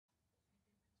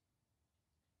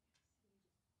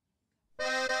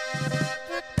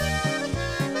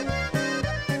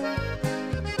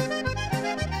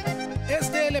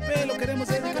EP lo queremos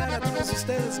dedicar a todos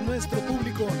ustedes, nuestro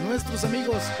público, nuestros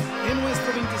amigos, en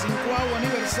nuestro 25º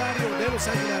aniversario de Los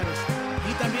Aguilares.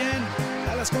 Y también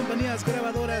a las compañías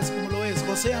grabadoras como lo es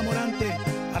José Amorante,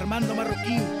 Armando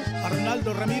Marroquín,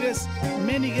 Arnaldo Ramírez,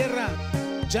 Meni Guerra,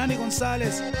 Gianni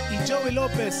González y Joey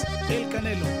López, El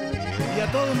Canelo. Y a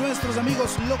todos nuestros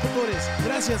amigos locutores,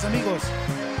 gracias amigos.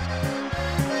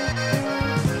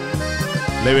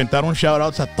 Le inventaron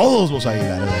shoutouts a todos los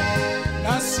Aguilares.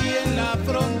 Nací en la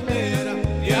frontera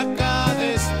y acá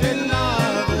de este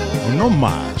lado. No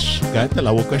más, cállate la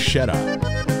boca, shut up.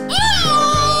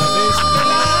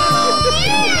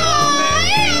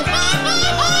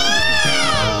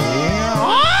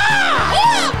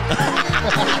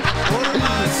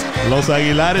 Los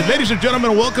Aguilares. Ladies and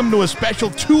gentlemen, welcome to a special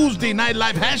Tuesday Night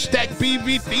Live hashtag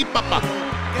PVT, papá.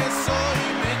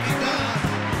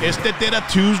 Es Tetera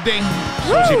Tuesday.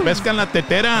 So, si pescan la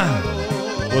tetera,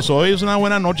 pues hoy es una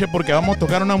buena noche porque vamos a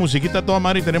tocar una musiquita toda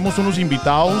madre y tenemos unos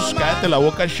invitados. Cállate la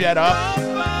boca, shut up.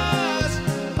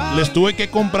 Les tuve que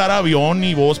comprar avión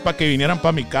y voz para que vinieran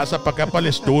para mi casa, para acá, para el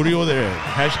estudio de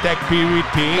hashtag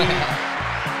PVT.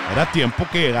 Era tiempo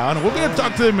que llegaban. We're going to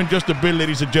talk to them in just a bit,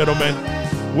 ladies and gentlemen.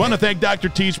 We want to thank Dr.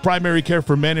 T's Primary Care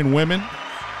for Men and Women.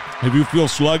 If you feel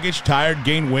sluggish, tired,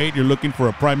 gain weight, you're looking for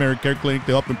a primary care clinic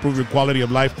to help improve your quality of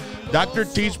life. Dr.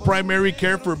 T's Primary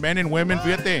Care for Men and Women.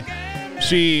 Fíjate,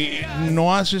 si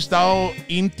no has estado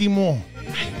íntimo,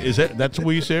 that's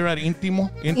what you say, right?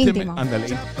 Íntimo.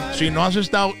 Ándale. Si no has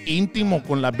estado íntimo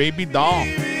con la baby doll,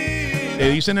 te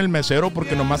dicen el mesero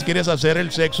porque nomás quieres hacer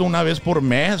el sexo una vez por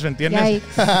mes, ¿me entiendes?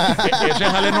 Ese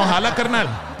jale no jala, carnal.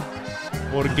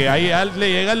 Porque ahí le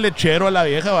llega el lechero a la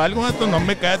vieja o algo, no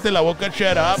me cállate la boca,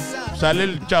 shut up. Sale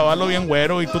el chavalo bien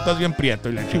güero y tú estás bien prieto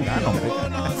y la chingada, hombre.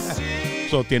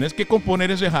 So, tienes que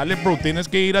componer ese jale, bro. Tienes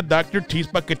que ir a Dr. T's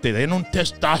para que te den un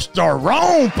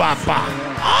testosterone, papá.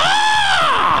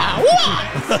 ¡Ah!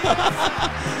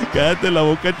 Cállate la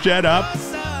boca, shut up.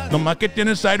 Nomás que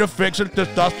tiene side effects, el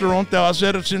testosterone te va a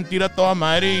hacer sentir a toda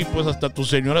madre y pues hasta tu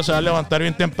señora se va a levantar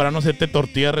bien temprano a hacerte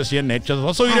tortillas recién hechas.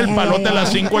 Vas a oír el palote a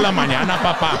las 5 de la mañana,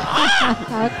 papá.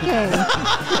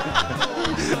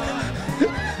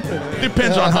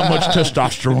 Depends on how much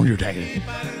testosterone you're taking.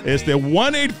 It's the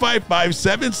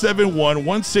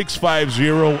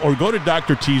 1-855-771-1650 or go to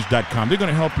drts.com. They're going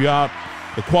to help you out.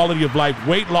 The quality of life,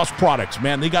 weight loss products,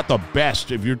 man, they got the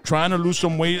best. If you're trying to lose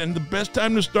some weight, and the best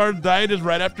time to start a diet is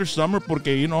right after summer,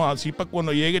 porque, you know, así para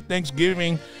cuando llegue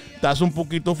Thanksgiving, estás un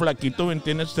poquito flaquito, ¿me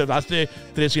entiendes? Te das de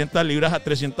 300 libras a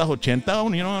 380,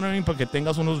 you know what I mean? Para que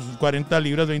tengas unos 40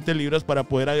 libras, 20 libras para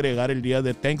poder agregar el día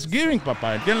de Thanksgiving,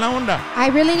 papá. ¿Entiendes la onda? I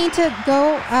really need to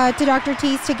go to Dr.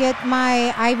 T's to get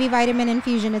my IV vitamin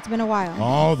infusion. It's been a while.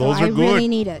 Oh, those are good. I really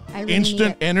need it.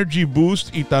 Instant energy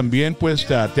boost y también pues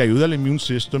te ayuda el immune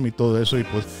system y todo eso y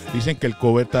pues dicen que el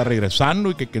COVID está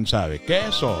regresando y que quién sabe qué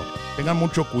eso. Tengan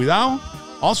mucho cuidado.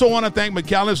 Also want to thank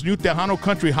McAllen's new Tejano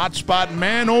Country hotspot.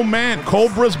 Man, oh man,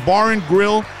 Cobras Bar and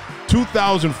Grill,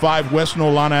 2005 West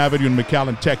Nolana Avenue in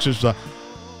McAllen, Texas.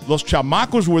 Los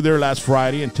Chamacos were there last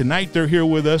Friday, and tonight they're here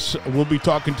with us. We'll be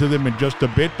talking to them in just a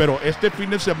bit. Pero este fin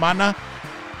de semana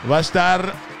va a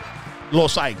estar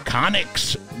Los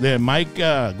Iconics de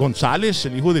Mike Gonzalez,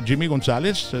 el hijo de Jimmy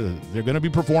Gonzalez. They're going to be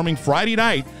performing Friday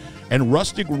night, and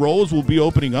Rustic Rose will be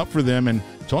opening up for them. And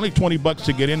it's only $20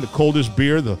 to get in. The coldest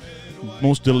beer, the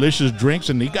most delicious drinks,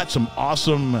 and they got some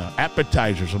awesome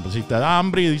appetizers. Some pasita de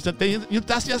hambre. Y ya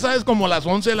sabes, como a las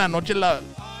 11 de la noche la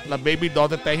baby doll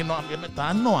te está diciendo, me está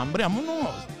dando hambre,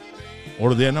 vámonos.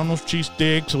 Ordena unos cheese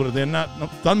sticks, ordena, no,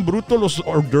 tan brutos los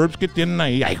hors d'oeuvres que tienen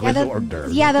ahí. Ay,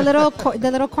 yeah, the little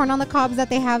corn on the cobs that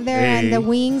they have there, and the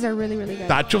wings are really, really good.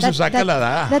 Tacho se saca la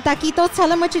da. The taquitos, tell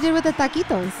them what you did with the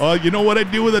taquitos. Oh, you know what I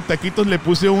did with the taquitos? Le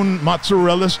puse un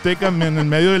mozzarella stick en el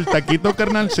medio del taquito,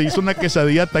 carnal. Se hizo una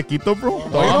quesadilla taquito, bro.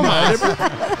 Oh, madre, bro.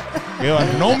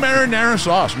 No marinara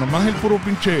sauce, nomás el puro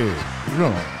pinche,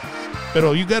 no.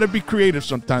 Pero you gotta be creative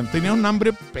sometimes. Tenía un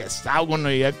hambre pesado cuando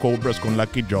llegué a Cobras con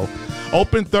Lucky Joe.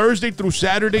 Open Thursday through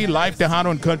Saturday, live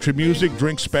Tejano and country music,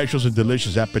 drink specials, and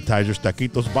delicious appetizers.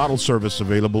 Taquitos bottle service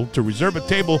available. To reserve a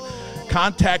table,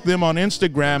 contact them on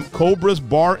Instagram, Cobras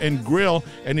Bar and Grill.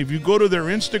 And if you go to their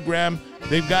Instagram,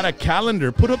 they've got a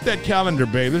calendar. Put up that calendar,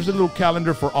 babe. There's a little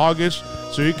calendar for August,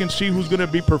 so you can see who's going to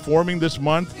be performing this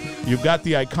month. You've got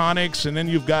the Iconics, and then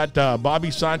you've got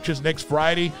Bobby Sanchez next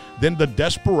Friday. Then the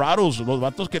Desperados, los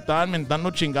vatos que estaban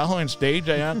mentando chingajo en stage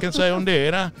allá. ¿Quién sabe dónde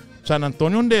era? San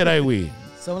Antonio, ¿dónde era, güey?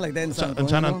 Something like that in San Antonio. En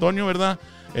San Antonio, ¿verdad?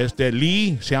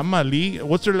 Lee, se llama Lee.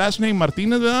 What's their last name?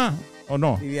 Martínez, ¿verdad? ¿O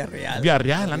no? Villarreal.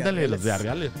 Villarreal, ándale, los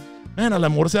Villarreales. Man, al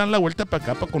amor se dan la vuelta para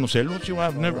acá para conocerlos.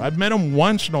 I've met them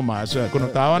once nomás, cuando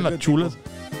estaban las chulas.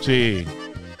 Sí.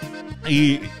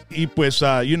 Y pues,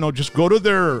 just go to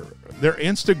their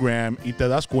Instagram y te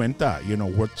das cuenta,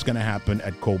 what's going to happen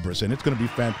at Cobras. And it's going to be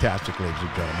fantastic, ladies and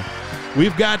gentlemen.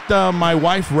 We've got my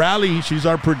wife, Rally. She's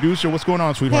our producer. What's going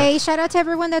on, sweetheart? Hey, shout out to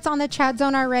everyone that's on the chat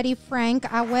zone already. Frank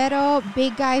Agüero,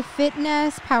 Big Guy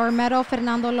Fitness, Power Metal,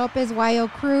 Fernando Lopez, Yo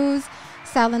Cruz,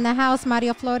 Sal in the House,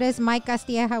 Mario Flores, Mike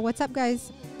Castilleja. What's up,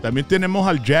 guys? También tenemos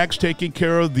al Jax taking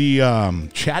care of the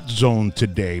chat zone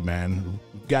today, man.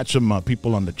 Got some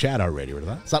people on the chat already,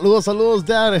 ¿verdad? Saludos,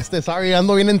 Dad. Sorry,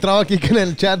 ando bien entrado aquí con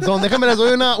el chat zone. Déjame les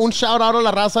doy un shout out a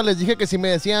la raza. Les dije que si me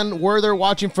decían where they're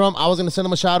watching from, I was going to send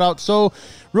them a shout out. So,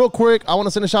 real quick, I want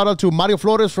to send a shout out to Mario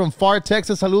Flores from Far,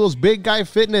 Texas. Saludos, Big Guy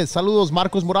Fitness. Saludos,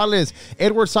 Marcos Morales.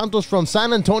 Edward Santos from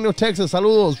San Antonio, Texas.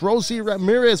 Saludos, Rosie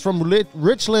Ramirez from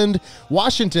Richland,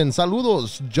 Washington.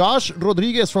 Saludos, Josh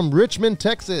Rodriguez from Richmond,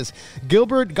 Texas.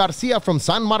 Gilbert Garcia from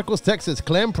San Marcos, Texas.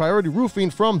 Clem Priority Roofing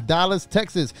from Dallas,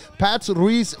 Texas. Pats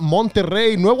Ruiz,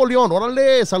 Monterrey, Nuevo León.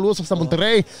 Órale, saludos hasta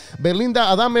Monterrey. Belinda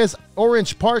Adames,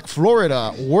 Orange Park,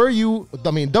 Florida.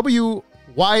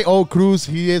 WYO Cruz,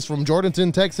 he is from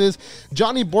Jordanton, Texas.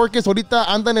 Johnny Borges, ahorita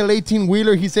anda en el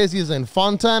 18-wheeler. He says he's in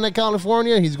Fontana,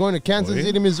 California. He's going to Kansas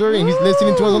City, Missouri, and he's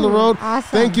listening to us on the road. Awesome.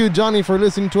 Thank you, Johnny, for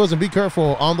listening to us, and be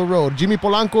careful on the road. Jimmy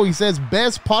Polanco, he says,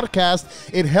 best podcast.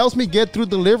 It helps me get through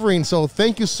delivering, so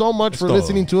thank you so much for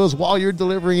listening to us while you're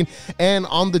delivering and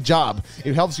on the job.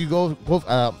 It helps you go,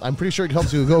 I'm pretty sure it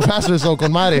helps you go faster, so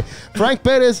con madre. Frank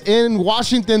Perez in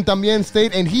Washington, también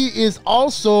state, and he is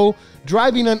also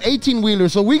driving an 18-wheeler.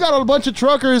 So we got a bunch of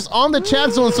truckers on the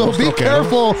chat zone, so be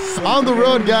careful on the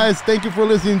road, guys. Thank you for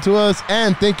listening to us,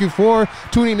 and thank you for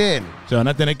tuning in. Se van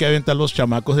a tener que aventar los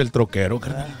chamacos del troquero.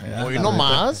 Hoy no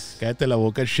más. Cállate la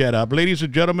boca, shut up. Ladies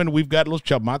and gentlemen, we've got los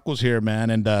chamacos here,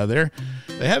 man, and they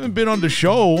haven't been on the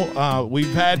show.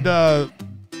 We've had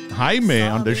Jaime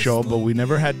on the show, but we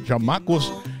never had chamacos.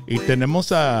 Y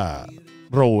tenemos a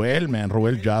Roel, man.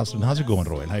 Roel Jocelyn. How's it going,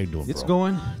 Roel? How you doing, bro? It's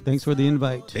going. Thanks for the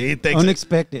invite. Hey,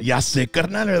 Unexpected. Ya sé,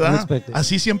 carnal, ¿verdad? Unexpected.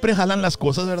 Así siempre jalan las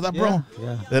cosas, ¿verdad, bro?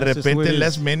 Yeah. De repente,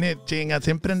 last minute, chinga.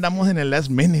 Siempre andamos en el last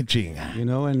minute, chinga.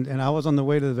 And I was on the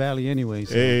way to the valley anyway.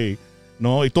 So. Hey.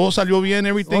 No, y todo salió bien,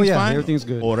 everything's fine. Everything's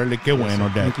good. Órale, qué bueno,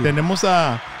 Dad.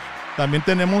 También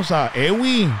tenemos a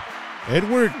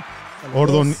Edward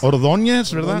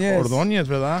Ordóñez, ¿verdad? Ordóñez,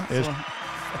 ¿verdad?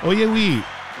 Oye, Ewi,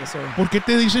 Yes, sir. ¿por qué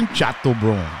te dicen chato,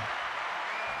 bro?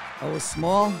 I was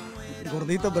small,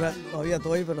 gordito, pero todavía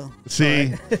estoy, pero...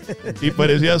 Sí, y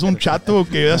parecías un chato,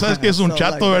 que ya sabes que es un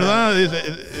chato, ¿verdad?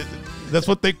 That's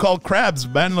what they call crabs,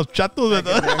 man, los chatos,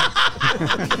 ¿verdad?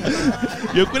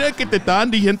 Yo creía que te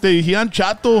decían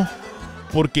chato,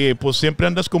 porque pues siempre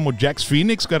andas como Jax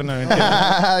Phoenix, carnal.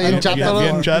 Bien chato.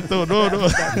 Bien chato, no.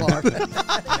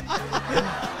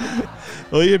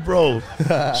 Oye, bro,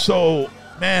 so,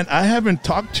 man, I haven't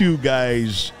talked to you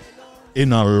guys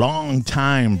in a long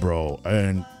time, bro.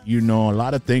 And, a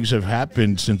lot of things have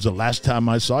happened since the last time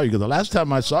I saw you. The last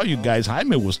time I saw you guys,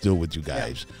 Jaime was still with you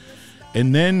guys.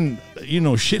 And then,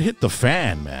 shit hit the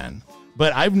fan, man.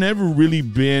 But I've never really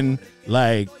been,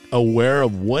 aware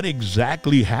of what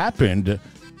exactly happened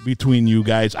between you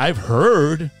guys. I've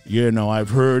heard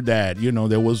that,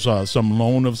 there was some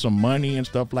loan of some money and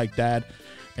stuff like that.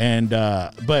 And,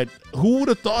 but who would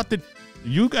have thought that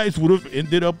you guys would have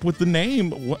ended up with the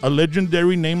name, a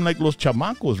legendary name like Los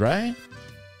Chamacos, right?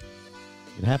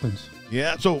 It happens.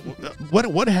 Yeah. So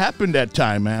what happened that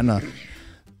time, man?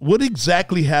 What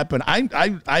exactly happened? I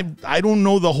don't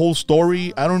know the whole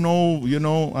story. I don't know,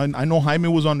 I know Jaime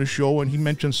was on the show and he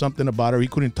mentioned something about her. He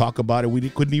couldn't talk about it. We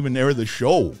couldn't even air the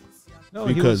show. No,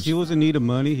 because he was in need of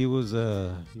money. He was,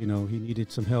 he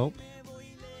needed some help.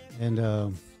 And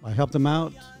I helped him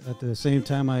out. At the same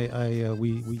time,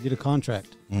 we did a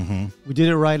contract. Mm-hmm. We did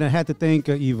it right. And I had to thank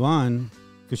Yvonne,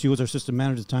 because she was our assistant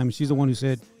manager at the time. She's the one who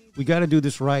said, we got to do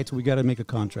this right, so we got to make a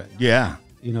contract. Yeah.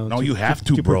 You have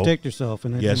to, bro. Protect yourself.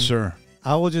 And yes, sir.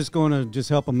 I was just going to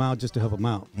help him out, just to help him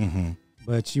out. Mm-hmm.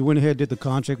 But she went ahead, did the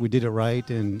contract. We did it right,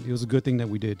 and it was a good thing that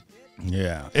we did.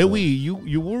 Yeah. Ewi,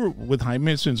 you were with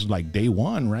Jaime since day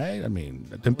one, right? I mean,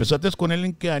 te empezaste con él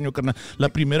en qué año, carnal. La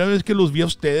primera vez que los vi a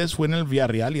ustedes fue en el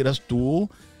Villarreal y eras tú,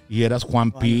 y eras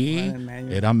Juan P,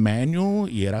 era Manu,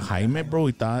 y era Jaime, bro,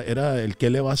 y era el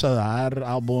que le vas a dar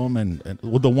album, and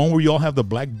the one where you all have the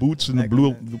black boots and the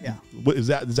blue. Yeah. Is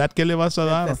that que le vas a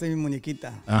dar? Esa es mi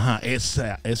muñequita.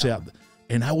 Ese.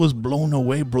 And I was blown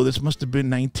away, bro. This must have been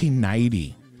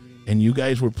 1990. and you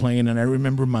guys were playing, and I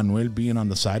remember Manuel being on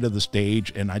the side of the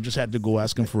stage, and I just had to go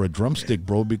ask him for a drumstick,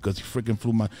 bro, because he freaking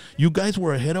flew my. You guys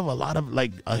were ahead of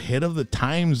ahead of the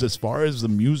times as far as the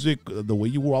music, the way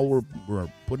you all were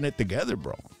putting it together,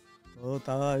 bro.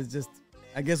 It's just,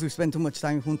 I guess we spent too much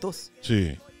time juntos.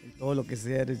 Sí. Todo lo que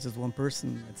sea, it's just one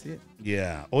person. That's it.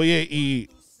 Yeah. Oye, y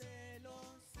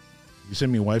dice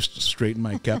mi wife, straighten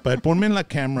my cap. Ponme en la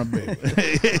cámara, babe.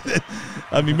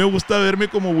 A mí me gusta verme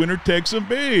como Winner Texan,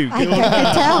 babe. I could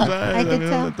tell. I could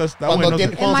tell. Está Cuando, bueno.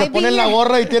 cuando se might be ponen la your-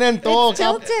 gorra y tienen todo. It's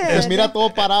tilted. Les mira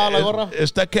todo parado la gorra.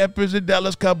 Esta cap es de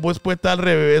Dallas Cowboys, pues está al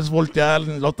revés, volteada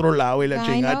al otro lado y la I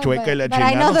chingada know, chueca y la but I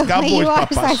chingada. know Los the way Cowboys, you are,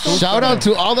 papá. so I Shout out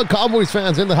to all the Cowboys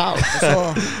fans in the house.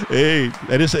 So, Hey,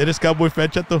 ¿eres Cowboy fan,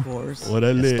 chato? of course.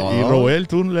 Órale. Es todo. ¿Y Roel,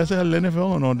 tú le haces al NFL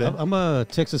o no? I'm a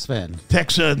Texas fan.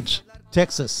 Texans.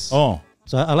 Texas. Oh.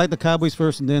 So I like the Cowboys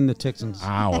first and then the Texans.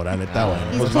 Ah, órale, está bueno.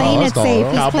 He's Pues playing no, it es todo. safe.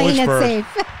 He's Cowboys playing it first.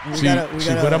 safe. Si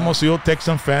fuéramos sido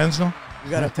Texan fans, ¿no?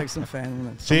 We got a Texan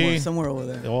fan Sí. somewhere over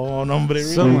there. Oh, no, hombre.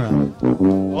 Somewhere.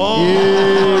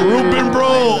 Oh, Ruben,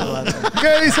 bro.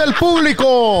 ¿Qué dice el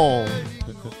público?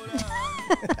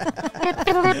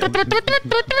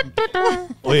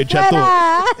 Oye, chato,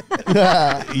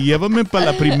 llévame para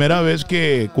la primera vez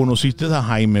que conociste a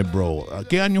Jaime, bro. ¿A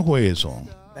qué año fue eso?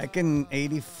 Back in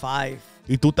 85.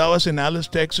 ¿Y tú estabas en Dallas,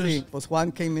 Texas? Sí, pues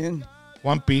Juan came in.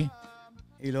 Juan P.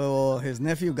 Y luego his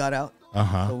nephew got out.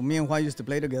 Ajá. So me and Juan used to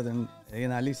play together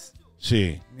in Alice.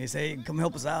 Sí. And he said, hey, come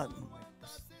help us out. I'm like,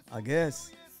 pues, I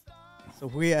guess. So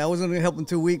I was going to help him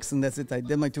 2 weeks, and that's it. I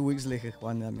did my 2 weeks. Le dije,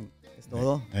 Juan, I mean, es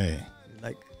todo. Hey.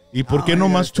 Like, ¿Y por qué you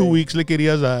nomás gotta 2 stay. weeks le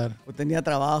querías dar? Pues tenía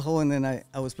trabajo, and then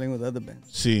I was playing with other bands.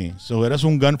 Sí. So eras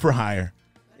un gun for hire.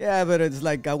 Yeah, but it's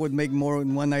like I would make more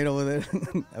in one night over there.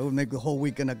 I would make the whole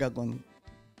weekend acá con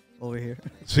over here.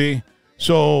 Sí.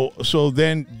 So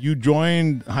then you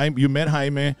joined Jaime, you met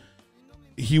Jaime.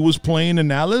 He was playing in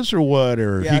Dallas or what?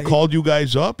 Or Yeah, he he- called you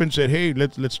guys up and said, hey,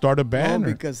 let's start a No, band?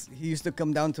 or- because he used to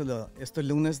come down to the Estos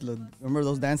Lunes. Remember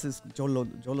those dances? Joe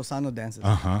Lozano dances.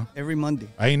 Ajá. Every Monday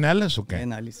 ¿Ahí en Dallas o qué?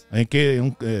 en Alice. ¿En qué?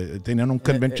 Tenían un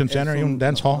convention center y un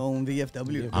dance hall. No, un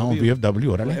VFW. Ah, un VFW,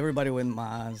 órale. Everybody went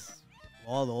más.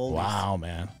 All the oldies. Wow,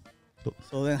 man.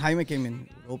 So then Jaime came in,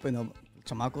 opened up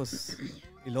Chamacos.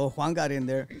 Y luego Juan got in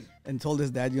there and told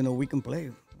his dad, we can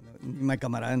play. My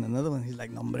camarada and another one. He's like,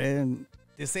 no, hombre,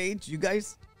 this age, you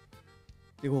guys.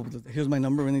 Digo, here's my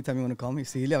number anytime you want to call me.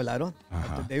 Sí, le hablaron.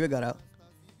 After David got out,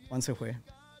 Juan se fue.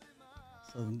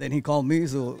 So then he called me,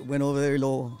 so went over there y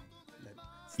luego.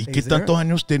 ¿Y stays qué there. tantos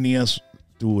años tenías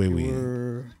tú, We güey?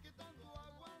 were,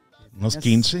 ¿Unos yes,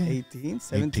 15? 18,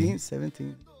 17,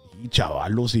 17. Y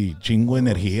chavalos y chingo de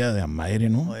energía de a madre,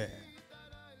 ¿no? Oh, yeah.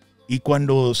 Y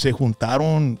cuando se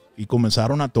juntaron y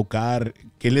comenzaron a tocar,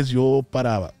 ¿qué les dio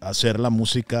para hacer la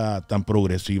música tan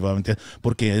progresiva?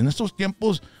 Porque en estos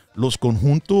tiempos los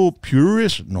conjuntos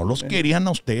purists no los querían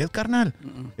a ustedes, carnal.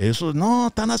 Esos, no,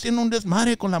 están haciendo un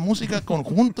desmadre con la música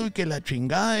conjunto y que la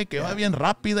chingada y que va bien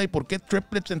rápida y por qué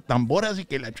triplets en tamboras y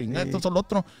que la chingada, esto es lo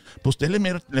otro. Pues ustedes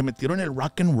le metieron el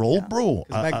rock and roll, bro,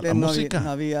 'Cause a back la then no música.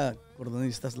 había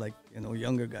cordonistas like,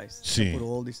 younger guys. Sí. Puro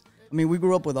oldies. I mean, we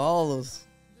grew up with all those,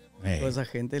 Hey. toda esa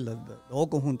gente, all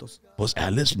conjuntos. Pues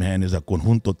Alice, man, is a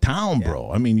conjunto town,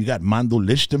 bro. I mean, you got Mando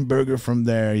Lichtenberger from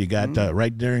there. You got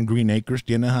right there in Green Acres,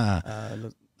 tienes a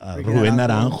Ricky Rubén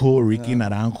Naranjo. Naranjo, Ricky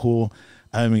Naranjo.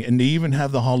 I mean, and they even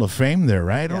have the Hall of Fame there,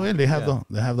 right? Oh, they have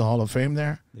the Hall of Fame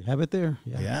there. They have it there.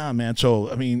 Yeah. Yeah, man. So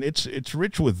I mean, it's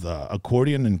rich with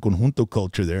accordion and conjunto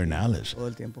culture there in Alice. Todo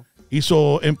el tiempo. Y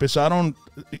so empezaron.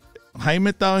 Jaime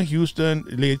estaba en Houston,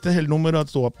 le diste el número a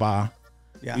tu papá.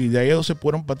 Yeah. Y de ahí ellos se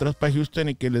fueron para atrás para Houston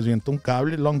y que les vientó un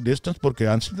cable long distance porque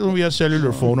antes no había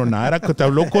cellular phone o nada. Era que te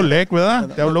habló Colec, ¿verdad?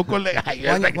 Te habló Colec. Ay,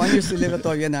 Juan used to live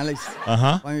todavía en Alice.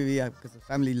 Ajá. Juan vivía, because the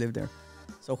family lived there.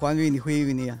 So Juan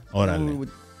venía. Órale. He would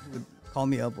call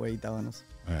me up, güey, estábamos.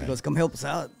 Right. He goes, come help us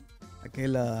out.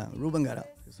 Aquel Ruben got out,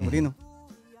 su sobrino.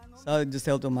 So I just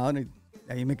helped him out y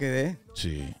ahí me quedé.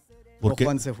 Sí. Luego Porque,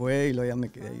 Juan se fue y luego ya me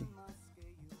quedé ahí.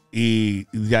 y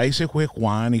de ahí se fue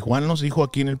Juan. Y Juan nos dijo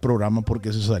aquí en el programa por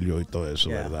qué se salió y todo eso,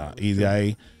 Yeah. ¿verdad? Y de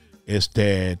ahí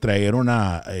trajeron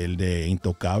a el de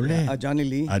Intocable, A Johnny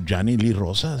Lee. a Johnny Lee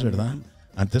Rosas, ¿verdad?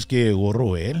 Antes que llegó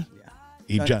Roel.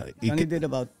 Y Johnny did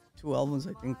about 2 albums,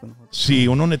 I think. sí,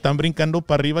 unos le están brincando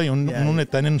para arriba y unos Yeah. le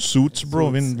están en suits,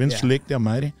 bro, Suits, bien yeah. slick de a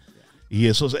madre. Y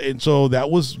eso, so that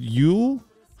was you,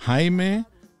 Jaime,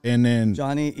 and then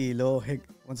Johnny y luego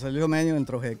cuando salió Manuel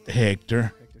entró Hector.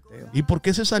 Hector. Teo. ¿Y por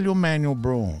qué se salió Manuel,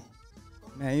 bro?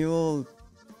 Manuel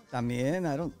también,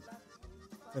 a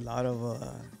lot of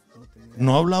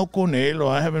No he hablado con él, or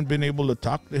I haven't been able to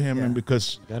talk to him, and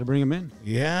because Got to bring him in.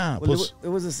 yeah, Well, pues it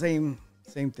was the same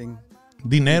thing.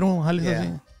 dinero, jales Yeah.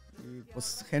 así. Y,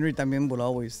 pues Henry también will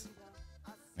always.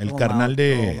 El Throw him carnal out,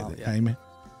 de, throw him out, de yeah. Jaime.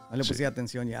 No le pusía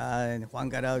atención ya, and Juan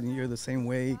got out, and you're the same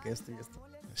way, que esto y esto.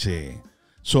 Sí.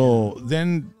 So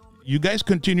then you guys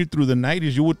continued through the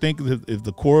 90s. You would think that if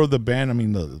the core of the band, I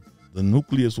mean the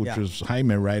nucleus, which Yeah. was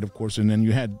Jaime, right, of course, and then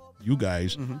you had you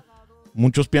guys.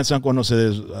 Muchos piensan cuando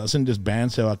hacen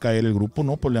disband se va a caer el grupo,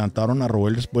 no, pues levantaron a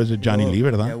Roel después de Johnny Lee,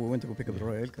 ¿verdad? Yeah, we went to go pick up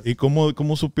Roel. ¿Y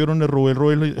cómo supieron de Roel?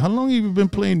 Roel, how long have you been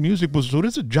playing music? Pues what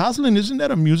is it? Jocelyn, isn't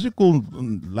that a musical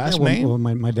last name? Well,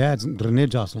 my dad's René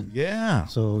Jocelyn. Yeah.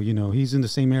 So, you know, he's in the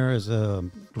same era as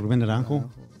Rubén Naranjo.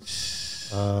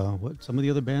 What some of the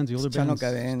other bands, the older Chano bands?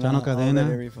 Cadena. Chano all that Cadena.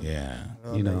 area from- Yeah.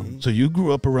 You know. So you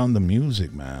grew up around the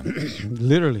music, man.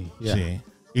 Literally, yeah. Sí.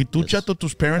 ¿Y tú, Chato,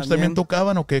 tus parents también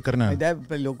tocaban o qué, My carnal? dad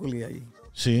peleó culi ahí.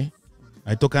 Sí.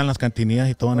 Ahí tocaban las cantinillas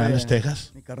y todo en Alice,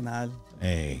 Texas. Mi carnal.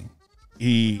 Hey.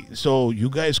 Y so you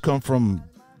guys come from,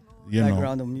 you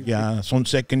Background know, of music. ya son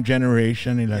second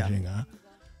generation y la Yeah. chingada.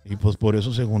 Y pues por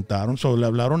eso se juntaron. So le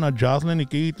hablaron a Jocelyn y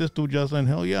 ¿qué dices tú, Jocelyn?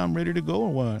 Hell yeah, I'm ready to go or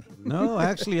what? No,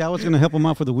 actually, I was going to help him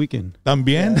out for the weekend.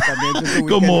 También. También just the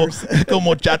como, weekenders.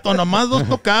 como Chato, nomás dos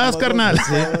tocadas, carnal.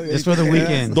 Just for the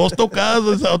weekend. Dos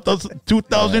tocadas,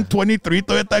 2023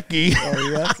 todavía está aquí.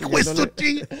 Todavía Hijo de su siguiéndole.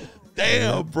 chi-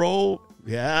 Damn, bro.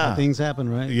 Yeah. Things happen,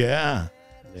 right? Yeah.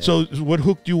 So what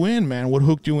hooked you in, man? What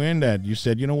hooked you in that you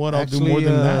said, you know what, I'll do more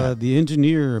than that? The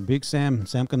engineer, Big Sam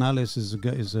Canales, is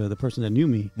the person that knew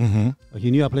me.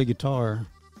 He knew I played guitar,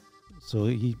 so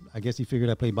I guess he figured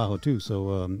I played bajo too.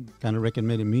 So kind of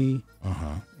recommended me,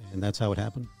 and that's how it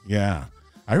happened. Yeah.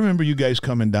 I remember you guys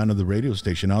coming down to the radio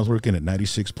station. I was working at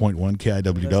 96.1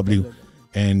 KIWW,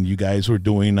 and you guys were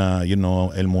doing, you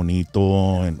know, El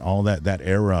Monito and all that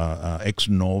era, Ex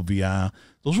Novia.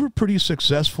 Those were pretty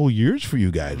successful years for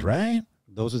you guys, right?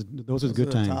 Those are good are the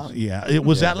times. top. Yeah. It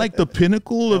was that like the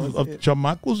pinnacle of was it.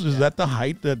 Chamacos? Is that the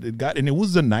height that it got? And it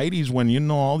was the 90s when, you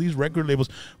know, all these record labels.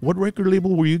 What record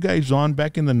label were you guys on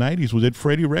back in the 90s? Was it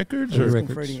Freddie Records? Freddie Or Records.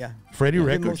 Con Freddy, yeah. Freddie We did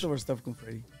Records? most of our stuff con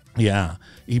Freddy. Yeah.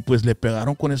 Y pues le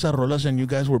pegaron con esas rolas and you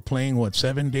guys were playing, what,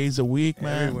 7 days a week,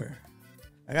 man? Everywhere.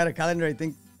 I got a calendar, I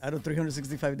think, out of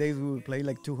 365 days, we would play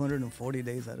like 240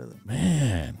 days out of them.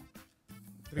 Man.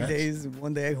 3 days,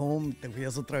 1 day at home, te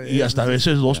fías otra vez. Y hasta a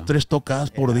veces 2, 3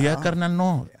 tocadas por día, Yeah. carnal,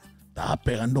 no. Estaba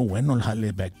pegando bueno el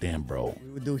jale back then, bro.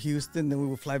 We would do Houston, then we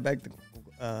would fly back to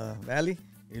Valley,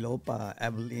 y luego para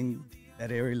Abilene,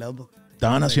 that area level.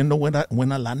 Estaban haciendo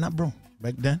buena lana, bro,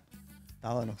 back then.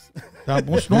 Estábamos.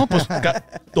 Pues, no, pues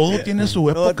todo tiene su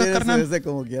Todo época, tiene su carnal. ese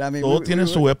como quiera. I mean, Todo we tiene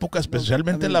su were- época,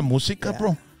 especialmente I mean, la música, yeah.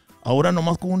 bro. Ahora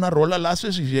nomás con una rola la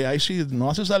haces y ahí si no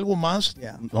haces algo más,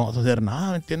 Yeah. no vas a hacer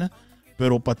nada, ¿me entiendes?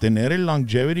 Pero para tener el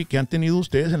longevity que han tenido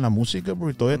ustedes en la música, bro,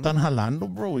 y todavía están jalando,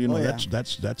 bro, you know, Oh, yeah.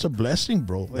 that's a blessing,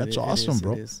 bro. Well, That's it awesome, is,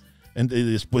 bro. it is. Y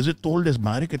después de todo el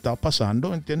desmadre que estaba pasando,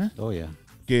 ¿me entiendes? Oh yeah.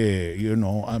 Que, you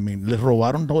know, I mean, les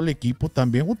robaron todo el equipo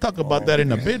también. We'll talk about that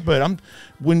in a bit, but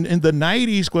when in the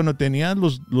 90s, cuando tenían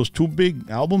los two big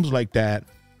albums like that,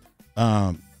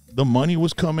 the money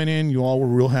was coming in, you all were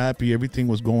real happy, everything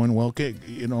was going well. Que,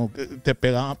 you know,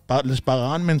 les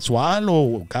pagaban mensual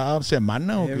o cada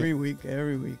semana o Every week,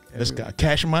 every week. es Every week.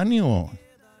 cash money o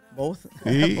Both.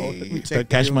 sí, Both. We check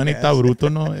cash the money cash. está bruto,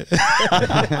 no?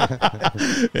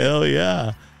 Hell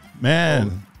yeah,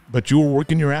 man! But you were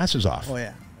working your asses off. Oh,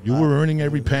 yeah. You were earning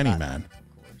every penny, man.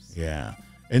 Yeah.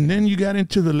 And then you got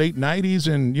into the late 90s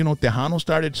and, you know, Tejano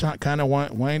started kind of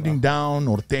winding down.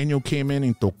 Norteño came in,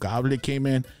 Intocable came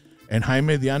in, and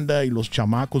Jaime de Anda y Los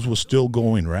Chamacos was still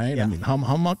going, right? Yeah. I mean, how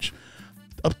much,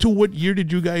 up to what year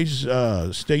did you guys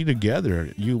stay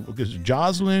together? Because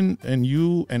Jocelyn and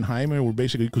you and Jaime were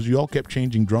basically, because you all kept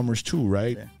changing drummers too,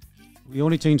 right? Yeah. We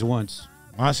only changed once.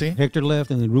 Ah, sí? Hector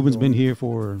left, and then Ruben's been here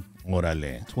for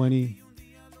Órale.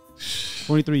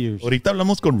 23 years. Ahorita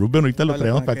hablamos con Ruben, ahorita lo Habla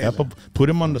traemos con para acá, aquel. put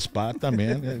him on the spot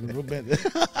también. Ruben.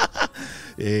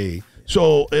 Hey.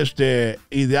 So, y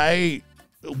de ahí,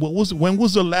 when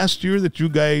was the last year that you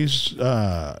guys,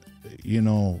 you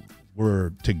know,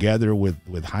 were together with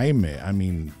Jaime? I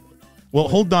mean, well,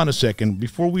 hold on a second.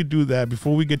 Before we do that,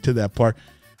 before we get to that part,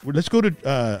 let's go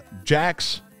to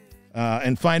Jack's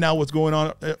and find out what's going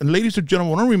on. Ladies and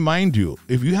gentlemen, I want to remind you,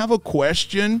 if you have a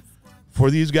question for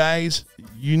these guys,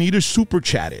 you need to super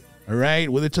chat it. All right,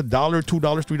 whether it's $1, $2,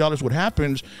 $3, what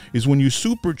happens is when you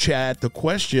super chat the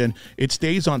question, it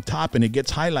stays on top and it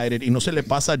gets highlighted. Y no se le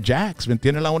pasa jacks, ¿me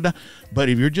entiende la onda? But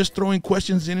if you're just throwing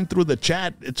questions in and through the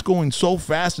chat, it's going so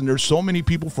fast, and there's so many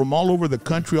people from all over the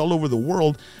country, all over the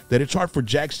world, that it's hard for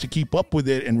jacks to keep up with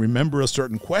it and remember a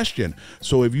certain question.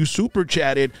 So if you super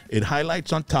chat it, it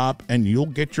highlights on top, and you'll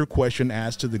get your question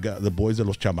asked to the boys de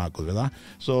los chamacos, ¿verdad?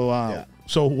 So.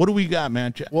 So what do we got,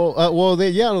 man?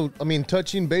 I mean,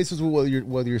 touching bases with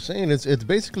what you're saying, it's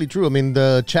basically true. I mean,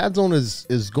 the chat zone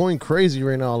is going crazy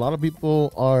right now. A lot of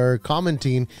people are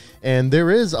commenting, and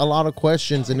there is a lot of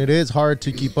questions, and it is hard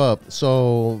to keep up.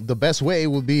 So the best way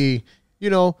would be,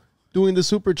 doing the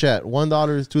super chat, $1,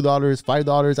 $2,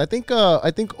 $5. I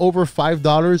think over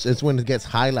 $5 is when it gets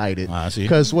highlighted.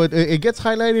 Because what it gets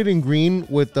highlighted in green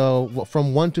with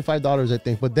from $1 to $5, I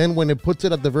think. But then when it puts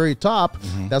it at the very top,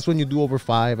 that's when you do over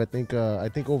 5. I think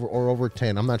over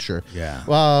 10. I'm not sure. Yeah.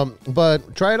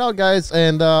 But try it out, guys.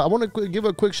 And I want to give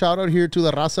a quick shout out here to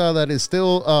the raza that is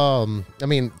still.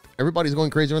 Everybody's going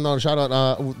crazy right now. Shout out.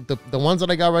 The ones that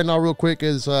I got right now real quick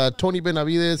is Tony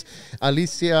Benavides,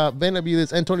 Alicia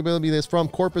Benavides, and Tony Benavides from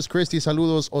Corpus Christi.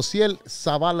 Saludos. Ociel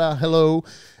Zavala, hello.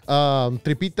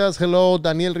 Tripitas, hello.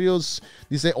 Daniel Rios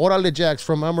dice, Órale Jacks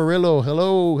from Amarillo.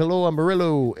 Hello,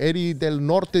 Amarillo. Eddie del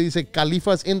Norte dice,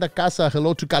 Califas in the casa.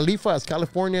 Hello to Califas,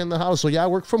 California in the house. So yeah,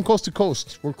 we're from coast to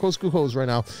coast. We're coast to coast right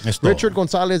now. Richard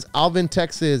Gonzalez, Alvin,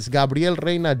 Texas. Gabriel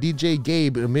Reina, DJ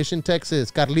Gabe, Mission,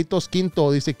 Texas. Carlitos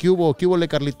Quinto dice, ¿Qué hubo le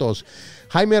Carlitos?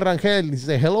 Jaime Rangel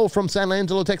dice, hello from San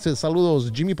Angelo, Texas.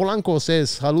 Saludos. Jimmy Polanco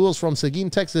says, saludos from Seguin,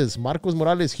 Texas. Marcos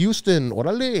Morales, Houston.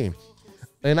 Órale.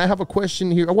 And I have a question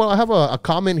here. Well, I have a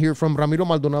comment here from Ramiro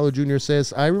Maldonado Jr.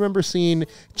 says, I remember seeing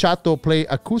Chato play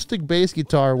acoustic bass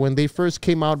guitar when they first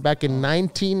came out back in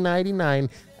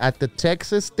 1999 at the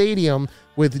Texas Stadium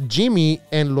with Jimmy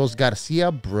and Los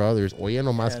Garcia brothers. Oye,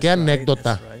 nomás, qué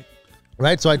anécdota.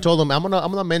 Right, so I told him, I'm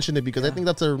gonna mention it because I think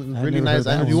that's a really nice.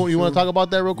 You want to talk about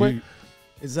that real quick?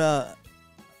 We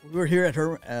were here at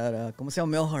 ¿cómo se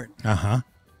llama? Melhart.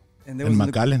 And there was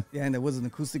McAllen. And there was an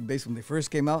acoustic bass when they first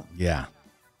came out. Yeah.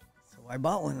 So I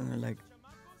bought one, and they're like,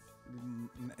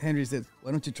 Henry said,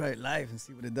 why don't you try it live and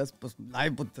see what it does? Pues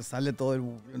live, but te sale todo,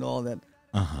 all that.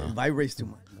 It vibrates too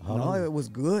much. No, it was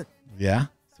good. Yeah.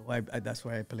 So that's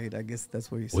why I played. I guess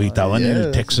that's where you saw it. Estaban en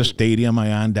el Texas Stadium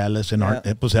allá en Dallas.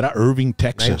 Pues era Irving,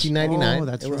 Texas. 1999. Oh,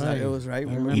 that's right. It was right.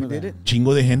 Remember we did it?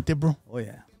 Chingo de gente, bro. Oh,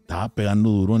 yeah. Estaba pegando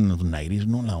duro en los 90s,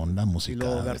 ¿no? La onda musical.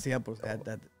 Y Los Garcia, pues, had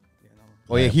that.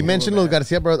 Oh yeah, he mentioned Los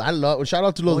Garcia brothers. Shout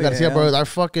out to Los Garcia brothers. I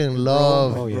fucking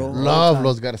love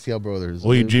Los Garcia brothers.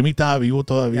 Oye, Jimmy estaba vivo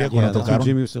todavía cuando tocaron.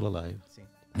 Jimmy was still alive.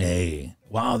 Hey,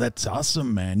 wow, that's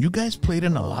awesome, man. You guys played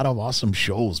in a lot of awesome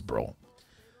shows, bro.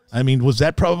 I mean, was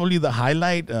that probably the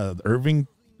highlight? Irving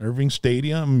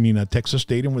Stadium, Texas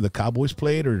Stadium where the Cowboys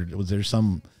played, or was there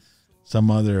some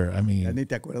other? I mean, ya ni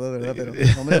te acuerdo,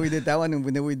 ¿verdad? Pero we did that one, and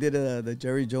then we did the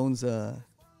Jerry Jones.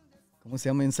 ¿Cómo se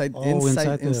llama? Inside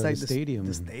the stadium.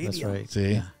 The stadium. That's right.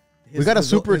 See? Yeah. We got a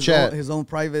super chat. His own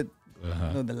private,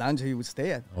 the lounge he would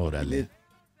stay at. Oh, that did.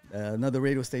 Another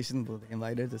radio station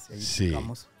invited us.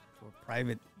 Vamos for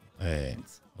private. Hey.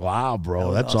 Wow,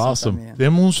 bro. That's awesome.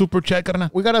 Demos un super chat,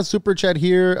 carnal. We got a super chat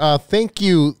here. Thank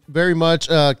you very much,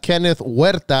 Kenneth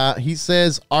Huerta. He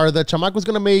says, are the Chamacos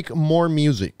going to make more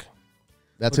music?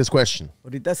 That's his question.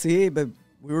 Ahorita sí, but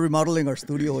we were remodeling our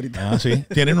studio ahorita. Sí.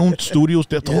 Tienen un studio.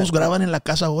 Ustedes todos graban en la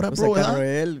casa ahora, bro.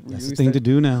 That's the thing to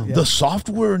do now. The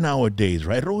software nowadays,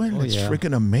 right, Roel? It's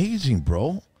freaking amazing,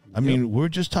 bro. I mean, we're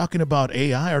just talking about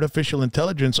AI, artificial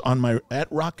intelligence, on my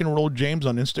 @RocknRollJames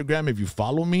on Instagram. If you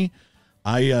follow me,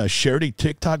 I shared a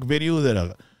TikTok video that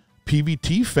a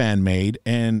PVT fan made,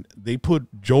 and they put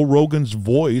Joe Rogan's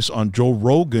voice on Joe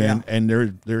Rogan, and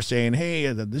they're saying,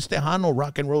 hey, this Tejano,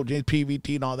 RocknRollJames,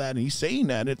 PVT, and all that, and he's saying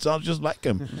that, and it sounds just like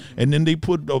him. And then they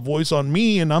put a voice on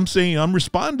me, and I'm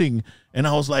responding, and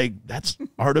I was like, that's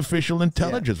artificial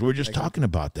intelligence. We're just talking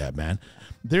about that, man.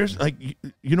 There's like,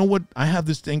 you know what? I have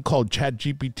this thing called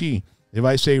ChatGPT. If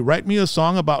I say, write me a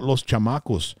song about Los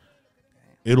Chamacos,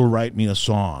 it'll write me a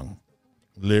song.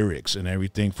 Lyrics and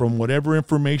everything from whatever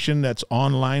information that's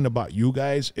online about you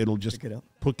guys. It'll just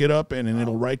pick it up and then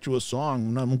it'll write you a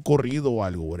song, un corrido o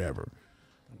algo, whatever.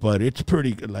 But it's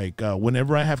pretty, like,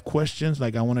 whenever I have questions,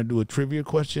 like I want to do a trivia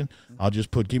question, I'll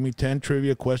just put, give me 10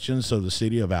 trivia questions of the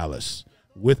city of Alice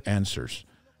with answers.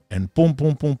 And boom,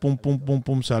 boom, boom, boom, boom, boom,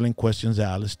 boom, salen questions de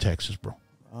Alice, Texas, bro.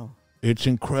 Wow. It's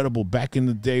incredible. Back in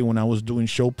the day when I was doing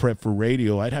show prep for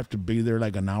radio, I'd have to be there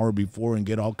like an hour before and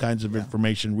get all kinds of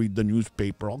information, read the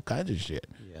newspaper, all kinds of shit.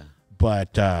 Yeah.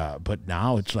 But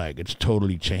now it's like, it's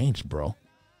totally changed, bro.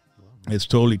 It's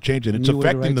totally changing. It's New way to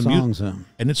affecting write the music, songs, huh?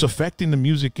 and it's affecting the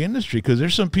music industry because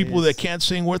there's some people that can't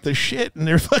sing worth a shit, and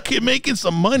they're fucking making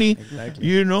some money. Exactly.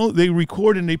 You know, they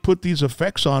record and they put these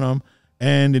effects on them,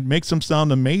 and it makes them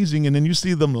sound amazing. And then you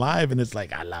see them live, and it's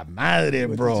like a la madre,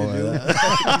 bro.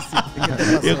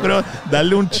 Yo creo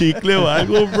darle un chicle o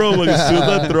algo, bro, porque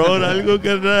soothe the throat, algo,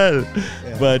 carnal.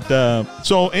 But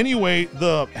so anyway,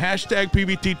 the hashtag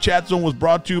PBT chat zone was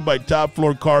brought to you by Top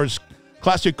Floor Cars.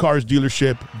 Classic Cars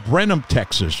dealership, Brenham,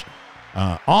 Texas.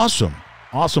 Awesome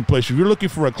place. If you're looking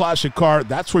for a classic car,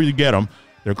 that's where you get them.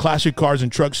 Their classic cars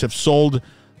and trucks have sold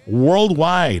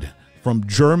worldwide, from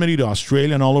Germany to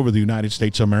Australia and all over the United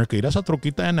States of America. Y esa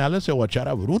troquita de nada se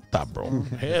guachara bruta, bro.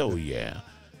 Hell yeah.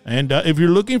 And if you're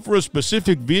looking for a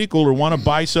specific vehicle or want to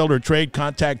buy, sell, or trade,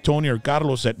 contact Tony or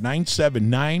Carlos at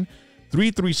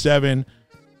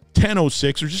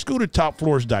 979-337-1006, or just go to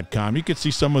topfloors.com. You can see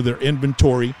some of their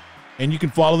inventory. And you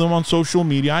can follow them on social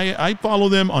media. I follow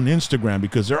them on Instagram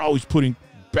because they're always putting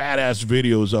badass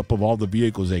videos up of all the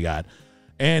vehicles they got.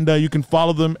 And you can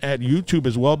follow them at YouTube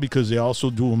as well because they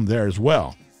also do them there as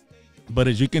well. But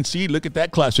as you can see, look at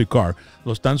that classic car.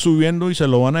 Lo están subiendo y se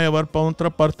lo van a llevar para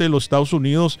otra parte de los Estados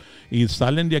Unidos. Y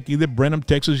salen de aquí de Brenham,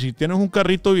 Texas. Si tienes un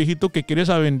carrito viejito que quieres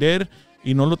a vender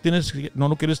y no lo quieres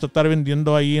estar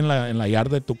vendiendo ahí en la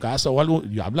yarda de tu casa o algo,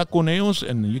 you habla con ellos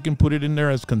and you can put it in there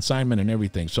as consignment and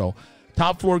everything. So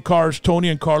Top Floor Cars, Tony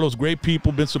and Carlos, great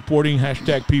people, been supporting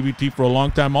hashtag PBT for a long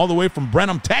time, all the way from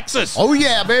Brenham, Texas. Oh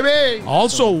yeah, baby.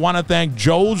 Also want to thank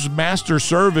Joe's Master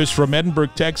Service from Edinburgh,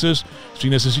 Texas. Si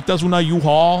necesitas una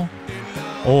U-Haul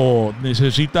o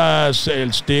necesitas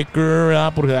el sticker,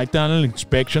 ¿verdad? Porque ahí te dan el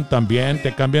inspection también,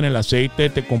 te cambian el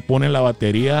aceite, te componen la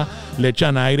batería, le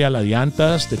echan aire a las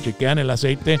llantas, te chequean el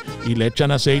aceite y le echan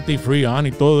aceite y free on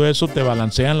y todo eso, te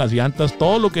balancean las llantas,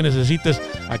 todo lo que necesites.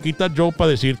 Aquí está Joe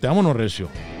para decirte, vámonos, recio.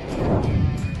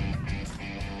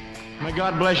 May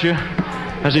God bless you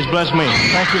as He's blessed me.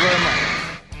 Thank you very much.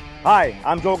 Hi,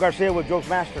 I'm Joe Garcia with Joe's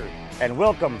Master, and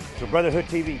welcome to Brotherhood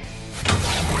TV.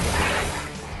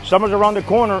 Summer's around the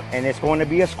corner, and it's going to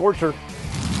be a scorcher.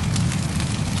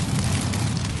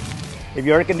 If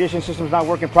your air conditioning system's not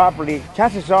working properly,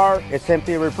 chances are it's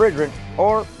simply a refrigerant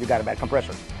or you got a bad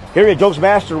compressor. Here at Joe's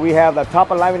Master, we have the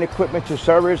top of line equipment to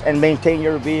service and maintain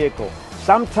your vehicle.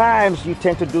 Sometimes you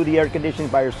tend to do the air conditioning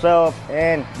by yourself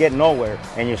and get nowhere,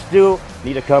 and you still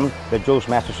need to come to Joe's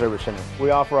Master Service Center.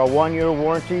 We offer a 1-year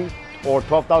warranty or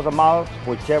 12,000 miles,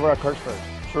 whichever occurs first.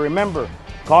 So remember,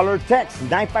 call or text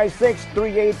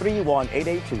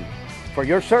 956-383-1882. For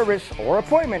your service or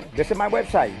appointment, visit my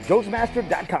website,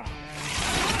 joesmaster.com.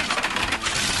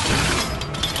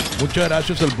 Muchas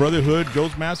gracias al Brotherhood,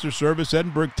 Joe's Master Service,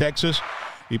 Edinburgh, Texas.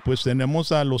 Y pues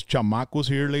tenemos a los chamacos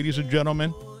here, ladies and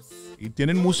gentlemen. Y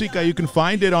tienen música. You can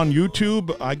find it on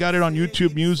YouTube. I got it on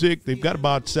YouTube Music. They've got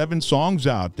about 7 songs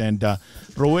out. And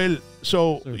Roel,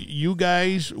 so you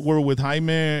guys were with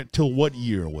Jaime till what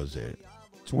year was it?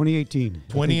 2018.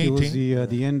 2018? It was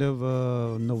the end of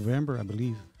November, I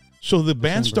believe. So the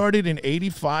band started in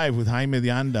 85 with Jaime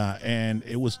de Anda, and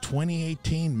it was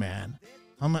 2018, man.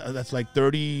 That's like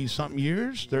 30-something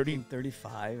years?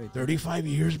 35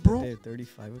 years, bro?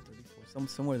 35 or 34,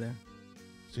 somewhere there.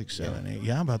 6, 7, 8.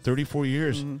 Yeah, about 34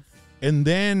 years. Mm-hmm. And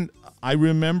then I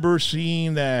remember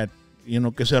seeing that, you know,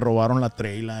 que se robaron la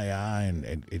trailer allá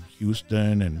in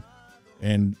Houston,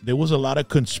 and there was a lot of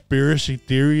conspiracy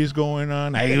theories going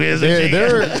on.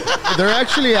 They're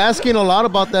actually asking a lot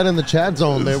about that in the chat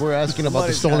zone. They were asking about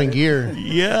the stolen gear.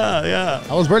 Yeah.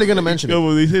 I was barely going to mention it.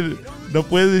 Como dicen, no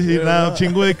puedes decir nada, un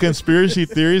chingo de conspiracy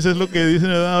theories es lo que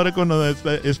dicen ahora cuando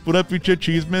es pura pinche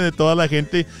chisme de toda la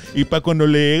gente, y para cuando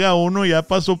le llega a uno ya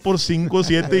pasó por 5,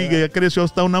 7 y ya creció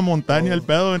hasta una montaña el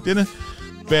pedo, ¿me entiendes?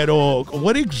 Pero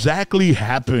what exactly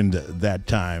happened that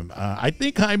time? I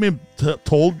think Jaime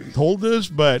told us,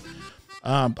 but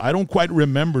I don't quite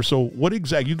remember. So what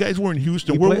exactly? You guys were in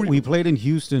Houston. We played in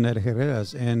Houston at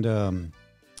Herrera's, and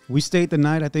we stayed the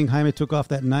night. I think Jaime took off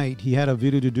that night. He had a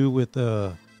video to do with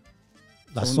La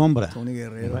Sombra. Tony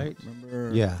Guerrero. Right?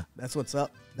 Remember? Yeah. That's What's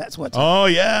Up. That's what's up. Oh,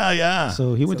 yeah.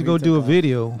 So he went to go do a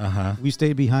video. We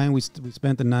stayed behind. We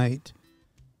spent the night.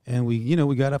 And we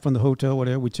got up from the hotel,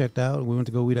 whatever. We checked out. We went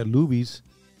to go eat at Luby's,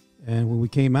 and when we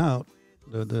came out,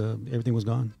 the everything was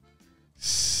gone.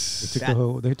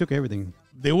 They took everything.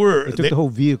 They took the whole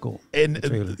vehicle.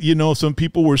 And you know, some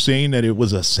people were saying that it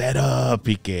was a setup,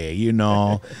 it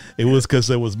was because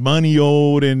there was money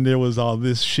owed, and there was all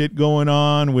this shit going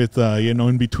on with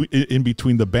in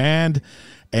between the band,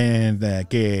 and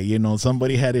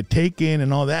somebody had it taken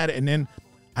and all that, and then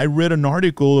I read an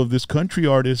article of this country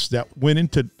artist that went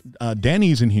into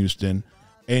Denny's in Houston,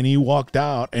 and he walked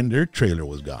out, and their trailer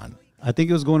was gone. I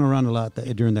think it was going around a lot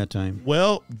during that time.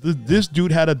 Well, this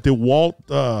dude had a DeWalt,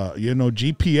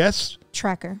 GPS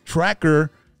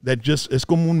tracker that just es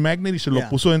como un magnet y se lo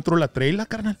puso dentro de la trailer,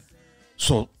 carnal.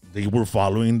 So they were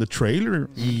following the trailer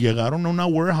y llegaron a una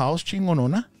warehouse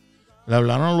chingonona. Le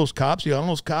hablaron a los cops, llegaron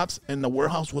los cops, and the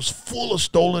warehouse was full of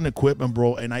stolen equipment,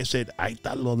 bro. And I said, ahí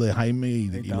está lo de Jaime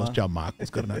y los chamacos,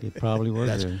 carnal. It probably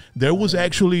was there was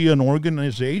actually an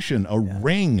organization, a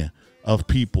ring of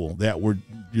people that were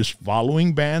just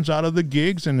following bands out of the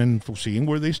gigs and then seeing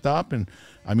where they stop. And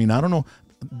I mean, I don't know.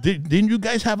 Didn't you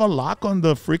guys have a lock on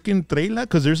the freaking trailer?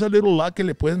 Because there's a little lock que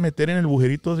le puedes meter en el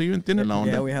agujerito. ¿Sí entiendes la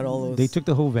onda? Yeah, we had all those. They took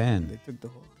the whole van. They took the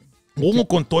whole thing. ¿Cómo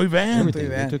con toy van? Everything.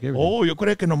 They took everything. Oh, yo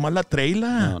creo que nomás la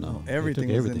trailer. No.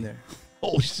 Everything was in there.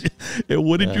 Oh, shit. And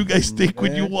what did you guys think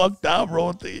when you walked out,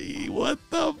 bro? What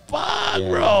the fuck,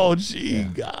 bro? Gee,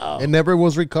 God. It never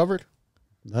was recovered?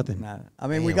 Nothing. Nah. I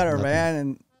mean, we got our van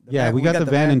and... we got the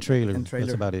van and trailer.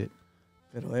 That's about it.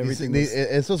 Pero everything was...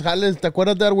 Esos jales, ¿te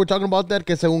acuerdas that we're talking about that?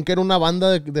 Que según que era una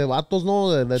banda de vatos,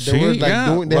 ¿no?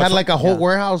 They had like a whole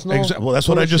warehouse, ¿no? Exactly. Well, that's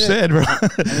what I just said, bro.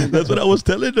 That's what I was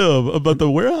telling them about the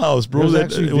warehouse, bro. There's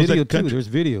actually video, too. There's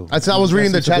video. I was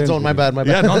reading the chat zone. My bad.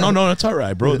 Yeah, no, that's all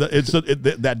right, bro. It's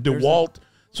that DeWalt.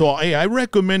 So, hey, I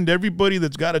recommend everybody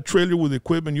that's got a trailer with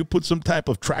equipment, you put some type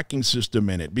of tracking system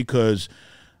in it because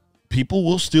people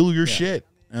will steal your shit.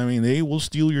 I mean, they will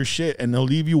steal your shit and they'll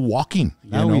leave you walking.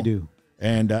 Now we do.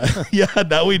 And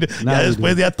now we do.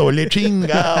 Después de atole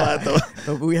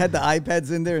chingada. We had the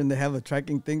iPads in there and they have a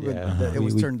tracking thing, but it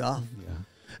was turned off. Yeah.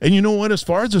 And you know what? As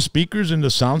far as the speakers and the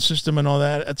sound system and all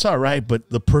that, it's all right. But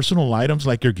the personal items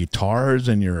like your guitars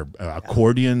and your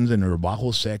accordions and your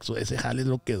bajo sexo, ese jale es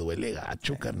lo que duele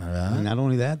gacho, carnal. And not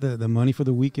only that, the money for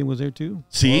the weekend was there too.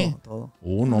 Sí. Todo.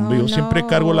 No, hombre, yo siempre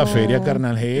cargo la feria,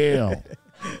 carnal. Hell.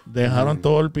 Dejaron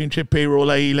todo el pinche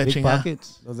payroll ahí, la chingada.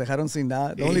 Los dejaron sin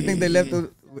nada. The only thing they left,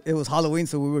 it was Halloween,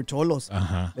 so we were cholos.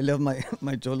 They left my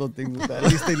cholo thing. At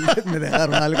least me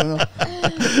dejaron algo, ¿no?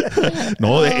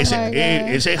 No,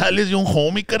 ese jale es de un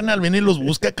homie, carnal. Viene y los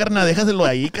busca, carnal. Déjaselo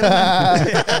ahí, carnal.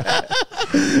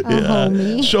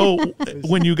 Homie. So,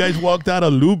 when you guys walked out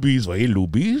of Luby's, oye,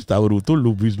 Luby's, está bruto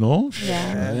Luby's, ¿no?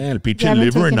 Yeah. El pinche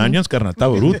liver and onions, carnal, está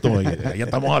bruto. Ya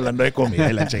estamos hablando de comida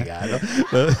y la chingada, ¿no?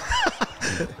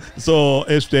 So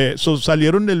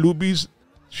salieron de Luby's,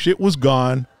 shit was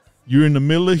gone. You're in the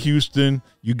middle of Houston.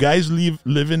 You guys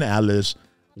live in Alice.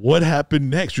 What happened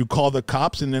next? You call the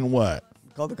cops and then what?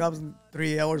 Called the cops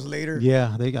 3 hours later.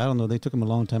 Yeah, I don't know. They took them a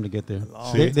long time to get there.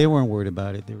 They weren't worried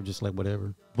about it. They were just like,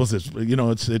 whatever. Well,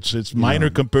 it's minor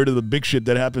compared to the big shit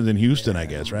that happens in Houston, I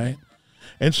guess, right?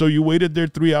 And so you waited there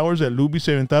 3 hours at Luby.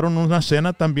 ¿Se aventaron una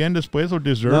cena también después o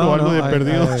dessert o algo de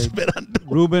perdido esperando?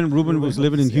 Ruben was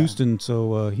living in Houston,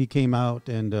 so he came out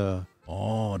and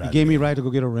he gave me a ride to go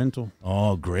get a rental.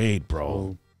 Oh, great,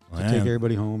 bro. So, to take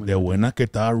everybody home. De buena que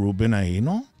estaba Ruben ahí,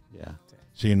 ¿no? Yeah.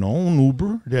 Si no, un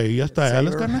Uber de ahí hasta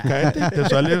Dallas, carnal, cállate. Te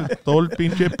sale todo el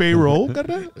pinche payroll,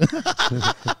 carnal.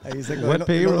 Ahí se What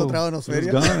payroll?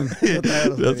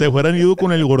 Se fueran ido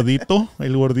con el gordito,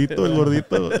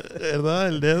 ¿verdad?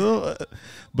 El dedo.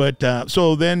 But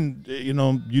so then,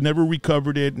 you never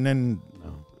recovered it, and then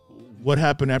what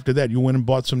happened after that? You went and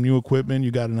bought some new equipment.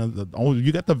 You got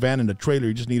you got the van and the trailer.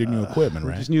 You just needed new equipment,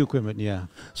 right? Just new equipment, yeah.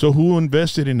 So who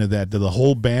invested into that? Did the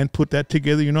whole band put that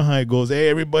together? You know how it goes. Hey,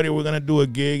 everybody, we're gonna do a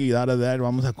gig. Y out of that,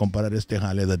 vamos a comparar este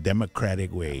jale the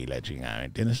democratic way, la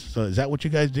chingada. So is that what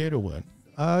you guys did or what?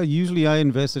 Usually I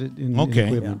invested in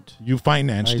equipment. You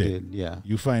financed it. I did, yeah.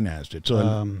 You financed it. So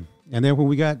and then when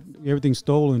we got everything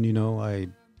stolen,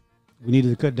 we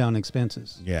needed to cut down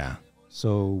expenses. Yeah.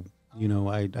 So.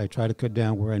 I tried to cut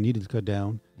down where I needed to cut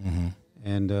down,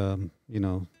 and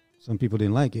some people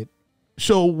didn't like it.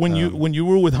 So when you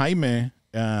were with Jaime,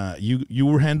 you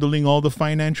were handling all the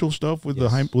financial stuff with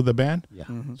the band. Yeah.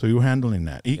 So you were handling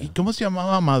that. ¿Y cómo se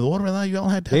llamaba Amador, verdad? You all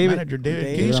had to manager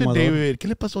David. ¿Qué hizo David? ¿Qué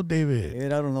le pasó David? I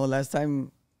don't know. Last time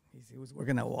he was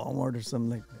working at Walmart or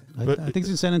something like that. I think it's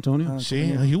in San Antonio. See,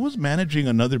 he was managing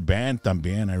another band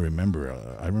también. I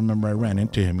remember I ran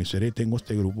into him. He said, hey, tengo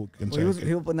este grupo.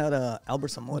 He opened out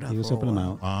Albert Zamora. He was helping him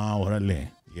out. Ah, órale.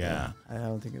 Yeah. I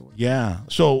don't think it was. Yeah.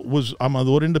 So was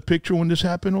Amador in the picture when this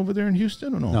happened over there in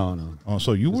Houston or no? No. Oh,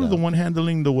 so you were the one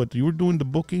handling you were doing the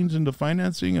bookings and the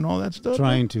financing and all that stuff?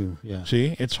 Trying to, yeah.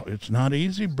 See, it's not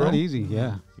easy, bro. Not easy,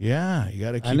 yeah. Yeah, you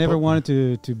got to keep I never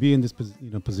wanted to be in this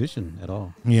position at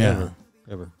all. Yeah.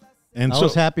 Ever. And I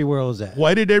was happy where I was at.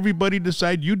 Why did everybody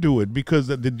decide you do it? Because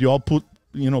did you all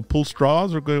pull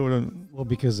straws or well,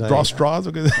 because draw straws?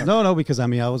 Or no, because I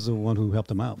was the one who helped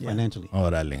them out financially.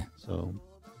 Órale.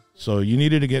 So you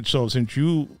needed to get since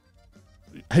you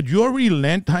had you already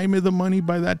lent Jaime the money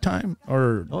by that time?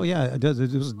 Or Oh yeah, it does.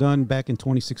 It was done back in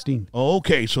 2016.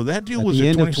 okay, so that deal At was the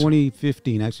at end of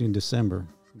 2015, actually in December,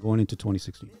 going into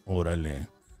 2016. Órale.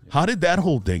 How did that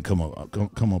whole thing come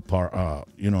apart?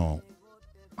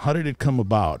 How did it come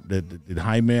about? Did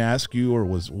Jaime ask you, or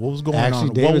what was going on?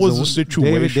 What was the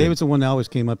situation? David's the one that always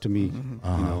came up to me.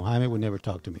 Jaime would never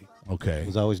talk to me. Okay. It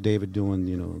was always David doing,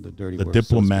 the dirty work. The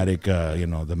diplomatic,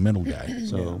 the middle guy.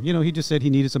 So, he just said he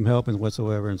needed some help and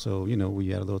whatsoever. And so, we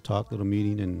had a little talk, little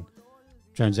meeting, and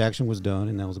transaction was done,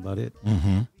 and that was about it.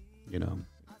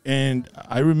 And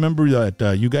I remember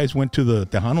that you guys went to the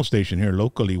Tejano station here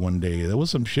locally one day. There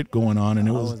was some shit going on, and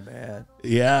it was bad.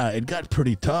 Yeah, it got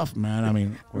pretty tough, man. I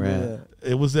mean,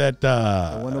 it was at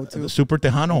 102. Super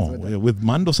Tejano with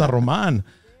Mando Sarroman.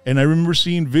 And I remember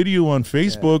seeing video on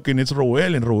Facebook, and it's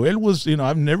Roel. And Roel was,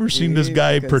 I've never seen this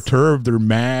guy perturbed or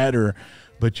mad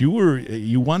but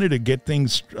you wanted to get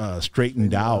things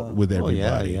straightened out with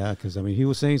everybody. Yeah, because he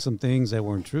was saying some things that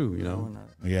weren't true,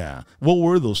 Yeah. What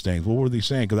were those things? What were they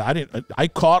saying? Because I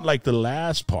caught like the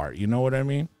last part. You know what I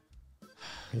mean?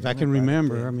 If I can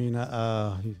remember,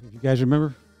 you guys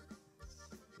remember?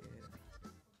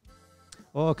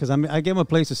 Oh, because I gave him a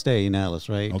place to stay in Alice,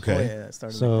 right? Okay.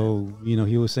 So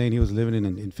he was saying he was living in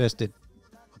an infested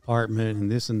apartment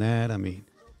and this and that.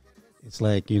 It's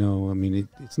like,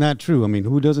 it's not true.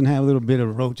 Who doesn't have a little bit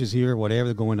of roaches here or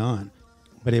whatever going on?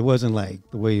 But it wasn't like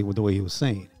the way he was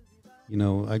saying.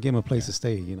 I gave him a place to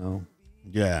stay,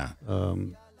 Yeah.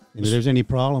 And if there's any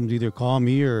problems, either call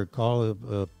me or call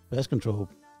pest control.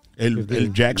 El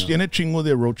Jax tiene chingo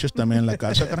de roaches también en la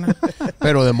casa, carnal.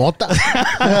 Pero de mota.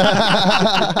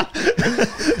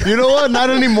 You know what?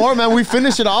 Not anymore, man. We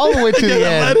finished it all the way to the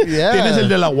end. Yeah. Tienes el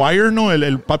de la wire, ¿no?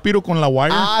 El papiro con la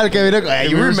wire. El que viene.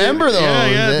 You remember those.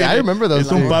 Yeah. I remember those.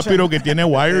 Es un papiro que tiene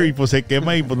wire y pues se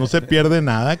quema y pues no se pierde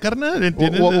nada, carnal.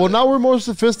 Well, now we're more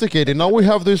sophisticated. Now we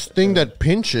have this thing that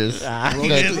pinches. I'm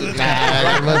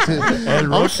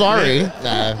sorry.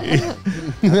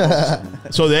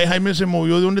 So de ahí Jaime se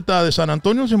movió de donde estaba, de San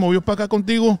Antonio, se movió para acá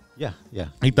contigo. Yeah.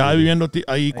 Y estaba viviendo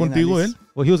ahí contigo él.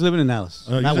 Well, he was living in Dallas.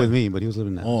 Not with me, but he was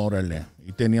living in Dallas. Órale.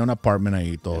 Y tenía un apartment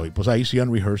ahí y todo. Y pues ahí se iban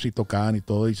a rehearse y tocaban y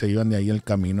todo. Y se iban de ahí el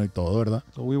camino y todo, ¿verdad?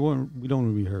 So we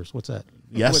don't rehearse. What's that?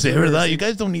 Ya sé, ¿verdad? You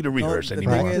guys don't need to rehearse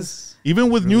anymore. Even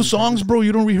with new songs, bro,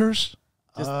 you don't rehearse?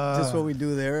 Just what we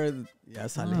do there. Ya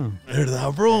sale.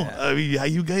 ¿Verdad, bro? Yeah.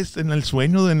 You guys en el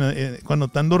sueño, cuando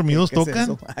están dormidos,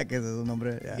 tocan. ¿Qué es eso,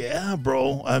 nombre? Yeah,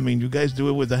 bro. You guys do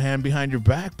it with the hand behind your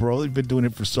back, bro. You've been doing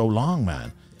it for so long,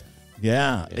 man.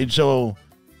 Yeah. And so,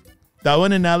 that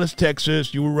one in Dallas,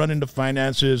 Texas, you were running the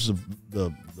finances.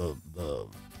 The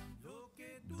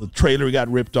trailer got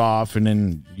ripped off, and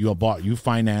then you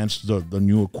financed the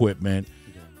new equipment.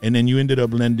 And then you ended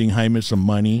up lending Jaime some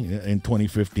money in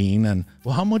 2015. And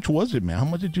well, how much was it, man? How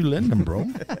much did you lend him, bro?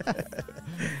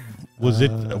 Was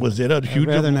it a huge?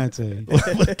 I'd rather not say.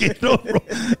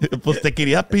 Pues te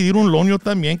quería pedir un loño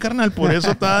también, carnal. Por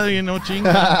eso estaba,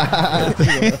 chinga.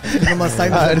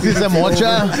 A ver si se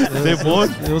mocha. Te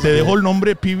dejo el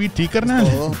nombre PVT, carnal.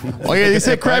 Oye,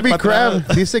 dice Krabby Crab.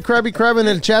 Dice Krabby Crab in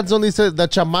el chat zone. Dice the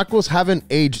chamacos haven't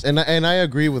aged, and I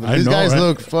agree with him. These guys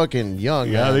look fucking young.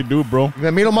 Yeah, man. they do, bro.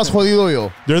 A mí lo más jodido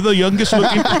yo. They're the youngest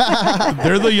looking.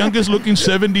 They're the youngest looking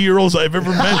 70-year-olds I've ever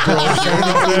met, bro.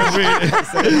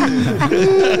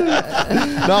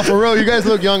 No, for real, you guys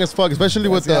look young as fuck, especially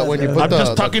with when you put I'm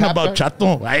just talking about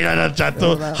Chato.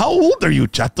 Chato. How old are you,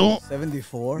 Chato?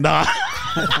 74. Nah.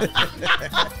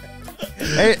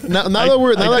 Hey, now that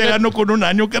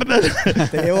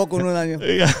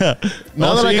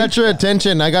I got your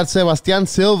attention, I got Sebastian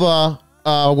Silva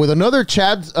with another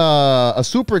chat, a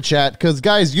super chat. Because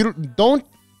guys, you don't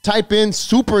type in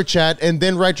super chat and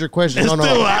then write your question.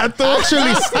 No.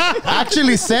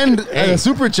 Actually send a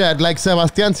super chat like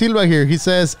Sebastian Silva here. He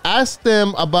says, ask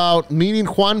them about meeting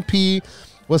Juan P.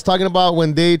 Was talking about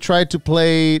when they tried to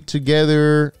play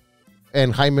together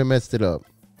and Jaime messed it up.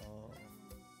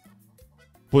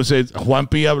 Pues Juan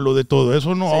P habló de todo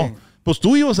eso, ¿no? Sí. Pues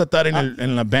tú ibas a estar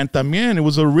en la band también. It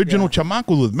was the original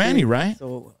Chamacos with Manny, right?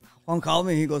 So Juan called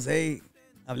me. He goes, hey,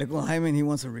 hablé con Jaime and he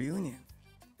wants a reunion.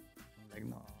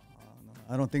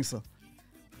 I don't think so.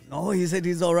 No, he said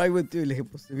he's all right with you. Le dije,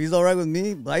 pues, if he's all right with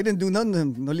me, but I didn't do nothing to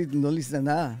him. No le hice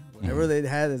nada. Whatever they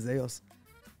had is theirs.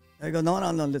 I go, no,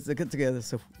 let's get together.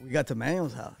 So we got to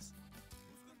Manuel's house.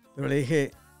 Pero le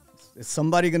dije, is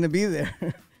somebody going to be there?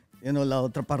 La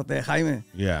otra parte de Jaime.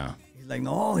 Yeah. He's like,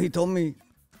 no, he told me,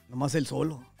 nomás el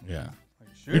solo. Yeah.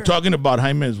 Sure? You're talking about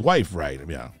Jaime's wife, right?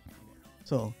 Yeah.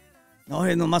 So, no,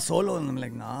 he's nomás solo. And I'm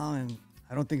like, no, and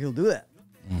I don't think he'll do that.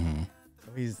 Mm-hmm.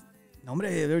 So he's hombre,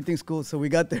 everything's cool. So we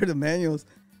got there to Manuel's,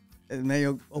 and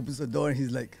Manuel opens the door, and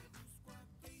he's like,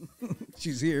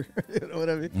 she's here. You know what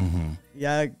I mean?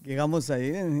 Ya llegamos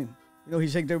ahí, and he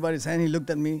shook everybody's hand. He looked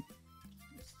at me.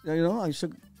 I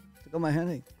took out my hand.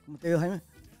 Hey, ¿cómo te digo, Jaime?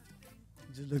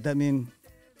 He just looked at me, and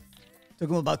took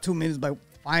him about 2 minutes, but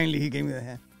finally he gave me the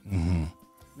hand.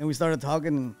 Then we started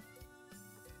talking, and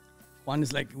Juan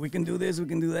is like, we can do this, we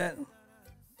can do that.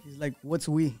 He's like, what's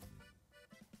we?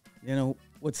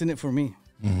 What's in it for me?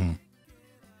 So I'm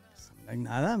like,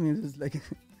 nada. I mean, it's like,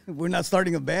 we're not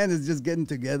starting a band. It's just getting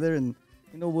together, and,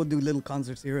 we'll do little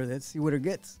concerts here. Let's see what it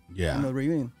gets. Yeah.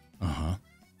 Reunion. Yeah,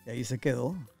 y se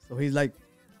quedó. So he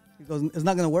goes, it's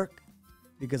not going to work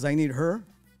because I need her.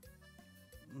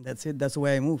 And that's it. That's the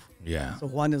way I move. Yeah. So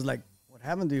Juan is like, what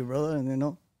happened to you, brother?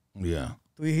 And, Yeah.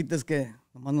 tú dijiste que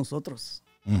nomás nosotros.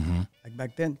 Like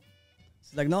back then.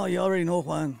 It's like, no, you already know,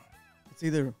 Juan. It's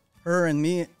either her and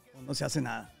me o no se hace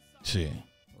nada. Sí.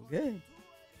 Okay.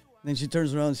 Then she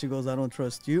turns around and she goes, I don't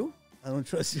trust you. I don't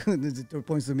trust you. And then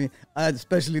points to me. I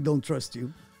especially don't trust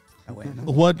you.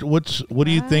 What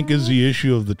do you think is the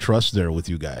issue of the trust there with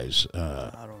you guys?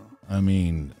 I don't know. I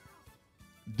mean,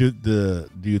 do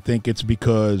you think it's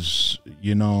because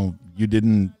you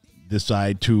didn't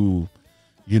decide to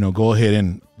go ahead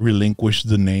and relinquish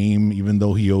the name even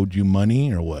though he owed you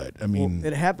money, or what? I mean,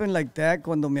 it happened like that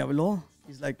cuando me habló.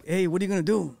 He's like, hey, what are you gonna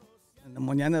do? And the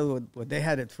mañana, they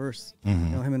had it first.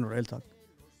 Him and Rael talk.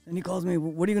 And he calls me,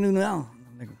 what are you gonna do now? And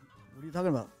I'm like, what are you talking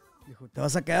about? Dijo, ¿te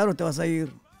vas a quedar o te vas a ir?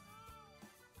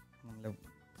 I'm like,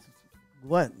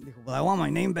 what? Dijo, well, I want my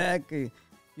name back. I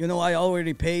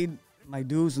already paid my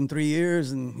dues in 3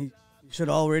 years, and he should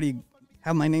already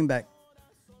have my name back.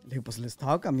 Le dije, pues let's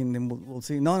talk. I mean, then we'll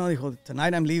see. No, dijo,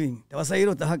 tonight I'm leaving. ¿Te vas a ir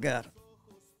o te vas a quedar?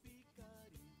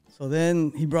 So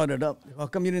then he brought it up. Dijo, how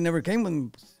come you never came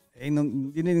when you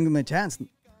didn't even give me a chance?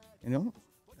 Vamos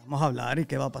a hablar y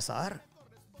qué va a pasar.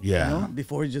 Yeah.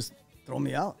 Before you just throw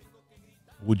me out.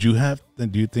 Would you have?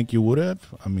 Do you think you would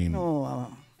have? I mean,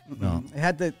 no.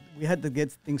 We had to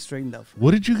get things straightened out.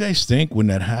 What did you guys think when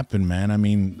that happened, man? I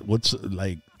mean,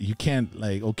 you can't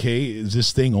okay, is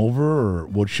this thing over, or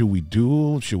what should we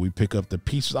do? Should we pick up the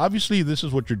pieces? Obviously, this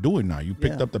is what you're doing now. You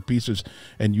picked up the pieces,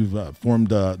 and you've formed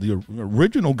the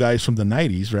original guys from the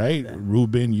 90s, right? Yeah.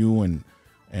 Ruben, you, and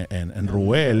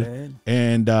Roel.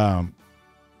 And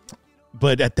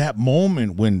but at that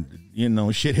moment when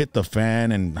shit hit the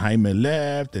fan and Jaime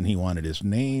left and he wanted his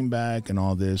name back and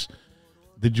all this,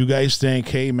 did you guys think,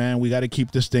 hey man, we got to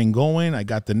keep this thing going? I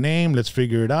got the name, let's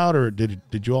figure it out, or did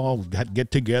you all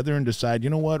get together and decide, you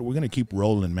know what, we're gonna keep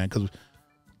rolling, man, because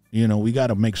we got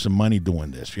to make some money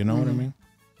doing this. You know what I mean?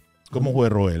 ¿Cómo fue,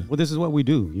 Roel? Well, this is what we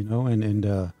do, and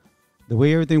the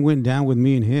way everything went down with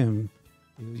me and him,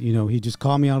 he just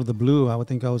called me out of the blue. I would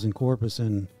think I was in Corpus,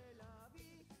 and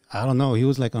I don't know, he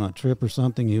was like on a trip or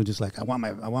something. He was just like, I want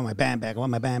my band back. I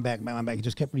want my band back. He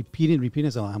just kept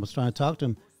repeating. So I was trying to talk to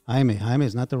him. Jaime,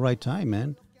 it's not the right time,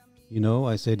 man.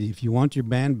 I said, if you want your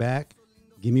band back,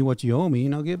 give me what you owe me,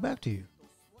 and I'll give it back to you.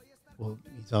 Well,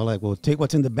 he's all like, well, take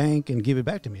what's in the bank and give it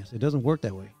back to me. I said, it doesn't work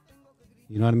that way.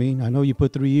 You know what I mean? I know you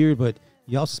put 3 years, but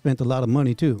you also spent a lot of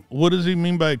money, too. What does he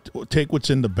mean by take what's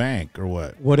in the bank, or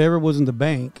what? Whatever was in the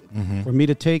bank, for me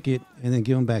to take it and then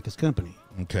give him back his company.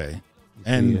 Okay.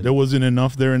 And there wasn't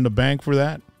enough there in the bank for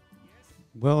that?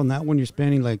 Well, not when you're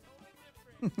spending like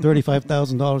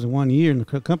 $35,000 in 1 year in the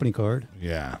company card.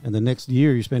 Yeah. And the next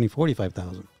year you're spending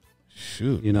 $45,000.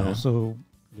 Shoot. Man. So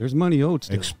there's money owed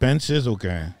still. Expenses,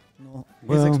 okay. No,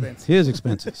 his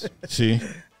expenses. See?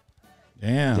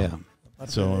 Damn. Yeah.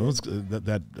 So it was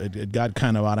it got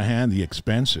kind of out of hand, the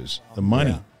expenses, the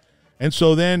money. Yeah. And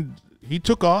so then he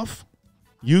took off.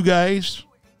 You guys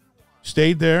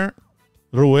stayed there.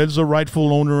 Roel's the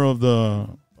rightful owner of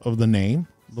the name,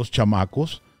 Los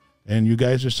Chamacos. And you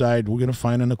guys decide, we're going to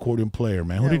find an accordion player,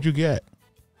 man. Who did you get?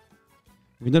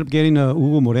 We ended up getting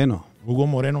Hugo Moreno. Hugo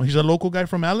Moreno. He's a local guy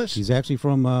from Alice? He's actually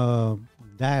from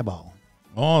Diabol.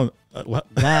 Oh,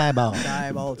 what?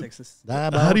 Diabol, Texas.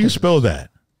 Diabol, how do you spell that?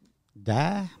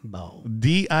 Diabol.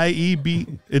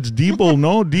 D-I-E-B. It's Debo,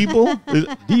 no? Debo?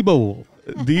 Debo.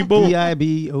 Debo.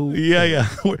 D-I-B-O. Yeah.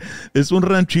 ¿Es un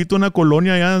ranchito, una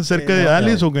colonia allá cerca de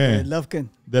Alice o qué? De Lufkin.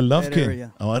 De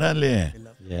Lufkin. Órale.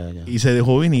 Yeah. Y se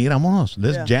dejó venir, vámonos.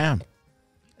 Let's jam.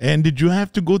 And did you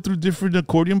have to go through different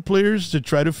accordion players to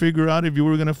try to figure out if you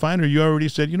were going to find, or you already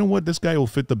said, you know what, this guy will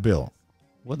fit the bill?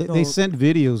 Well, they sent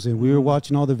videos, and we were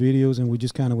watching all the videos, and we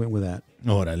just kind of went with that.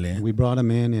 Órale. We brought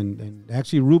him in, and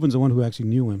actually Ruben's the one who actually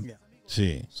knew him. Yeah.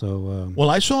 Sí. So, well,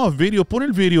 I saw a video. Pon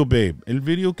el video, babe. El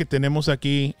video que tenemos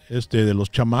aquí de los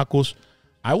chamacos.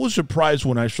 I was surprised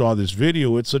when I saw this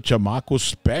video. It's a Chamacos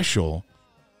special.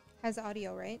 Has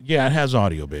audio, right? Yeah, it has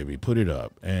audio, baby. Put it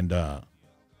up. And I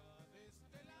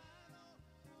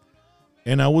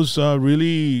was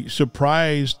really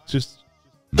surprised. Just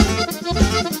I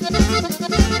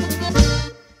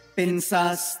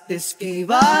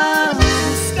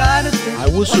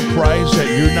was surprised that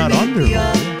you're not on there,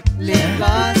 Raul.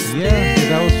 Yeah,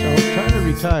 because I was trying to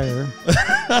retire.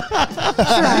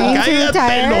 Trying to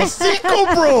retire.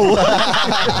 Bro.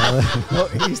 Oh,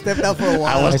 he stepped out for a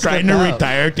while. I was trying to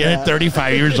retire. Tiene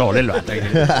 35 years old.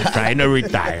 Trying to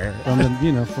retire.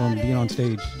 From from being on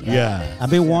stage. Yeah. I've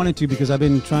been wanting to because I've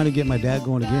been trying to get my dad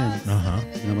going again. Uh-huh.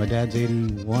 You know, my dad's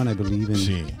 81, I believe, and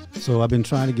See. so I've been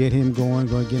trying to get him going,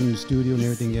 get in the studio and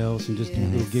everything else, and just do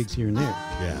little gigs here and there.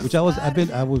 Yeah. Which we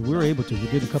were able to. We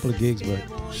did a couple of gigs, but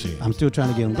See. I'm still trying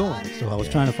to get him going. So I was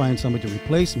trying to find somebody to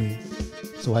replace me,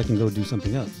 so I can go do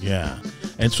something else. Yeah.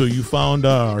 And so you found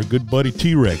our good buddy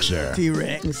T-Rex there.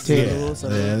 T-Rex. Yeah.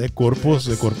 De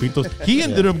corpitos. He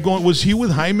ended up going. Was he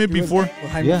with Jaime before?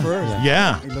 Jaime Yeah. first.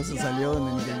 Yeah. Y luego se salió,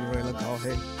 and then you like, oh,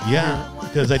 hey. Yeah,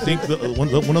 because I think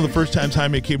one of the first times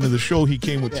Jaime came to the show, he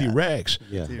came with T-Rex.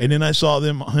 Yeah. And then I saw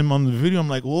him on the video. I'm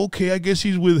like, well, okay, I guess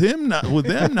he's with them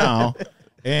now.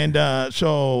 And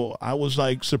so I was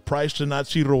like surprised to not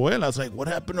see Roel. I was like, what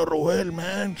happened to Roel,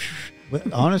 man?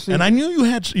 But honestly, And I knew you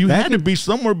had to be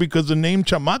somewhere because the name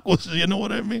Chamacos, you know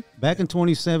what I mean? back in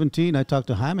 2017, I talked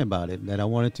to Jaime about it, that I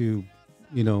wanted to,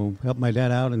 help my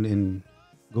dad out and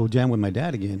go jam with my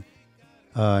dad again.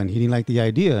 And he didn't like the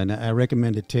idea. And I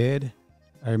recommended Ted.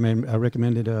 I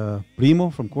recommended Primo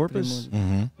from Corpus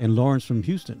and Lawrence from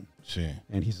Houston. Sí,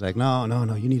 And he's like, no,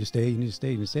 you need to stay. And,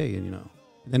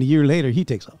 And then a year later, he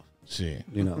takes off. sí.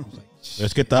 I was like,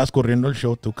 Es que estabas corriendo el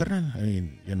show tú, carnal. I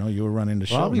mean, you were running the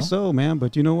show, probably no? so, man.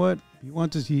 But you know what? He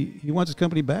wants his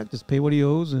company back. Just pay what he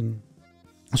owes. And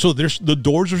So the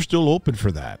doors are still open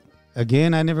for that.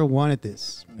 again, I never wanted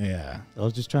this. Yeah. I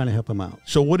was just trying to help him out.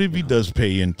 So what if he does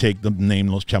pay and take the name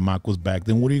Los Chamacos back?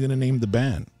 Then what are you going to name the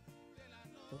band?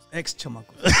 Ex-chamacos.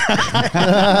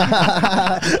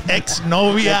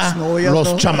 Ex-novia.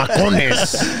 Los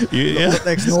Chamacones. Yeah.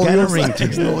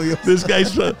 Ex-novios. This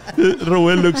guy's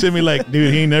Roel looks at me like,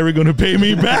 dude, he ain't never going to pay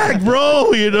me back,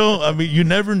 bro. I mean, you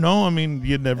never know.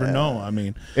 You never know. I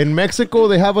mean, In Mexico,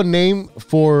 they have a name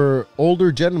for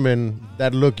older gentlemen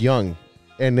that look young.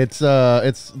 And it's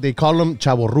they call them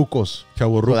chavorrucos.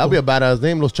 So that'd be a badass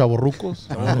name, los chavorrucos.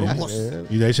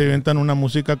 y de ahí se inventan una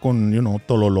música con,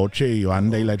 tololoche y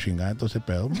banda y la chingada, todo ese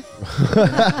pedo.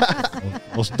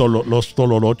 Los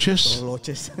tololoches.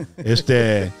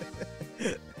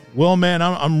 Well, man,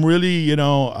 I'm really,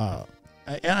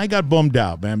 I got bummed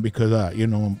out, man, because,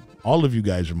 all of you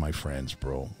guys are my friends,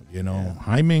 bro.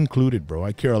 Jaime included, bro.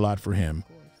 I care a lot for him.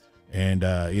 And,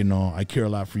 I care a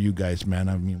lot for you guys, man.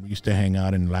 I mean, we used to hang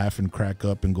out and laugh and crack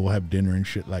up and go have dinner and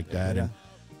shit like that. Yeah. And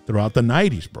throughout the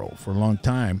 90s, bro, for a long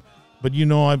time. But, in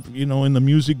the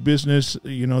music business,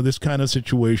 this kind of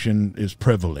situation is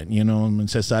prevalent.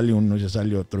 Se sale uno, se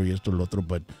sale otro, y esto, lo otro.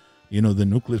 But, the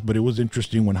nucleus. But it was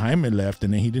interesting when Jaime left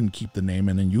and then he didn't keep the name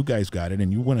and then you guys got it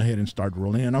and you went ahead and started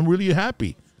rolling. And I'm really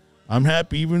happy. I'm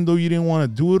happy even though you didn't want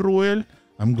to do it, Roel.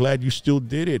 I'm glad you still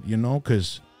did it,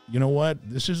 because... You know what?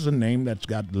 This is a name that's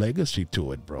got legacy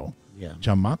to it, bro. Yeah.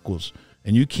 Chamacos.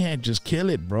 And you can't just kill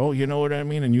it, bro. You know what I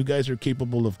mean? And you guys are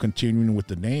capable of continuing with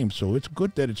the name. So it's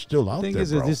good that it's still out there, The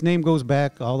thing is, this name goes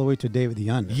back all the way to David the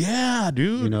Yonder. Yeah,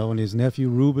 dude. And his nephew,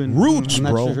 Ruben. Roots, I'm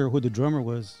not bro. sure who the drummer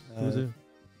was. Who was it?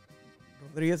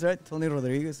 Rodriguez, right? Tony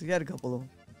Rodriguez. He had a couple of them.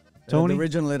 Tony? The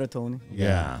original letter Tony.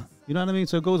 Yeah. You know what I mean?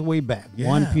 So it goes way back. Yeah.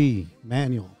 1P,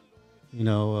 Manuel.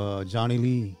 Johnny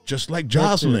Lee. Just like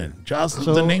Jocelyn. Jocelyn's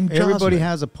the name Jocelyn. Everybody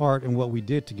has a part in what we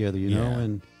did together, you know.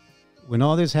 And when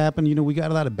all this happened, we got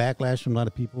a lot of backlash from a lot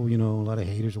of people, a lot of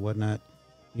haters or whatnot.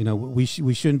 We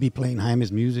shouldn't be playing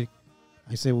Jaime's music.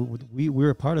 I say we're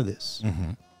a part of this.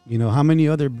 Mm-hmm. How many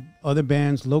other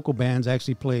bands, local bands,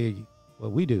 actually play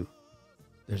what we do?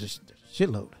 There's a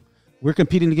shitload. We're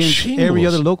competing against every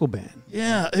other local band.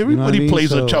 Yeah, everybody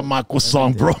plays a Chamaco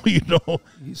song, bro.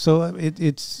 So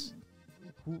it's.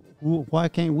 Why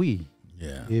can't we?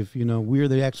 Yeah. If we're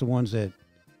the actual ones that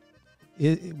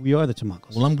we are the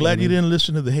Chamacos. Well, I'm glad you didn't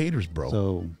listen to the haters,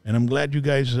 bro. And I'm glad you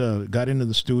guys got into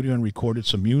the studio and recorded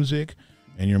some music,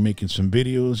 and you're making some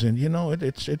videos. And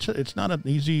it's not an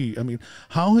easy. I mean,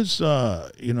 how has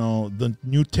the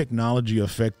new technology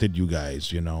affected you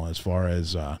guys? As far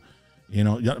as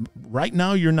right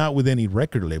now you're not with any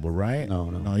record label, right?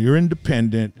 No. You're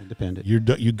independent.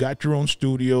 You got your own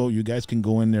studio. You guys can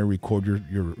go in there, record your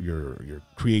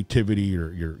creativity,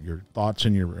 your thoughts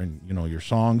and your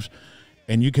songs,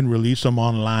 and you can release them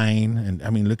online. And I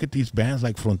mean, look at these bands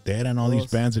like Frontera and all these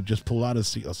bands that just pull out a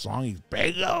song. He's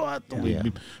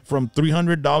from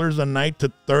 $300 a night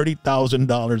to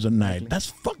 $30,000 a night. That's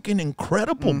fucking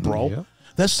incredible, bro. Yep.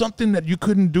 That's something that you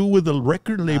couldn't do with a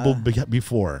record label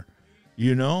before.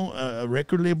 You know, a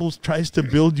record label tries to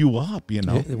build you up, you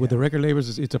know. With the record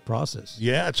labels, it's a process.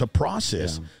 Yeah, it's a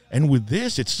process. Yeah. And with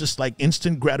this, it's just like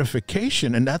instant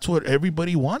gratification. And that's what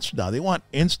everybody wants now. They want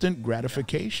instant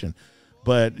gratification.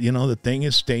 But, you know, the thing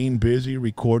is staying busy,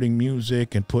 recording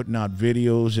music and putting out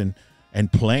videos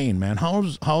and playing, man.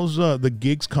 How's the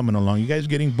gigs coming along? You guys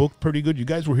getting booked pretty good? You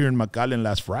guys were here in McAllen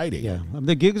last Friday. Yeah,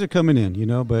 the gigs are coming in, you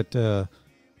know, but the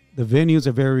venues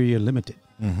are very limited.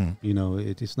 Mm-hmm. You know,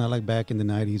 it's not like back in the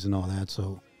 90s and all that.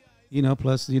 So, you know,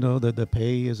 plus, you know, the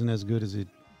pay isn't as good as it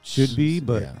should be.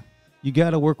 But you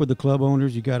got to work with the club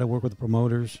owners. You got to work with the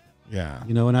promoters. Yeah.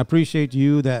 You know, and I appreciate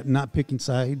you that not picking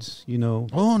sides, you know.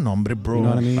 Oh, no, hombre, bro. You know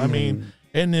what I mean? I mean,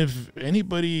 and if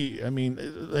anybody, I mean,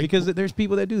 like. Because there's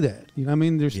people that do that. You know what I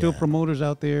mean? There's still promoters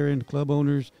out there and club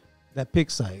owners that pick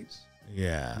sides.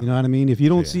 Yeah. You know what I mean? If you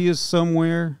don't see us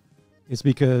somewhere, it's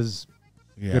because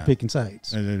they're picking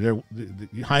sides.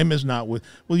 Jaime's not with.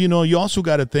 Well, you know, you also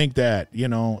got to think that, you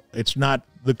know, it's not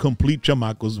the complete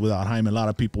Chamacos without Jaime. A lot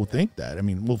of people think that. I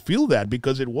mean, we'll feel that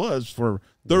because it was for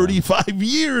 35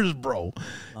 years, bro.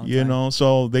 You know,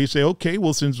 so they say, okay,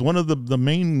 well, since one of the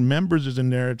main members is in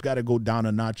there, it's got to go down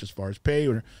a notch as far as pay.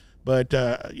 But,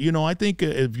 you know, I think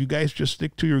if you guys just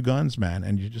stick to your guns, man,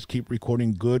 and you just keep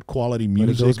recording good quality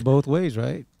music. But it goes both ways,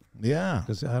 right? Yeah.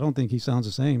 Because I don't think he sounds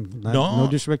the same. No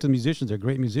disrespect to the musicians. They're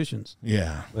great musicians.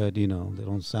 Yeah. But, you know, they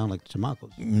don't sound like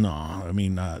Chamacos. No. I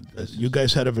mean, you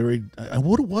guys had a very...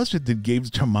 what was it that gave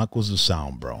Chamacos a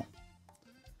sound, bro?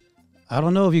 I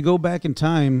don't know. If you go back in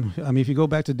time, I mean, if you go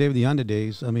back to David DeAnda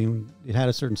days, I mean, it had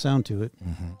a certain sound to it.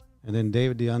 Mm-hmm. And then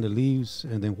David DeAnda leaves,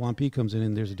 and then Juan P comes in,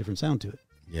 and there's a different sound to it.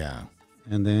 Yeah.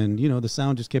 And then, you know, the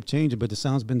sound just kept changing, but the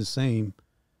sound's been the same,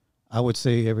 I would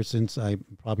say, ever since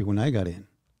probably when I got in.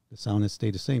 The sound has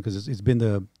stayed the same because it's been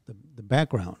the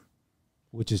background,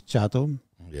 which is Chato,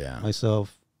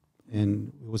 myself,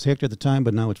 and it was Hector at the time,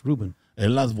 but now it's Ruben.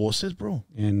 And Las Voces, bro.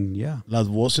 And Las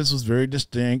Voces was very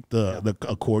distinct. The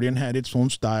accordion had its own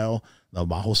style. The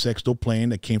bajo sexto playing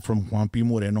that came from Juan P.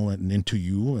 Moreno and into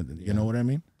you, and you know what I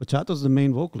mean? But Chato's the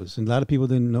main vocalist, and a lot of people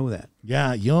didn't know that.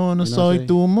 Yeah, yo no soy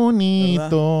tu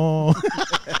monito.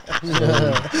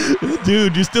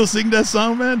 Dude, you still sing that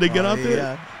song, man? They get out there?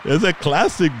 Yeah. It's a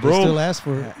classic, bro. They still ask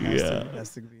for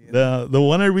it. The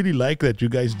one I really like that you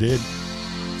guys did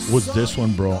was this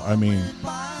one, bro. I mean,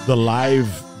 the live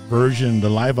version, the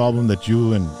live album that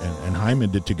you and Jaime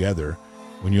did together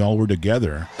when you all were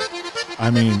together. I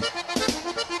mean,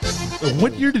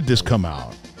 what year did this come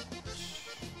out?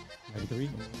 93,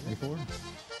 94?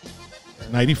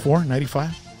 94,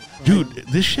 95? Dude,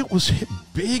 this shit was hit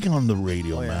big on the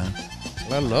radio, man.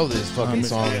 I love this fucking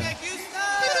song.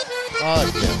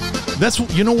 That's,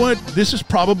 you know what? This is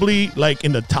probably like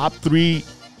in the top 3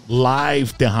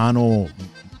 live Tejano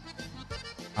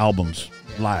albums.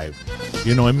 Live.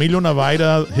 You know, Emilio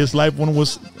Navaira, his live one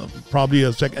was probably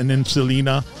a second, and then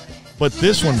Selena. But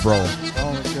this one, bro,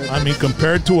 I mean,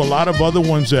 compared to a lot of other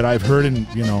ones that I've heard in,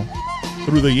 you know,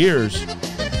 through the years,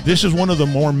 this is one of the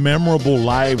more memorable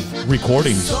live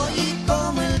recordings.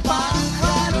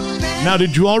 Now,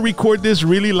 did you all record this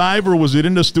really live, or was it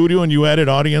in the studio and you added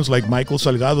audience like Michael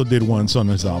Salgado did once on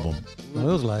his album? No,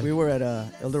 it was live. We were at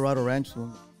El Dorado Ranch.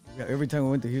 Every time we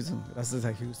went to Houston, that's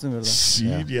like Houston. It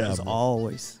was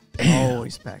always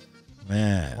packed.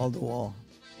 Man. All the wall.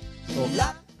 So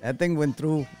that thing went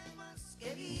through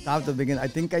top to begin. I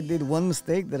think I did one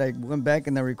mistake that I went back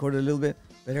and I recorded a little bit,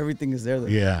 but everything is there.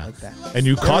 Like that. And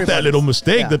you caught that little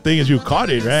mistake. Yeah. The thing is, you caught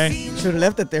it, right? Should have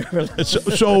left it there.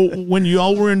 so when you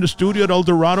all were in the studio at El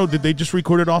Dorado, did they just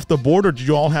record it off the board, or did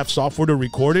you all have software to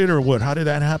record it, or what? How did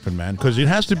that happen, man? Because it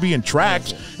has to be in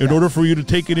tracks in order for you to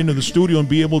take it into the studio and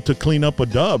be able to clean up a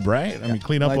dub, right? I mean,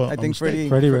 clean up I think Freddie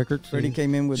Records. Freddie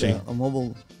came in with a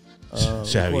mobile.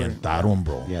 Se avientaron,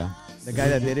 bro. Yeah. The guy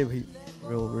that did it, he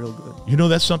real good. You know,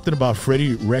 that's something about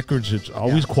Freddie Records. It's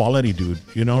always quality, dude.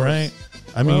 You know, right?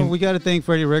 I mean, we got to thank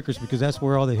Freddie Records because that's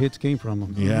where all the hits came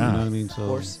from. Yeah. You know what I mean?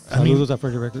 So, I mean, those are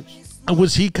Freddie Records.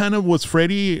 Was it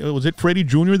Freddie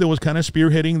Jr. that was kind of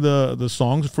spearheading the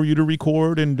songs for you to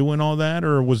record and doing all that?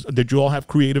 Or did you all have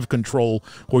creative control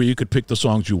where you could pick the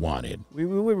songs you wanted? We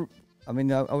were, I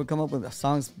mean, I would come up with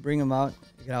songs, bring them out,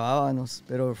 grabábamos,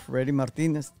 pero Freddie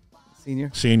Martinez,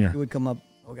 senior, he would come up,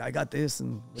 okay, I got this,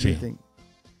 and what do you think?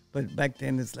 But back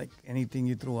then, it's like anything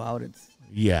you throw out, it's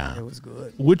Yeah. It was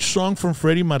good. Which song from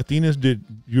Freddie Martinez did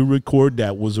you record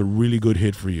that was a really good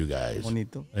hit for you guys?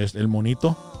 Bonito. Es El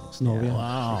Monito? Exnovia.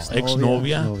 Wow.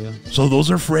 Exnovia. Exnovia. So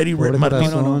those are Freddie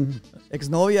Martinez. No.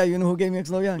 Exnovia, you know who gave me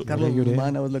Exnovia? Carlos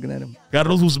Guzman. I was looking at him.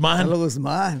 Carlos Guzman? Carlos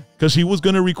Guzman. Because he was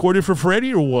going to record it for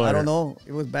Freddie or what? I don't know.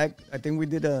 It was back, I think we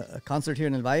did a concert here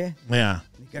in El Valle. Yeah.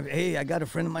 Hey, I got a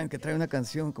friend of mine que trae una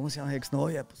canción. ¿Cómo se llama?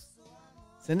 Exnovia. Pues,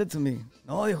 send it to me.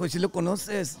 No, dijo, si lo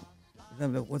conoces.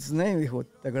 What's his name? Dijo,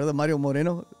 ¿te acuerdas de Mario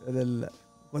Moreno?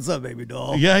 What's up, baby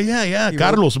doll? Yeah.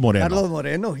 Carlos Moreno. Carlos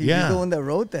Moreno. He's the one that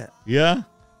wrote that. Yeah.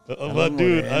 But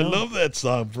dude, I love that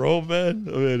song, bro,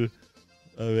 man.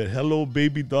 I mean, hello,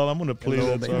 baby doll. I'm going to play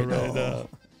that song right now.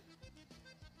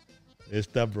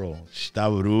 Esta, bro. Está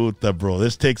bruta, bro.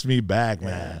 This takes me back,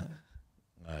 man.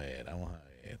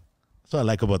 That's what I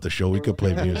like about the show. We could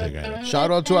play music right now.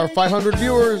 Shout out to our 500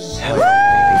 viewers.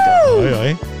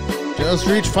 Just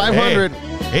reached 500.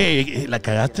 Hey, la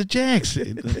cagaste, Jax.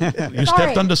 You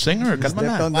stepped on the singer.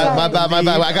 My bad.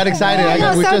 I got excited.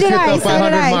 We so just did hit I. the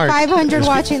 500 mark. 500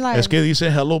 watching live. Es que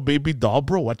dice hello, baby doll,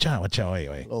 bro. Watch out.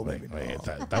 Wait. Hello, baby doll.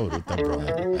 Está bruta, bro.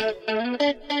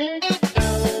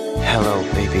 Hello,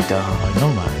 baby doll. Ay,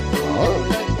 no, man.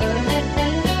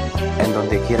 En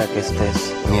donde quiera que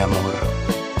estés, mi amor.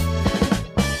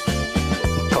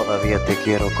 Todavía te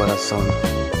quiero, corazón.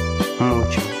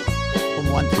 Mucho.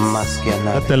 Más que a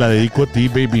nadie. Te la dedico a ti,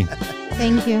 baby.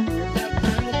 Thank you.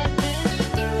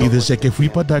 Y desde que fui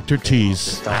para Dr.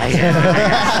 T's,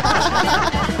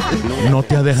 no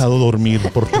te ha dejado dormir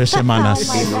por 3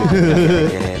 semanas.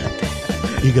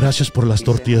 Y gracias por las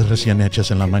tortillas recién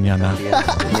hechas en la mañana.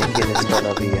 Me quieres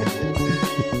todavía.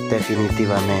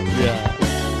 Definitivamente.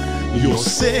 Yo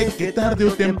sé que tarde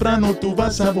o temprano tú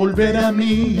vas a volver a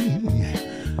mí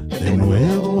de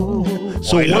nuevo.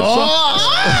 So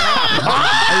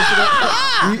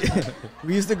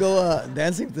we used to go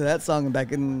dancing to that song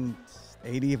back in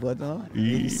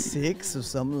 86 or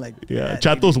something like that. Yeah,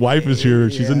 Chato's wife is here.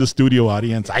 She's in the studio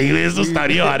audience. Ahí es the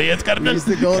studio audience, carnal. We used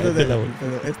to go to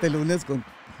este lunes con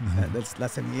that's La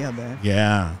Semilla, man.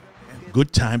 Yeah.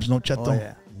 Good times, no, Chato? Oh,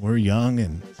 yeah. We're young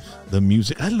and the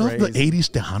music. I love the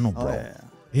 80s Tejano, bro. Oh, yeah.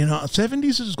 You know,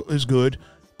 70s is good,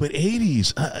 but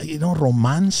 80s,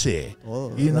 Romance.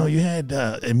 Oh, you had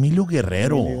Emilio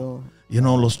Guerrero. You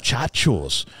know, Los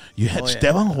Chachos. You had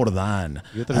Esteban Jordán.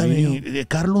 I mean,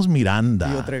 Carlos Miranda.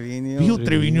 Pio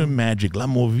Trevino and Magic. La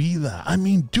Movida. I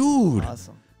mean, dude.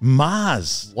 Awesome.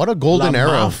 Más. What a golden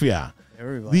era. Mafia.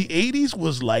 Everybody. The 80s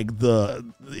was like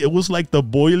the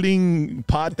boiling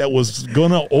pot that was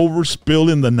gonna overspill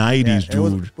in the 90s,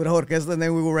 dude. Pura orquesta, and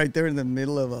then we were right there in the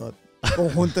middle of a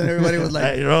conjunto, and everybody was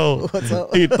like, what's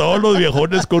up? Y todos los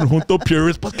viejones conjunto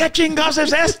purists, pues, ¿qué chingados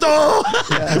es esto?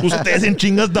 Ustedes en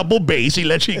chingas double bass y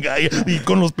la chingada, y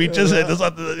con los pinches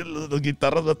las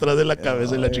guitarras atrás de la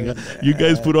cabeza y la chingada. You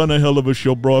guys put on a hell of a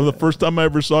show, bro. The first time I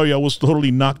ever saw you, I was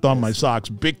totally knocked on my socks,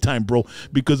 big time, bro,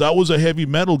 because I was a heavy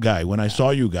metal guy when I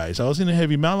saw you guys. I was in a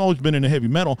heavy metal, I've always been in a heavy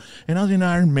metal, and I was in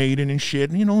Iron Maiden and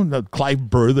shit, and, you know, Clive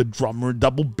Burr, the drummer,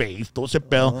 double bass, todo ese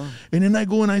pedo. And then I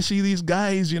go and I see these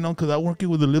guys, you know, because I'm working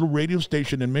with a little radio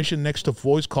station in Mission next to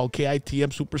Voice called KITM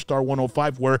Superstar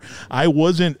 105, where I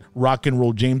wasn't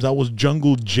RocknRollJames, I was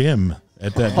Jungle Jim.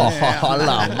 At that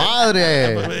 ¡La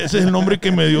madre! Ese es el nombre que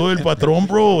me dio el patrón,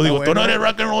 bro. Digo, tú no eres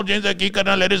RocknRollJames aquí,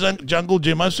 carnal, eres Jungle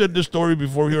Jim. I said this story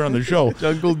before here on the show.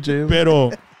 Jungle Jim.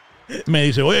 Pero me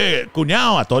dice, oye,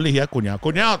 cuñado, a todos le dije,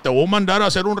 cuñado, te voy a mandar a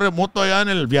hacer un remoto allá en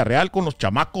el Villarreal con los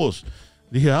chamacos.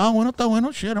 Dije, bueno, está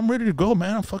bueno, shit, I'm ready to go,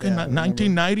 man. I'm fucking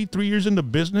 1990, 3 years in the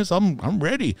business. I'm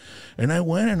ready. And I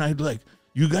went and I like,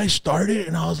 you guys started?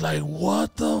 And I was like,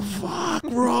 what the fuck,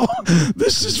 bro?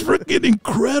 This is freaking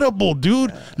incredible,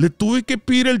 dude. Le tuve que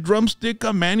pedir el drumstick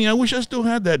a Manny. I wish I still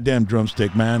had that damn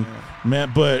drumstick, man.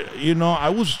 But, you know,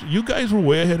 you guys were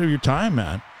way ahead of your time,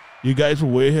 man. You guys were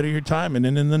way ahead of your time. And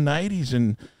then in the 90s.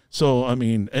 And so, I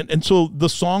mean, and so the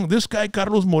song, this guy,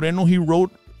 Carlos Moreno, he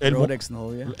wrote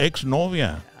Exnovia.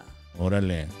 Exnovia.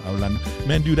 Órale, hablando.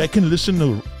 Man, dude, I can listen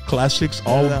to classics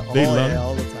all day long. Yeah,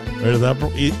 all the time. ¿Verdad, bro?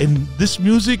 And this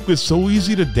music is so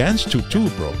easy to dance to, too,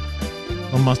 bro.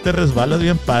 Nomás te resbalas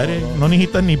bien padre. No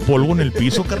necesitas ni polvo en el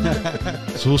piso, carnal.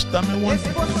 Asústame, one.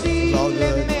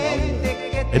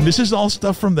 And this is all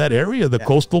stuff from that area, the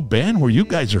coastal band where you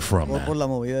guys are from, man. Por la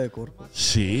movida de Corpus.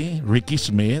 Sí, Ricky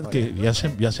Smith, que ya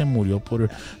se murió por...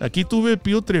 Aquí tuve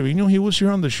Pio Trevino, he was here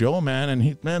on the show, man,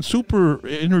 and super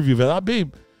interview, ¿verdad,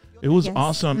 babe? It was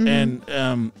awesome, and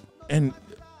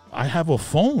I have a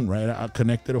phone, right? I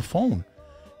connected a phone.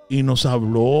 Y nos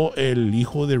habló el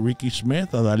hijo de Ricky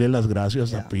Smith a darle las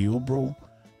gracias a Pio, bro.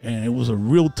 And it was a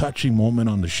real touching moment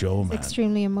on the show, man.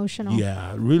 Extremely emotional.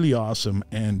 Yeah, really awesome.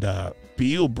 And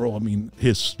Pio, bro, I mean,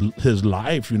 his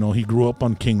life, you know, he grew up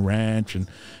on King Ranch, and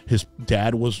his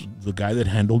dad was the guy that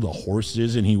handled the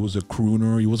horses, and he was a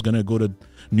crooner. He was going to go to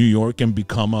New York and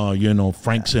become a, you know,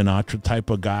 Frank Sinatra type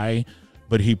of guy.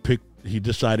 But he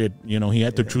decided, you know, he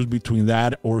had to choose between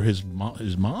that or his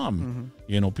mom,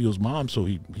 you know, Pio's mom. So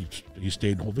he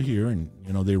stayed over here, and,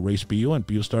 you know, they raised Pio, and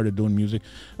Pio started doing music.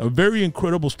 A very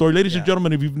incredible story. Ladies and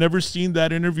gentlemen, if you've never seen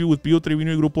that interview with Pio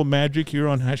Trevino y Grupo Magic here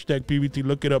on #PVT,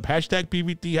 look it up.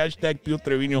 #PVT, #Pio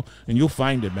Trevino, and you'll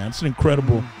find it, man. It's an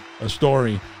incredible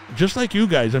story. Just like you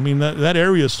guys. I mean, that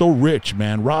area is so rich,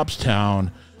 man.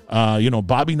 Robstown, you know,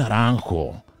 Bobby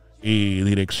Naranjo.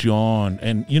 Dirección.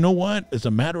 And you know what? As a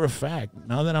matter of fact,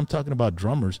 now that I'm talking about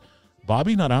drummers,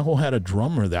 Bobby Naranjo had a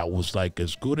drummer that was like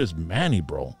as good as Manny,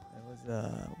 bro. That was,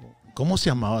 ¿Cómo se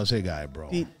llamaba ese guy,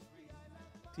 bro?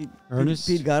 Ernest?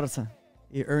 Pete Garza.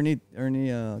 Y Ernie,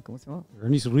 ¿cómo se llama?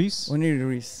 Ernest Ruiz. Ernie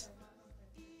Ruiz.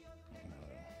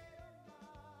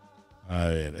 A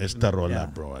ver, esta rola,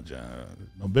 bro, allá.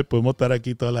 No me podemos estar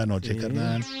aquí toda la noche,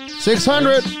 carnal.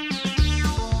 600.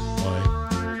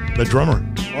 The drummer.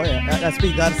 Oh, yeah, that's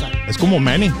Pete Garza. Es como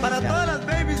Manny. Para todas las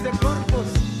babies de Corpus.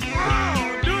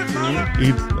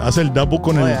 Y hace el double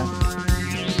con el... Yeah.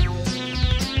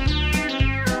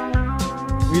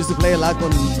 We used to play a lot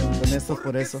con estos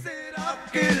por eso.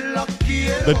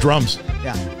 The drums.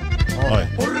 Yeah. Oh, yeah.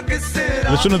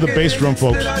 Listen to the bass drum,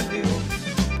 folks.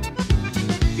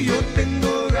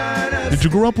 Did you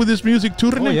grow up with this music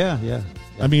too, René? Oh, yeah.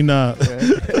 I mean, Roel,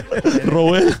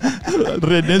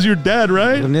 René's your dad,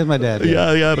 right? René's my dad.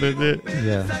 Yeah, René.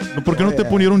 Yeah. ¿Por qué no te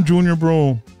ponieron Junior,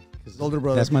 bro? His older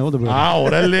brother. That's my older brother. Ah,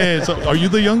 órale. So, are you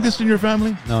the youngest in your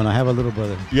family? No, I have a little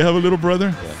brother. You have a little brother?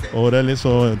 Yeah. Órale,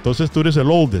 so entonces tú eres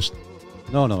el oldest.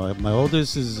 No, my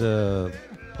oldest is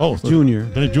Junior.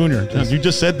 Junior. You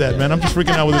just said that, man. I'm just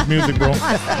freaking out with this music, bro.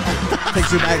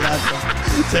 Takes you back,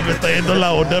 Se me está yendo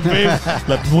la onda, babe.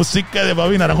 La música de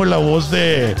Bobby Naranjo, la voz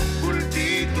de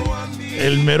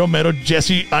el mero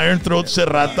Jesse Ironthroat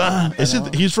Serrata.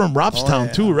 He's from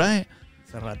Robstown too, right?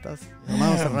 Serratas.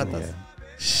 Hermanos Serratas.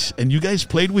 And you guys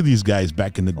played with these guys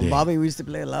back in the day. Bobby, we used to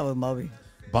play a lot with Bobby.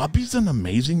 Bobby's an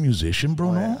amazing musician,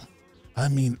 bro. No? I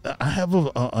mean, I have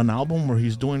an album where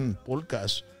he's doing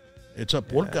polkas. It's a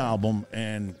polka album,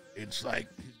 and it's like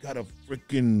he's got a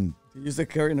freaking... He used to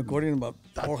carry an accordion about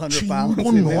 400 pounds. He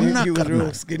was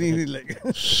real skinny. Like,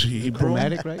 sí, bro.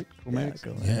 Chromatic, right? Chromatic.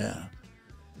 Yeah.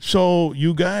 So,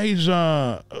 you guys,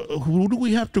 who do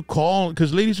we have to call?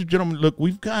 Because, ladies and gentlemen, look,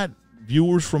 we've got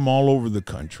viewers from all over the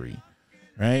country,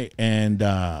 right? And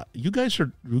you guys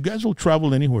will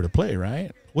travel anywhere to play,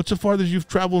 right? What's the farthest you've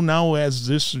traveled now as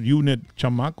this unit,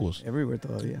 Chamacos? Everywhere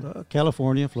todavía.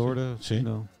 California, Florida, sí. You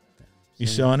know. ¿Y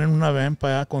se van en una van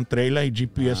para allá con trailer y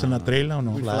GPS en la trailer o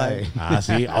no? Fly. Ah,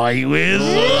 sí. Ay, güey.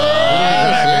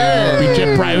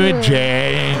 Pinche private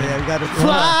jet.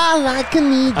 Fly like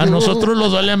an eagle. A nosotros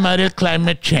los vale madre el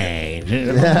climate change.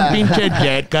 Pinche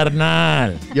jet,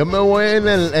 carnal. Yo me voy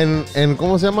en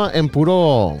 ¿cómo se llama? En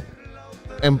puro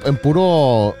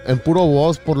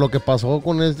voz por lo que pasó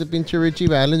con este pinche Richie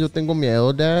Valens. Yo tengo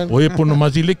miedo, Dad. Oye, pues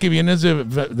nomás dile que vienes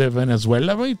de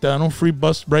Venezuela, güey, y te dan un free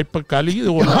bus ride para Cali.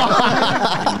 El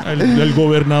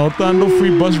gobernador te dando free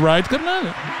bus ride,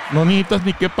 carnal. No necesitas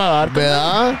ni qué pagar,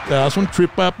 ¿verdad? Te das un trip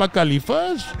para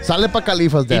Califas. Sale para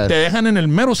Califas, Dad. Y te dejan en el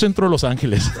mero centro de Los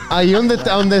Ángeles. Ahí donde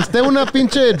esté una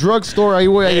pinche drugstore, ahí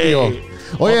voy a ir yo.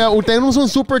 Oye, tenemos un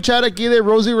super chat aquí de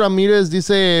Rosie Ramirez.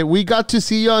 Dice, we got to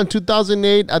see you in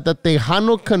 2008 at the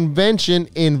Tejano Convention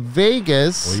in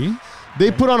Vegas. Oye. They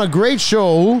put on a great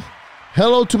show.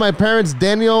 Hello to my parents,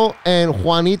 Daniel and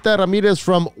Juanita Ramirez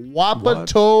from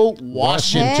Wapato,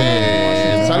 Washington.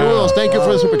 Hey. Saludos. Thank you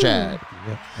for the super chat.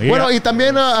 Yeah. Bueno, y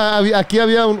también aquí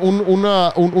había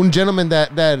un gentleman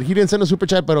that he didn't send a super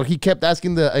chat, pero he kept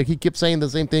asking he kept saying the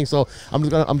same thing, so I'm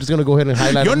just gonna go ahead and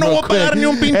highlight. Yo no voy a pagar ni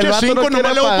un pinche 5,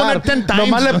 nomás le voy a poner 10 times.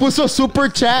 Nomás le puso super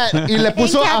chat y le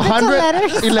puso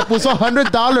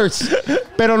 $100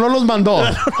 pero no los mandó.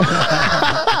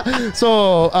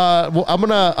 So I'm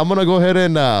gonna go ahead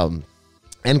and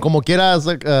como quieras,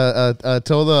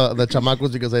 tell the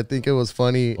chamacos, because I think it was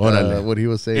funny what he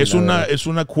was saying. Es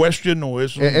una question o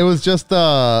es it was just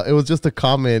a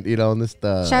comment, you know, on this.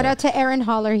 Shout out to Aaron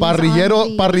Holler.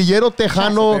 Parrillero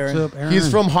Tejano. What's up,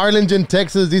 He's from Harlingen,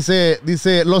 Texas. Dice,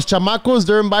 los chamacos,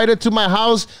 they're invited to my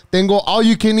house. Tengo all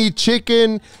you can eat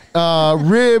chicken,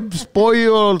 ribs,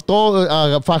 pollo, todo,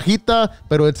 fajita,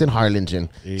 pero it's in Harlingen.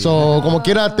 So, como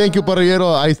quiera, thank you,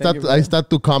 Parrillero. Ahí está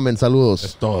tu comment. Saludos.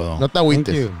 Es todo. No te agüites.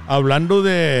 you. Hablando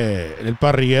de el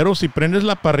parrillero, si prendes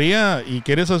la parrilla y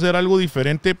quieres hacer algo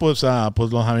diferente, pues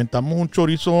pues nos aventamos un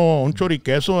choriqueso,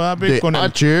 con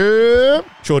el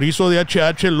chorizo de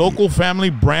HH, local family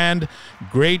brand,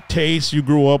 great taste you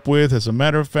grew up with. As a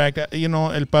matter of fact,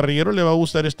 el parrillero le va a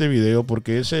gustar este video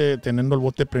porque ese teniendo el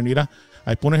bote prendiera.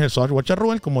 Ahí pones el sauce, guacha,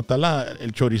 Rubén, como está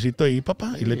el choricito ahí,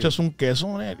 papá, y le echas un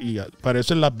queso y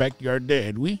parece la backyard de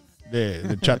Edwin,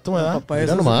 de Chato, ¿verdad? Para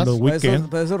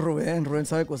eso Rubén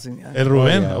sabe cocinar. El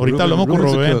Rubén, ahorita hablamos con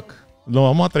Rubén. Lo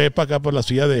vamos a traer para acá por la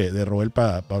silla de Roel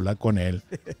para hablar con él.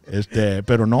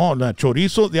 Pero no, la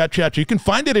chorizo de HH. You can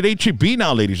find it at HEB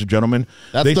now, ladies and gentlemen.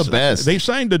 That's the best. They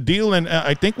signed a deal, and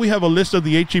I think we have a list of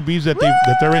the HEBs that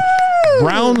they're in.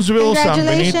 Brownsville, San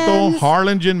Benito,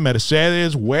 Harlingen,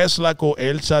 Mercedes, Westlaco,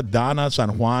 Elsa, Dana,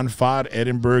 San Juan, FAR,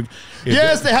 Edinburgh.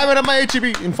 Yes, they have it at my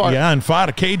HEB in FAR. Yeah, in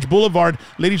FAR, Cage Boulevard.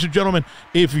 Ladies and gentlemen,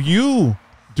 if you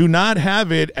do not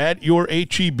have it at your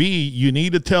HEB, you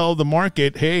need to tell the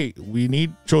market, hey, we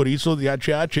need chorizo de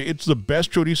HH. It's the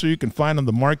best chorizo you can find on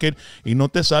the market. Y no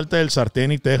te salta el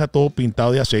sartén y te deja todo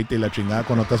pintado de aceite y la chingada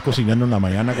cuando estás cocinando en la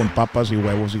mañana con papas y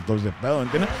huevos y todo ese pedo,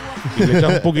 ¿entiendes? Y le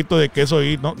echas un poquito de queso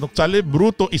ahí. No sale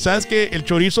bruto. Y sabes que el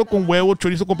chorizo con huevo,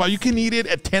 chorizo con papa, you can eat it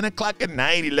at 10 o'clock at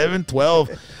night, 11,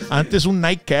 12. Antes un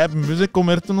nightcap, en vez de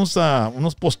comerte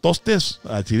unos postostes.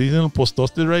 Así dicen los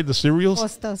postostes, right? The cereals.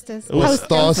 Postostes.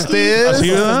 Así,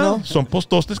 ¿verdad? ¿No? Son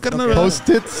postostes, carnal. Okay.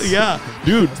 Post-its? Yeah,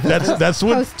 dude, that's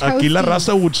what aquí la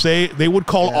raza would say. They would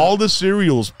call all the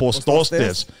cereals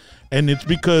postostes. And it's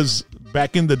because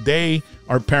back in the day,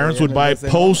 our parents would buy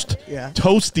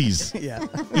toasties. Yeah.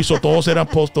 Y todos eran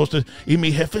postostes. Y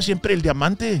mi jefe siempre, el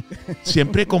diamante,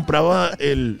 siempre compraba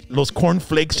los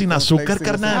cornflakes sin azúcar,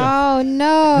 carnal. Oh,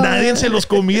 no. Nadie se los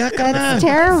comía, carnal. That's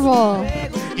terrible.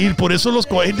 Y por eso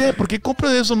 ¿por qué compra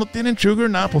de eso? No tienen sugar,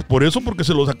 nada. Pues por eso, porque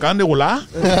se los sacaban de volar.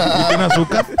 Y tienen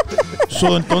azúcar.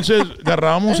 Entonces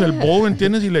agarrábamos el bowl,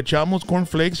 ¿entiendes? Y le echábamos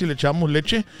cornflakes y le echábamos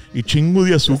leche y chingo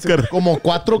de azúcar. Como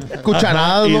 4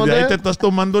 cucharadas, y ¿no? de ahí te estás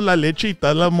tomando la leche y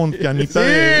estás la montañita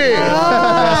de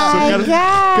azúcar.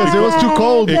 Because it was too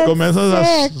cold. Y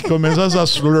comienzas a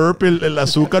slurp el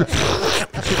azúcar.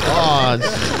 Oh,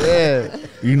 shit.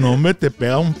 Y no te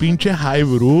pega un pinche high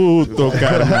bruto,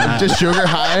 carnal. Just sugar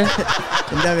high.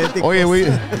 Oye,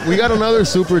 we got another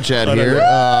super chat here.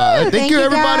 Thank you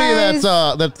everybody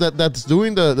that's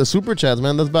doing the super chats,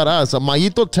 man. That's badass.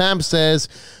 Mayito Tam says,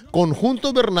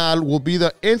 Conjunto Bernal will be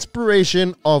the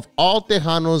inspiration of all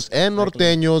Tejanos and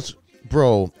Norteños.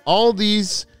 Bro, all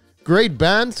these great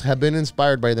bands have been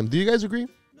inspired by them. Do you guys agree?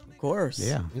 Of course.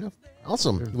 Yeah.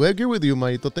 Awesome. We agree with you,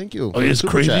 Mayito. Thank you. It's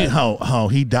crazy how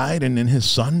he died and then his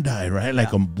son died, right?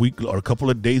 Like a week or a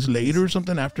couple of days later or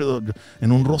something after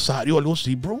en un rosario, algo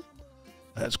así, bro.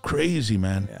 That's crazy,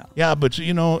 man. Yeah, but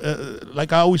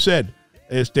like I always said,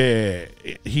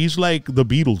 he's like the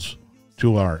Beatles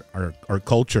to our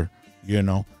culture,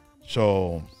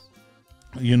 So,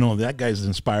 that guy's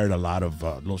inspired a lot of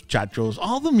Los Chachos,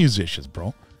 all the musicians,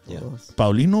 bro. Yeah.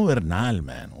 Paulino Bernal,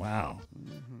 man. Wow.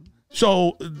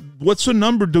 So, what's the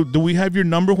number? Do we have your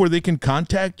number where they can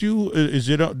contact you?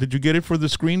 Did you get it for the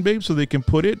screen, babe, so they can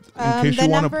put it in case you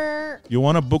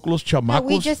want to book Los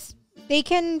Chamacos? They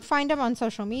can find them on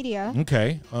social media.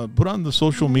 Okay, put on the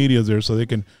social media there so they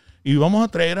can. Y vamos a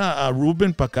traer a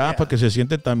Ruben para acá para que se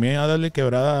siente también a darle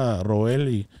quebrada a Roel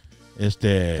y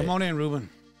Come on in, Ruben.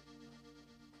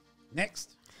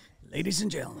 Next, ladies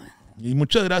and gentlemen. Y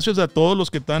muchas gracias a todos los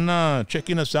que están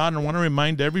checking us out. And I want to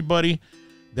remind everybody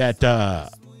that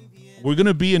we're going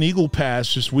to be in Eagle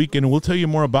Pass this weekend, and we'll tell you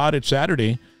more about it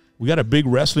Saturday. We got a big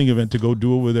wrestling event to go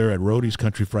do over there at Rhodey's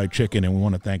Country Fried Chicken, and we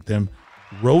want to thank them.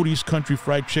 Rhodey's Country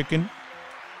Fried Chicken,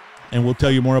 and we'll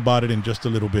tell you more about it in just a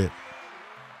little bit.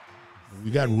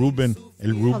 We got Ruben,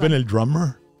 el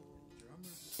drummer.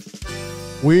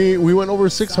 We went over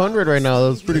 600 right now.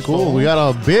 That's pretty cool. We got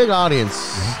a big audience.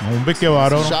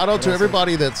 Shout out to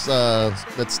everybody that's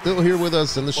still here with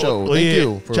us in the show. Thank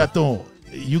you. Chato,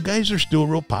 you guys are still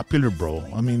real popular, bro.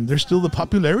 I mean, the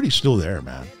popularity's still there,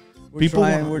 man.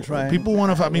 We're trying. People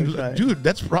want to. Dude,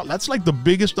 that's like the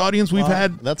biggest audience we've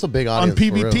had. That's a big audience on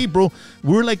PBT, bro.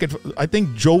 We're like, I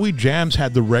think Joey Jams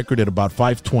had the record at about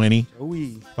 520.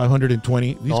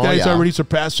 520. These guys already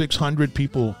surpassed 600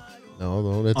 people.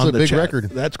 No, that's a big record.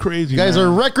 That's crazy. You guys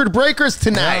are record breakers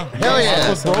tonight. Hell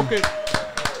yeah! Broke it.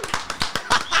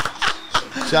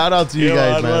 Shout out to you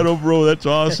guys, man. Bro, that's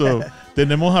awesome.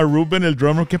 Tenemos a Ruben, el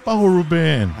drummer. ¿Qué pasó,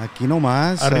 Ruben? Aquí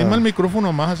nomás. Arrima el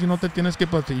micrófono más, así no te tienes que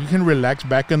pasar. You can relax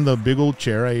back in the big old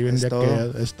chair ahí.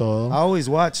 Es todo. I always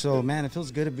watch, so man, it feels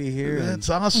good to be here. That's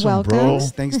awesome, Welcome. bro.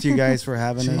 Thanks to you guys for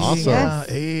having us. Awesome. Yes.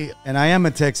 Hey. And I am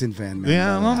a Texan fan, man.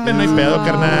 Yeah, no hay pedo,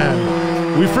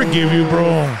 carnal. We forgive you, bro.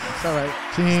 It's all right.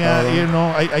 Sí, you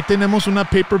know, ahí tenemos una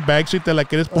paper bag si te la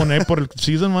quieres poner. Por el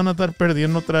season van a estar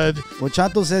perdiendo otra vez. Well,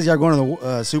 Chato says y'all going to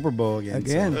the Super Bowl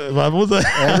again. So Vamos a...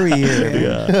 every year.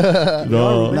 Yeah.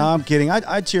 No. No, I'm kidding.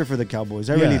 I cheer for the Cowboys.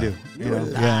 I really do. You know?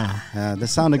 Yeah. That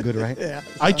sounded good, right? Yeah.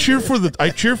 I cheer for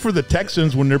the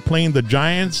Texans when they're playing the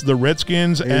Giants, the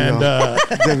Redskins, and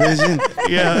Division.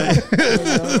 yeah,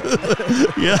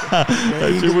 yeah.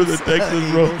 I cheer for the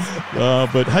Texans, bro.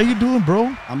 But how you doing,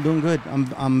 bro? I'm doing good.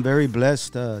 I'm very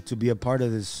blessed to be a part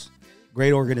of this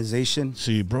great organization.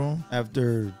 See, bro.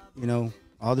 After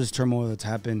all this turmoil that's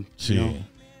happened. See.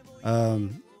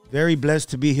 Very blessed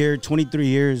to be here. 23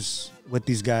 years with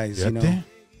these guys.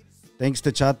 Thanks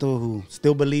to Chato, who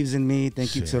still believes in me.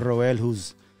 Thank you to Roel,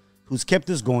 who's kept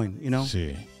us going.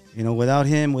 Sí. Without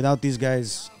him, without these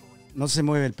guys, no se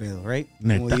mueve el pedo, right?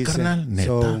 Neta, carnal,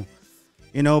 neta.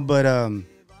 So, but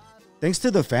thanks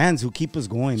to the fans who keep us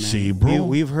going, man. Sí, bro.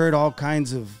 We've heard all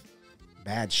kinds of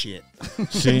bad shit.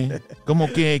 Sí. Como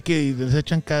que les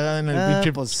echan cagada en el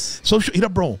pinche. Pues, Mira,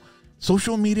 bro.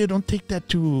 Social media, don't take that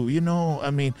to,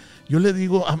 I mean, yo le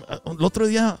digo, el otro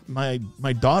día,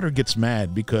 my daughter gets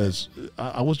mad because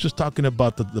I was just talking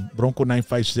about the Bronco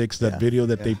 956, that video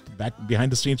that they back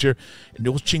behind the scenes here, and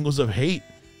there was chingos of hate.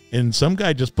 And some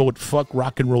guy just put, fuck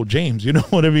RocknRollJames, you know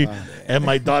what I mean? And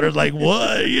my daughter's like,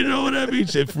 what? You know what I mean?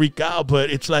 She freak out,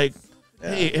 but it's like,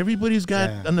 hey, everybody's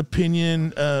got an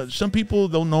opinion. Some people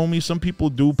don't know me. Some people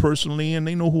do personally, and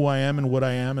they know who I am and what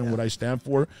I am and what I stand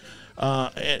for.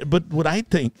 But what I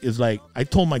think is like, I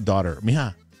told my daughter,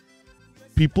 mija,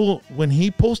 people, when he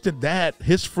posted that,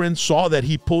 his friends saw that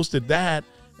he posted that,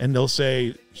 and they'll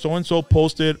say, so-and-so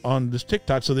posted on this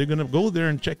TikTok, so they're going to go there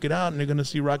and check it out, and they're going to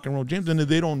see RocknRollJames. And if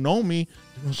they don't know me,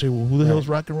 they're going to say, well, who the hell is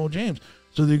RocknRollJames?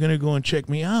 So they're going to go and check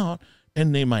me out,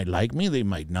 and they might like me, they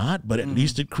might not, but at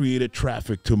least it created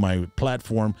traffic to my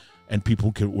platform, and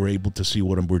people were able to see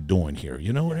what we're doing here.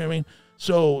 You know what I mean?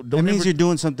 So that means you're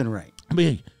doing something right. I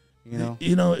mean,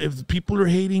 if people are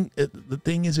hating, the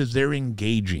thing is they're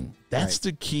engaging. That's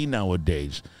the key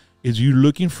nowadays, is you're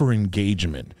looking for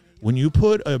engagement. When you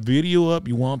put a video up,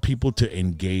 you want people to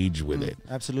engage with it.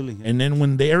 Absolutely. And then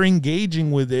when they're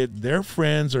engaging with it, their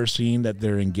friends are seeing that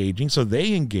they're engaging, so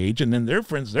they engage, and then their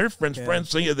friends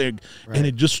see it, and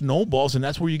it just snowballs, and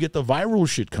that's where you get the viral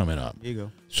shit coming up. There you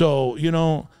go. So,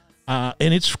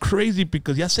 and it's crazy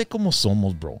because ya sé cómo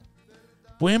somos, bro.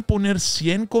 Pueden poner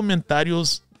 100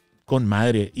 comentarios con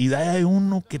madre y hay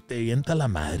uno que te avienta la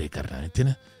madre, carnal,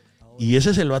 ¿entiendes? Y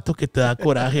ese es el vato que te da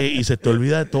coraje y se te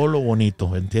olvida de todo lo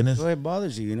bonito, ¿entiendes? So it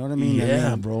bothers you know what I mean?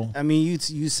 Yeah, bro. I mean,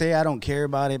 you say I don't care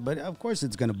about it, but of course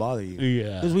it's going to bother you.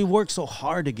 Yeah. Because we work so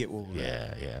hard to get where we're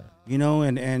at. Yeah.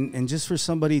 And just for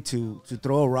somebody to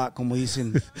throw a rock, como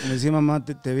decía mamá,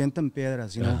 te avientan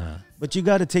piedras, But you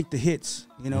got to take the hits,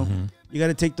 You got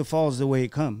to take the falls the way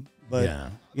it come. But,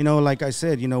 like I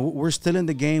said, we're still in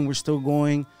the game. We're still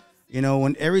going.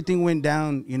 When everything went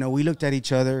down, we looked at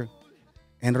each other.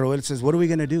 And Roel says, what are we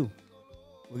going to do?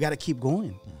 We got to keep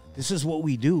going. This is what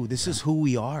we do. This is who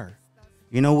we are.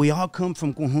 We all come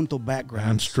from conjunto backgrounds.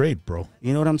 I'm straight, bro.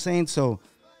 You know what I'm saying? So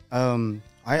I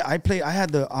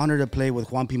had the honor to play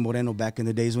with Juan P. Moreno back in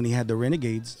the days when he had the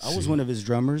Renegades. I was one of his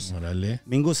drummers. Órale.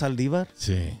 Mingo Saldivar.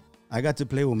 Sí. I got to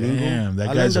play with Mingo. Damn,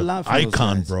 that guy's an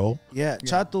icon, bro. Yeah,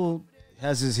 Chato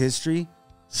has his history.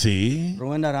 Sí.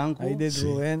 Rubén Arango. I did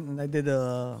Rubén, and I did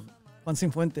Juan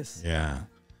Cifuentes. Yeah.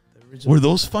 Were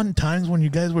those fun times when you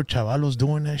guys were chavalos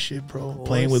doing that shit, bro?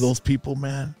 Playing with those people,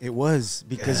 man? It was,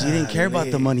 because you didn't care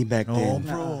about the money back then.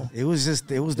 Bro. It was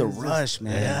the rush,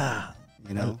 man. Yeah.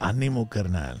 Ánimo,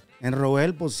 carnal. And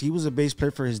Roel, pues, he was a bass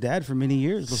player for his dad for many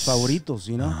years, Los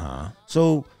Favoritos,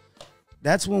 So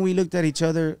that's when we looked at each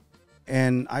other,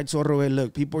 and I told Roel,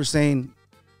 look, people are saying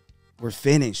we're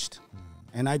finished.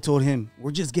 And I told him,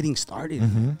 we're just getting started.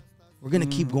 We're going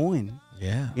to keep going.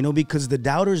 Yeah. Because the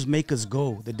doubters make us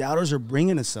go. The doubters are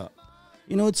bringing us up.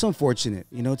 It's unfortunate.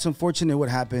 It's unfortunate what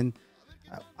happened.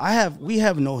 We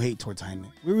have no hate towards Jaime.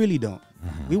 We really don't.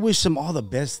 We wish him all the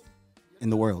best in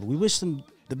the world. We wish him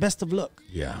the best of luck.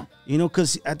 Yeah.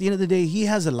 Because at the end of the day, he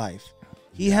has a life.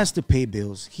 He has to pay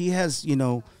bills. He has,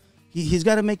 he's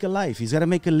got to make a life. He's got to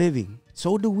make a living.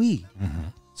 So do we.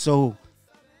 So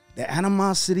the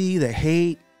animosity, the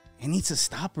hate, it needs to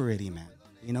stop already, man.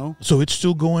 You know, So it's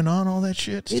still going on, all that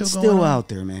shit? it's going still on? out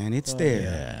there, man. It's there.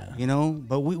 yeah. You know,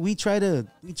 but we try to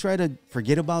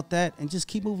forget about that and just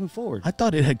keep moving forward. I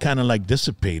thought it had kind of like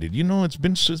dissipated. You know, it's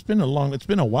been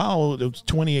a while. It was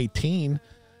 2018,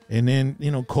 and then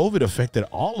COVID affected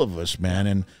all of us, man.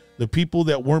 And the people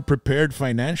that weren't prepared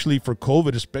financially for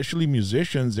COVID, especially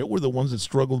musicians, they were the ones that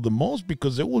struggled the most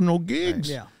because there were no gigs.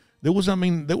 Yeah. There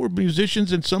were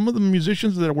musicians, and some of the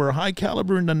musicians that were high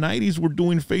caliber in the 90s were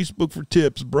doing Facebook for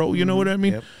tips, bro. You know what I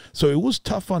mean? Yep. So it was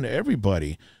tough on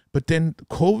everybody. But then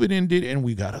COVID ended, and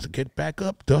we got to get back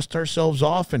up, dust ourselves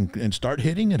off, and start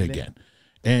hitting it again.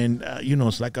 And,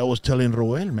 it's like I was telling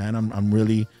Roel, man,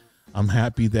 I'm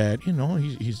happy that,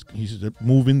 he's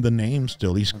moving the name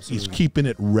still. He's keeping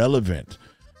it relevant.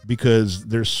 Because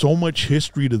there's so much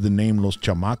history to the name Los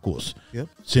Chamacos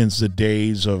since the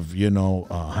days of,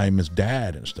 Jaime's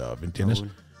dad and stuff. ¿Entiendes?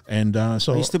 And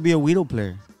so I used to be a Widow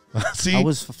player. See? I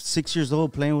was 6 years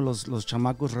old playing with Los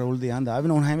Chamacos Raúl de Anda. I've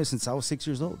known Jaime since I was 6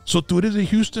 years old. So tú eres de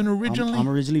Houston originally? I'm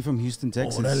originally from Houston,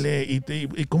 Texas. Órale.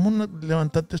 ¿Y cómo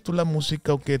levantaste tú la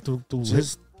música o qué?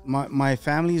 Just my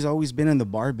family's always been in the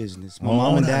bar business. My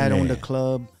mom and dad owned a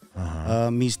club.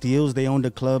 Mis tíos, they owned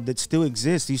a club that still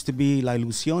exists. It used to be La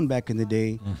Ilusión back in the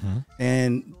day.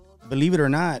 And believe it or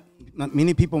not,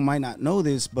 many people might not know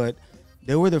this, but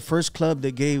they were the first club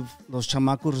that gave Los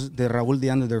Chamacos de Raúl de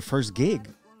Anda their first gig.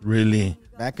 Really?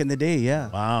 Back in the day, yeah.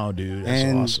 Wow, dude.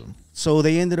 That's awesome. So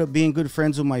they ended up being good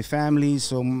friends with my family.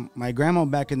 So my grandma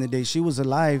back in the day, she was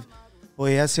alive.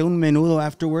 Boy, hace un menudo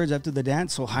afterwards, after the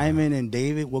dance. So Hyman and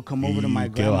David will come over to my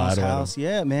grandma's house.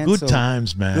 Yeah, man. Good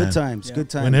times, man. Good times, good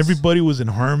times. When everybody was in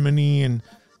harmony, and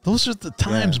those are the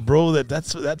times, bro.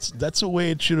 That's the way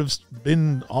it should have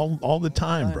been all the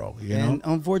time, bro. You know. And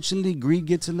unfortunately, greed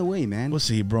gets in the way, man. We'll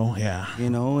see, bro. Yeah.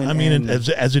 And, I mean,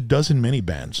 as it does in many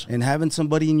bands. And having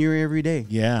somebody in your everyday.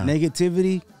 Yeah.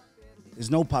 Negativity is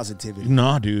no positivity.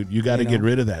 No, dude. You got to get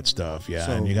rid of that stuff.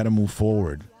 Yeah. And you got to move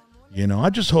forward. I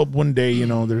just hope one day,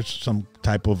 there's some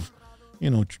type of,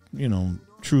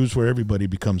 truce where everybody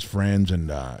becomes friends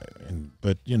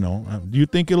but do you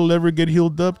think it'll ever get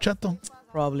healed up, Chato?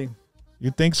 Probably.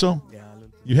 You think so? Yeah.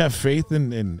 You have faith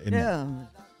in Yeah.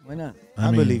 Why not? I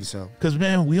believe so. Because,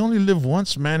 man, we only live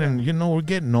once, man, and, we're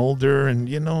getting older,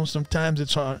 and, sometimes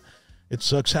it's hard. It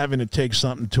sucks having to take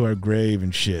something to our grave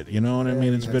and shit. You know what I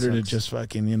mean? It's better to just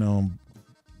fucking,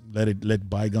 let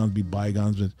bygones be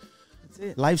bygones. But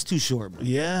life's too short, bro.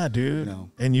 Yeah, dude.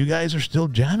 And you guys are still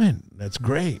jamming. That's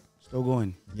great. Still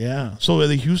going. Yeah. So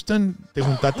the Houston, te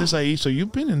juntaste ahí. So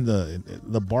you've been in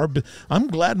the bar. I'm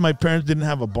glad my parents didn't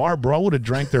have a bar, bro. I would have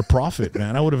drank their profit,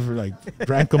 man. I would have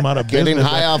drank them out of business. Getting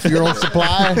high off your own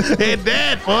supply. Hey,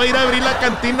 Dad, ¿puedo ir a abrir la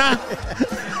cantina?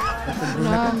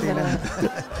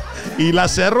 Y la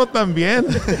Cerro también.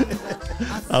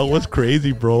 I was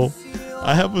crazy, bro.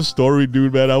 I have a story,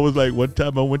 dude, man. I was like, one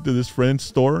time I went to this friend's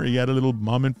store. He had a little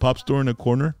mom and pop store in a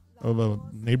corner of a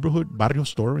neighborhood, barrio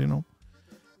store,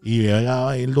 Y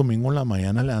llegaba ahí el domingo en la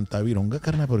mañana, levantaba vironga,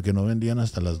 carnal, porque no vendían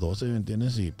hasta las 12, ¿me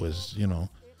entiendes? Y pues,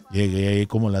 llegué ahí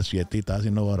como a las 7 y estaba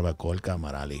haciendo barbacoa el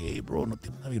camarada. Le dije, hey, bro, ¿no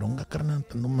tiene una vironga, carnal?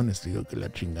 Estando amanecido que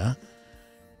la chingada.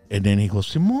 Y then dijo,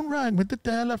 Simón, Rag,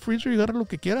 métete a la freezer y agarra lo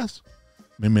que quieras.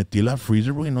 Me metí a la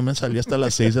freezer, bro, y no me salí hasta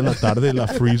las 6 de la tarde de la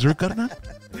freezer, carnal.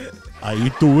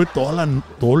 Ahí tuve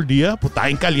todo el día, pues estaba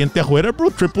en caliente afuera,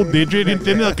 bro, triple digit,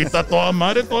 ¿entiendes? Aquí está toda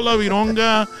madre, toda la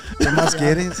vironga. ¿Qué más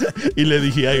quieres? Y le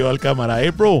dije yo al camarada,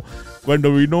 hey, bro,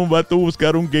 cuando vino un vato a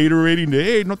buscar un Gatorade, y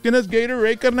hey, ¿no tienes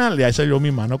Gatorade, carnal? Y ahí salió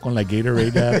mi mano con la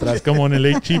Gatorade de atrás, como en el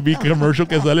HEB commercial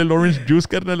que sale el Orange Juice,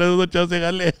 carnal, eso echase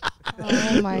jale.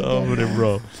 Oh, my God.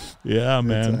 Bro. Yeah,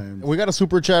 man. We got a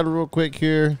super chat real quick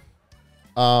here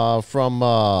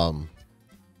from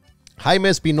Jaime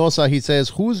Espinosa. He says,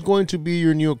 who's going to be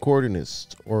your new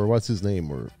accordionist? Or what's his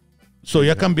name? Or So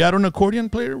ya cambiaron accordion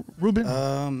player,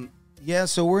 Ruben? Yeah,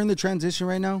 so we're in the transition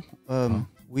right now.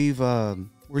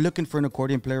 We're looking for an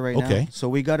accordion player right now. So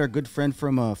we got our good friend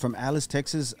from Alice,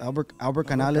 Texas, Albert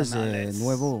Canales,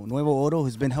 Nuevo Oro,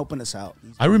 who's been helping us out.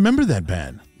 I remember that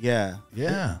band. Yeah.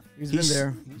 Yeah. He's been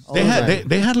there.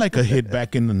 They had like a hit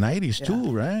back in the 90s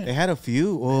too, right? They had a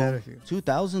few.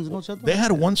 2000s, no shut They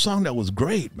had one song that was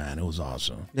great, man. It was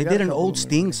awesome. They did an old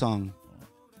Sting song.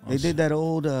 They did that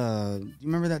old, you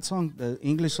remember that song, the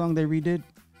English song they redid?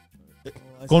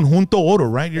 Conjunto Oro,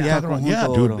 right? You're talking about,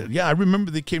 Conjunto dude. Oro. Yeah, I remember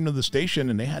they came to the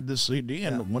station and they had this CD,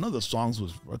 and one of the songs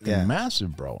was fucking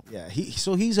massive, bro. Yeah,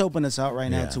 he's helping us out right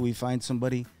now till we find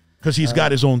somebody. Because he's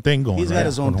got his own thing going. He's got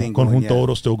his own thing going. Conjunto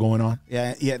Oro still going on.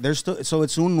 Yeah. There's still, so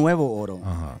it's un nuevo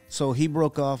Oro. So he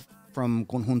broke off from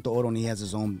Conjunto Oro and he has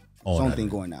his own something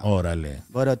going out. Órale.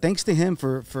 But thanks to him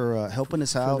for helping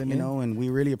us out, you know, and we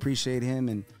really appreciate him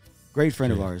and great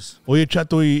friend of ours. Oye,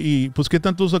 Chato, y pues ¿qué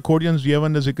tantos accordions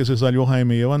llevan desde que se salió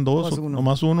Jaime? ¿Llevan dos o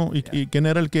nomás uno? ¿Y quién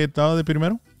era el que estaba de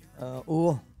primero?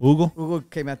 Hugo. Hugo. Hugo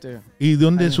came after. ¿Y de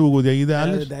dónde es Hugo? ¿De ahí de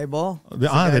Alex? The Dieball. The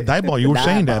Dieball. You were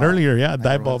saying that earlier. Yeah,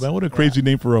 Dieball. Man, what a crazy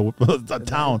name for a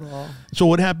town. So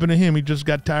what happened to him? He just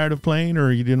got tired of playing,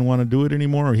 or he didn't want to do it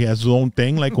anymore, or he has his own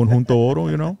thing like Conjunto Oro,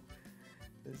 you know?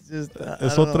 It's just,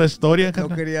 es otra historia. No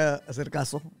quería hacer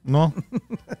caso. No.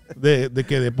 De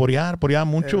que de porear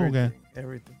mucho.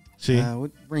 Everything. Sí. We're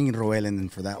bringing Roel in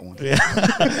for that one.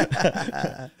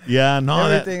 Yeah, no.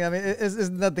 Everything. I mean, it's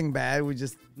nothing bad. We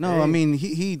just I mean,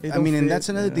 I mean, and that's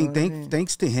another thing.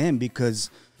 Thanks to him, because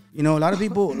you know a lot of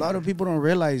people don't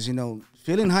realize, you know,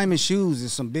 filling Jaime's shoes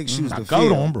is some big shoes to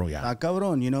fill. Bro, yeah.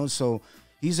 Cabrón, you know. So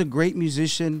he's a great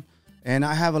musician, and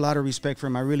I have a lot of respect for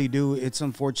him. I really do. It's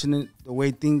unfortunate the way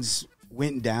things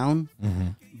went down,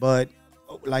 but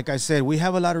like I said, we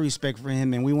have a lot of respect for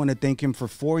him, and we want to thank him for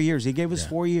 4 years. He gave us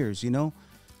 4 years, you know.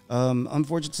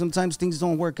 Unfortunately, sometimes things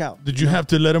don't work out. Did you have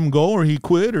to let him go, or he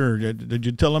quit, or did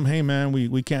you tell him, hey man,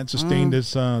 we can't sustain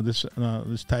this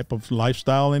type of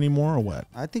lifestyle anymore, or what?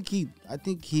 I think he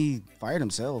fired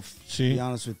himself. To be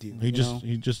honest with you,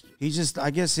 he just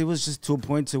I guess it was just to a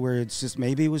point to where it's just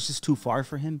maybe it was just too far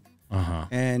for him.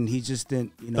 And he just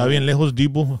didn't, you know. Está bien lejos,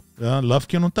 Debo.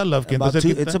 Lufkin, no está Lufkin.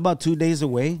 It's about 2 days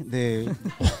away.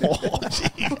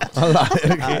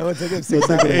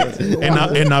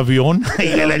 En avión.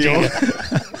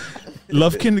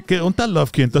 Lufkin, ¿dónde está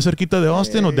Lufkin? ¿Está cerquita de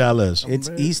Austin o Dallas? It's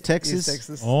East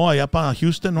Texas. Oh, allá para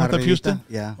Houston, ¿no está Houston?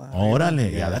 Yeah.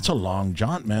 Órale. Yeah, that's a long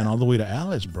jaunt, man, all the way to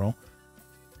Alice, bro.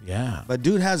 Yeah. But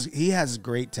dude has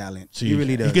great talent. Sí. He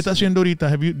really does. ¿Y qué está haciendo ahorita?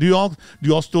 Do you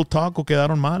all still talk o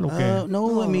quedaron mal o qué?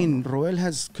 No, I mean, Roel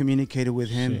has communicated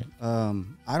with him. Sí.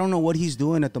 I don't know what he's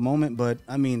doing at the moment, but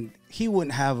I mean, he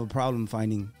wouldn't have a problem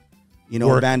finding, you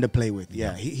know, a band to play with.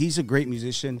 Yeah, he's a great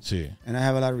musician. Sí. And I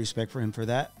have a lot of respect for him for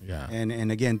that. Yeah.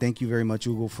 And again, thank you very much,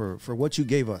 Hugo, for what you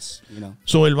gave us, you know.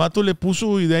 So el vato le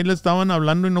puso y de ahí le estaban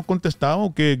hablando y no contestaba o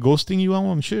que ghosting you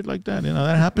and shit like that. You know,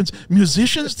 that happens.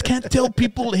 Musicians can't tell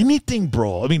people anything,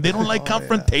 bro. I mean, they don't like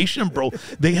confrontation, bro.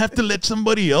 They have to let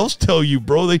somebody else tell you,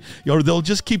 bro. Or they'll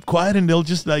just keep quiet and they'll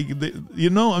just like, you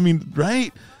know, I mean,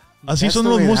 right? Así son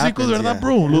los músicos, ¿verdad,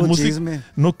 bro? Los músicos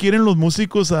no quieren los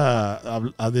músicos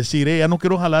a decir, hey, ya no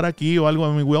quiero jalar aquí o algo.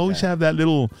 I mean, we always have that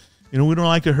little, you know, we don't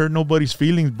like to hurt nobody's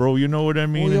feelings, bro. You know what I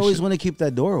mean? We always want to keep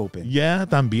that door open. Yeah,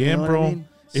 también, you know bro. What I mean?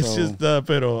 It's just,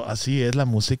 pero así es la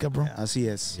música, bro. Así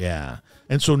es. Yeah.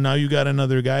 And so now you got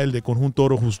another guy, el de Conjunto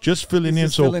Oro, who's just filling in.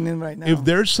 So filling in right now. If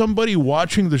there's somebody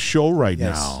watching the show right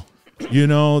now, you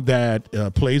know, that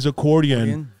plays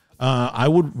accordion, I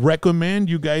would recommend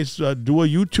you guys do a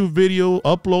YouTube video,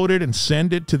 upload it, and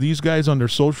send it to these guys on their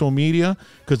social media,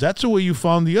 because that's the way you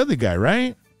found the other guy,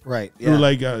 right? Right. Yeah. Through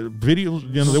like videos,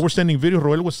 you know, they were sending videos.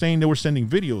 Roel was saying they were sending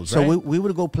videos, so right? we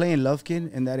would go play in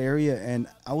Lufkin in that area, and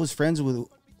I was friends with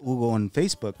Hugo on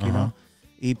Facebook, you know.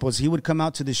 He would come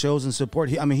out to the shows and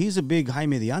support. I mean, he's a big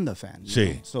Jaime de Anda fan.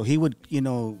 Sí. Know? So he would, you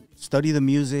know, study the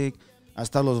music.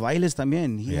 Hasta los bailes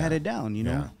también. He had it down, you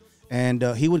know. Yeah. And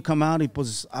he would come out.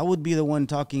 I would be the one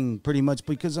talking pretty much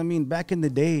because, I mean, back in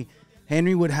the day,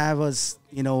 Henry would have us,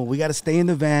 you know, we got to stay in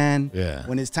the van. Yeah.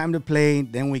 When it's time to play,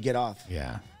 then we get off.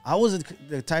 Yeah. I was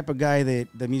the type of guy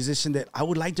the musician that I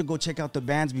would like to go check out the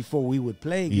bands before we would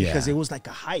play because it was like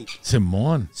a hype.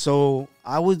 Simón. So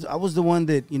I was the one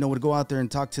that, you know, would go out there and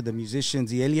talk to the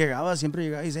musicians. Y él llegaba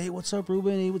siempre, he's, hey, what's up,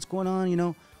 Ruben? Hey, what's going on? You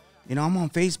know, I'm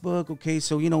on Facebook. Okay.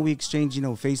 So, you know, we exchange, you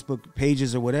know, Facebook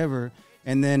pages or whatever.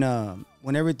 And then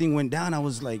when everything went down, I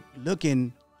was like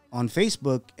looking on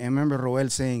Facebook and I remember Roel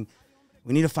saying,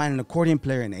 we need to find an accordion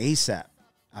player in ASAP.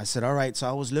 I said, all right. So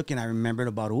I was looking. I remembered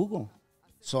about Hugo.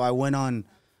 So I went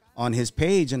on his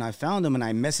page and I found him and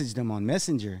I messaged him on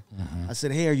Messenger. I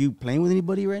said, hey, are you playing with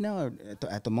anybody right now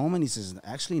at the moment? He says,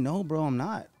 actually, no, bro, I'm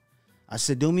not. I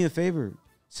said, do me a favor.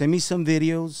 Send me some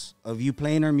videos of you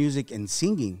playing our music and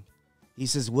singing. He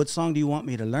says, what song do you want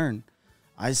me to learn?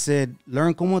 I said,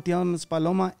 learn Como Te Llamas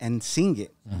Paloma and sing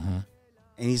it. And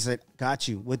he said, got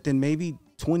you. Within maybe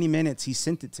 20 minutes, he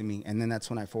sent it to me. And then that's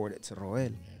when I forwarded it to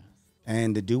Roel.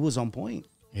 And the dude was on point.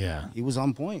 Yeah. He was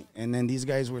on point. And then these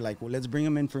guys were like, well, let's bring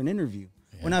him in for an interview.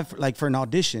 Well, not for an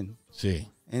audition. Sí.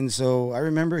 And so I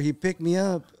remember he picked me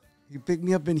up. He picked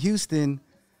me up in Houston.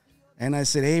 And I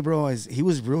said, hey, bro, he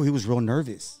was real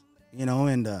nervous, you know.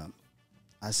 And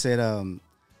I said,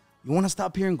 you want to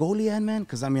stop here in Goliad, man?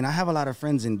 Because, I mean, I have a lot of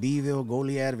friends in Beeville,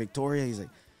 Goliad, Victoria. He's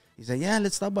like, yeah,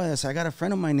 let's stop by. I said, I got a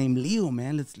friend of mine named Leo,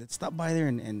 man. Let's stop by there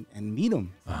and meet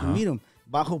him. Meet him.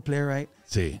 bajo player, right?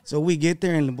 Sí. So we get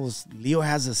there and Leo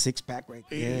has a 6-pack right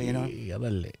there, you know.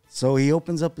 So he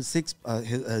opens up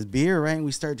his beer, right? And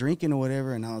we start drinking or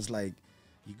whatever. And I was like,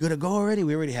 "You good to go already?"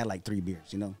 We already had like 3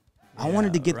 beers, you know. I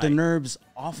wanted to get the nerves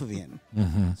off of him.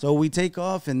 So we take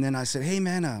off, and then I said, "Hey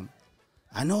man,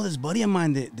 I know this buddy of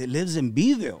mine that lives in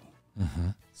Beeville."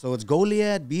 So it's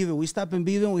Goliad, Beeville. We stopped in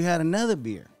Beeville, we had another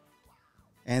beer.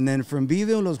 And then from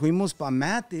Beeville los fuimos pa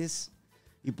Matis.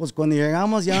 Y pues cuando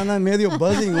llegamos ya andan medio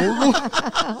buzzing Hugo.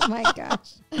 Oh my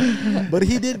gosh. But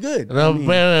he did good. No,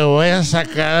 pero voy a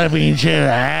sacar pinche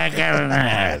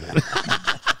vaca.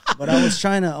 But I was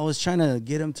trying to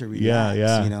get him to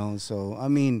relax, you know. So I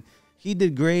mean, he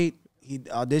did great.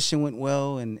 Audition went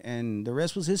well, and the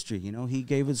rest was history. You know, he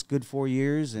gave us good 4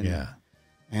 years, and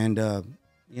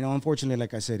you know, unfortunately,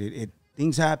 like I said,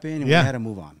 things happen, and we had to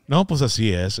move on. No, pues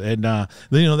así es. And,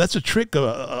 you know, that's a trick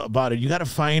about it. You got to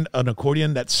find an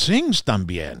accordion that sings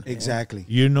también. Exactly.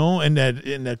 You know, and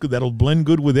that'll blend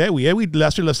good with Ewi. Ewi le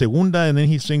hace la segunda, and then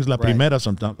he sings la primera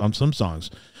on some songs.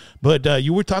 But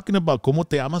you were talking about Como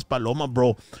Te Amas Paloma,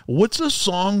 bro. What's a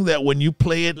song that when you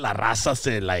play it, la raza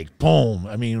se like, boom?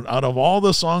 I mean, out of all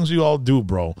the songs you all do,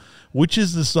 bro, which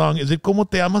is the song? Is it Como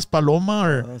Te Amas Paloma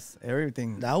or? That's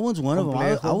everything. That one's one of them.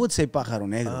 I would say Pájaro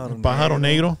Negro. Pájaro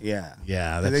Negro? Yeah.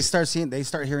 Yeah. They start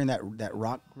hearing that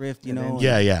rock riff, you know?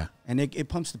 Yeah. And it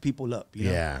pumps the people up,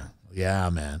 you know? Yeah,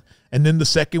 man. And then the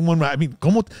second one, I mean,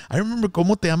 I remember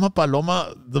Como Te Ama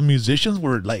Paloma, the musicians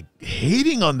were like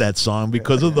hating on that song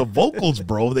because of the vocals,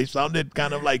 bro. They sounded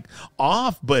kind of like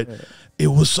off, but it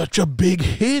was such a big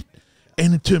hit.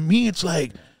 And to me, it's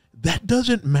like, that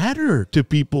doesn't matter to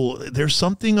people. There's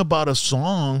something about a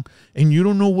song, and you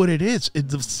don't know what it is.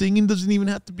 The singing doesn't even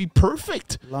have to be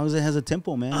perfect. As long as it has a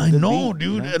tempo, man. I know,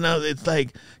 dude. You know? And it's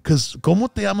like, because Como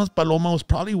Te Amas Paloma was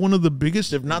probably one of the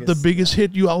biggest, if not the biggest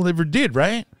hit you all ever did,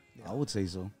 right? I would say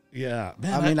so. Yeah.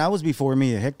 Man, I mean, I was before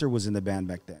me. Hector was in the band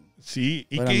back then. Sí.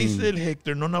 ¿Y qué dice el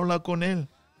Hector? ¿No han hablado con él?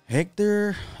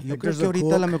 Hector, yo creo que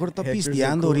ahorita a lo mejor está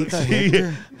pisteando ahorita. Sí.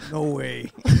 Hector. No way.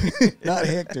 Not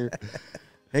Hector.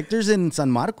 Hector's in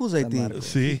San Marcos, I think.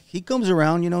 Sí. He comes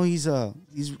around, you know, he's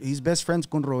best friends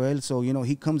con Roel, so, you know,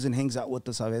 he comes and hangs out with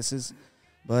us a veces.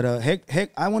 But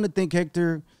I want to thank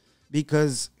Hector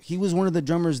because he was one of the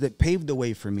drummers that paved the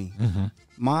way for me.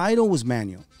 My idol was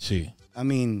Manuel. Sí. I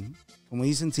mean, como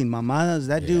dicen sin mamadas,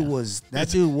 that dude was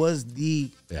the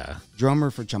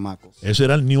drummer for Chamacos. Ese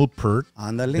era el Neil Peart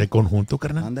de conjunto,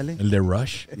 carnal. Ándale. El de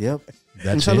Rush. Yep.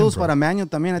 That's un saludo him, para Manuel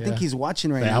también. I think he's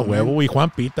watching right now. Huevo, y Juan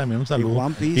P también un saludo.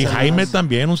 Y saludos. Jaime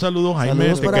también un saludo, Jaime.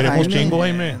 Saludos Te para queremos Jaime. chingo,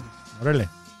 Jaime. Órale.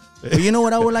 But you know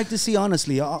what I would like to see,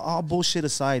 honestly, all bullshit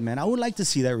aside, man. I would like to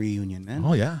see that reunion, man.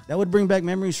 Oh, yeah. That would bring back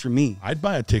memories for me. I'd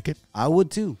buy a ticket. I would,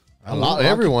 too.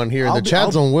 Everyone here in the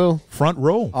chat zone will. Front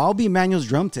row. I'll be Manuel's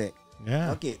drum tech. Yeah.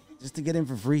 Fuck it. Just to get in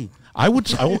for free. I would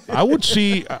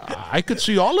see, I could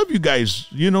see all of you guys,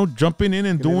 you know, jumping in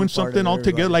and doing something all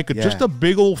together, like just a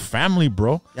big old family,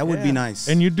 bro. That would be nice.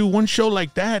 And you do one show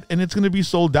like that, and it's going to be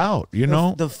sold out, you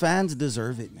know? The fans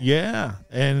deserve it, man. Yeah.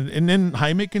 And then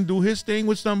Jaime can do his thing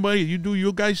with somebody, you do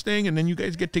your guys' thing, and then you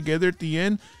guys get together at the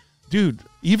end. Dude,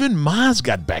 even Maz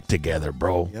got back together,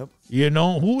 bro. Yep. You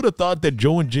know, who would have thought that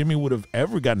Joe and Jimmy would have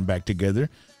ever gotten back together?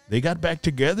 They got back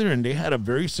together, and they had a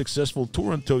very successful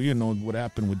tour until, you know, what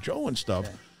happened with Joe and stuff.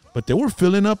 Yeah. But they were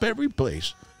filling up every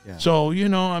place. Yeah. So, you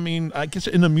know, I mean, I guess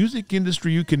in the music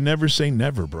industry, you can never say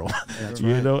never, bro. That's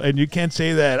you know, and you can't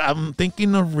say that I'm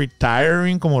thinking of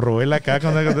retiring, como Roel acá,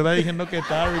 cuando estaba diciendo que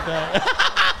estaba retired.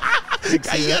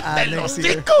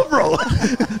 Bro.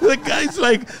 The guy's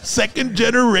like second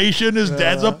generation. His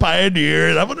dad's a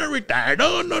pioneer. I'm gonna retire.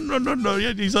 No.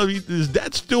 His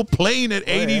dad's still playing at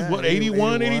 80,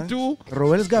 81, 82.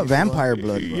 Roel's got vampire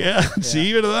blood, bro. Yeah,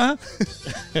 sí, ¿verdad?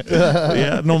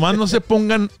 Yeah, nomás no se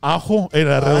pongan ajo en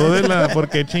alrededor de la,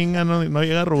 porque chinga, no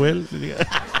llega Roel.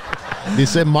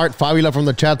 Dice Mart Fabula from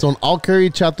the chat zone, I'll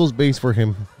carry Chato's bass for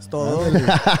him. Todo. All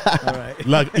right.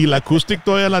 ¿Y la acoustic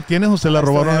todavía la tienes o se la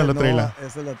robaron en la trailer? No,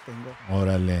 esa la tengo.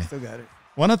 Órale. Still got it.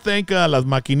 Want to thank las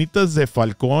maquinitas de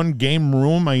Falcon Game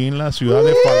Room ahí en la ciudad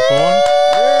de Falcon.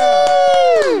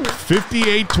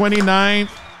 5829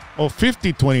 o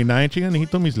 5029, chinga,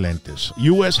 necesito mis lentes.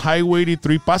 US Highway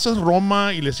 83. Pasas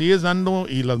Roma y le sigues dando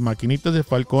y las maquinitas de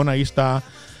Falcon ahí está.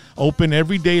 Open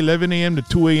every day, 11 a.m. to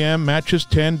 2 a.m. Matches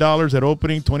 $10 at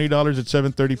opening, $20 at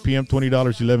 7:30 p.m.,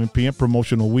 $20 11 p.m.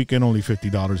 Promotional weekend, only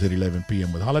 $50 at 11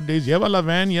 p.m. With holidays, lleva la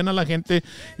van, llena la gente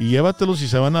y llévatelos y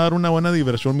se van a dar una buena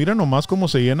diversión. Mira nomás cómo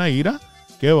se llena Ira.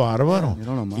 Qué bárbaro.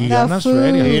 Y The ganas food.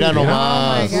 feria. Mira Oh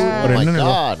nomás. my God. Oh my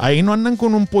God. Ahí no andan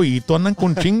con un pollito, andan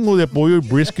con chingo de pollo y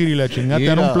brisket y la chingada te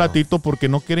dan un platito porque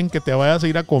no quieren que te vayas a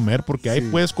ir a comer porque ahí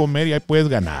puedes comer y ahí puedes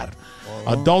ganar.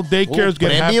 Adult daycares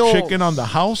get half premio. chicken on the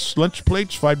house. Lunch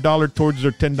plates, $5 towards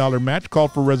their $10 match. Call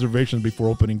for reservations before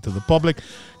opening to the public.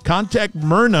 Contact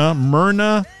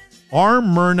Myrna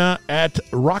at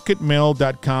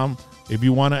rocketmail.com if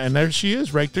you want to. And there she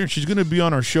is right there. She's going to be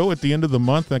on our show at the end of the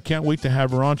month. I can't wait to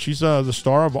have her on. She's the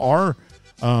star of our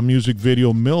music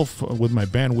video, MILF, with my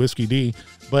band Whiskey D.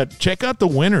 But check out the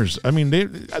winners. I mean, they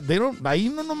don't, ahí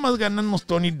no nomás ganan los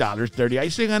 $20, $30.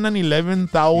 Ahí se ganan $11,000,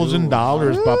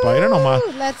 papá. Mira nomás.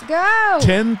 Let's go.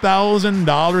 $10,000,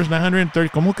 $930.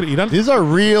 ¿Cómo creerán? These are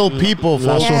real people,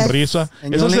 La folks. sonrisa.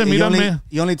 And Eso se mírame.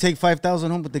 you only take 5,000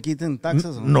 home, but te quiten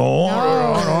taxes.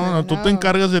 No. Tú te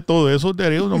encargas de todo eso, de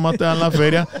ellos nomás te dan la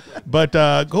feria. But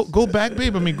go back,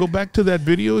 babe. I mean, go back to that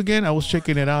video again. I was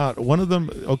checking it out. One of them,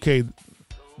 okay,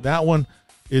 that one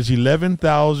is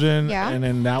 11,000, Yeah. and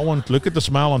then that one, look at the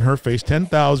smile on her face,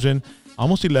 10,000,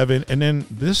 almost 11, and then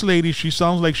this lady, she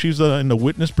sounds like she's in the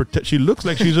witness protection. She looks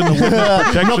like she's in the witness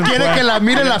protection. No quiere plan. que la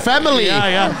mire la family.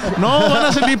 Yeah. No, van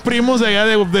a salir primos de allá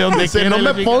de donde Dice, quiera. no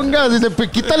me pongas, dice, pues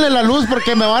quítale la luz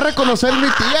porque me va a reconocer mi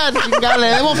tía, chinga, le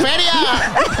debo feria.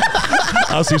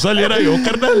 Así saliera yo,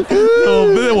 carnal. No,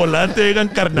 hombre, de volante, llegan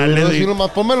carnales. Así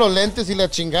nomás, ponme los lentes y la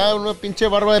chingada, una pinche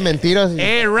barba de mentiras.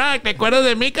 Hey, Rock, ¿te acuerdas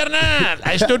de mí, carnal?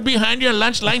 I stood behind your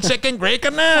lunch line second grade,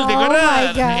 carnal. ¿Te Oh,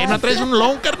 acuerdas? my God. No traes un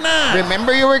loan, carnal.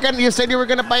 Remember you said you were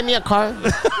gonna buy me a car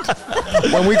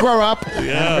when we grow up.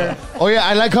 Yeah. Oh yeah,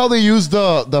 I like how they use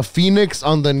the Phoenix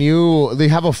on the new. They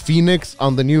have a Phoenix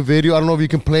on the new video. I don't know if you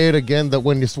can play it again. That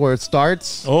when it's where it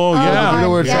starts. Oh, The yeah.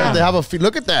 video where it Yeah. starts, they have a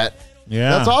look at that.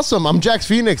 Yeah. That's awesome. I'm Jax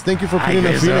Phoenix. Thank you for putting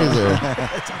the guess Phoenix so. there.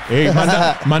 Hey,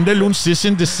 mándale un cease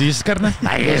and desist, carnal.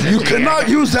 You cannot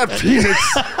use that Phoenix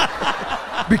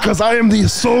because I am the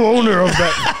sole owner of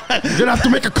that. You're gonna have to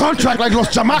make a contract like los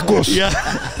chamacos. Yeah.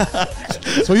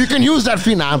 So you can use that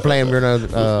Phoenix. I'm playing.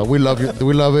 We love you.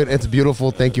 We love it. It's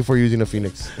beautiful. Thank you for using a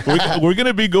Phoenix. We're going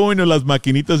to be going to las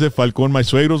maquinitas de Falcon. My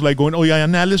suegros like going, oye,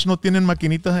 Anales no tienen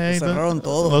maquinitas ahí. Cerraron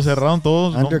todos. Lo cerraron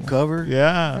todos. Undercover.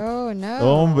 Yeah. Oh, no.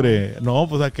 Hombre, no,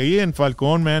 pues aquí en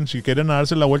Falcón, man, si quieren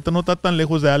darse la vuelta, no está tan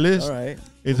lejos de Alex. All right.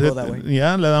 Es- We'll go that way.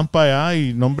 Ya, le dan para allá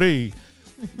y, no, hombre, y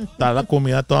está la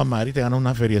comida toda madre y te ganan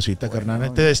una feriecita,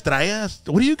 carnal. Te distraigas.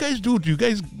 What do you guys do?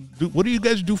 What do you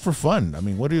guys do for fun? I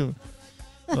mean, what do you...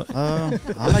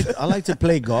 I like to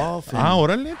play golf. And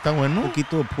órale, está bueno. un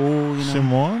poquito de pool, you know.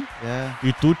 Simón. Yeah.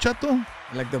 ¿Y tú, chato?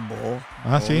 I like the bowl.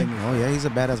 Sí. Oh yeah, he's a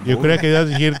badass. Yo bowler. creía que ibas a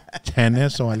decir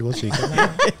tenis o algo así.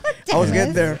 I was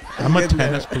getting there. I'm a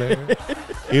tennis player.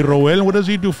 ¿Y Roel, what does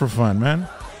he do for fun, man?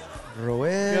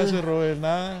 Roel, Roel?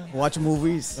 Nada. Watch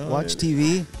movies. watch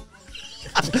TV.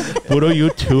 Puro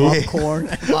YouTube.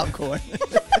 Popcorn.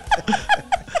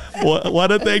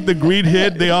 Want to thank the Green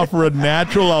Hit. They offer a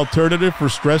natural alternative for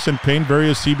stress and pain.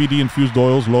 Various CBD-infused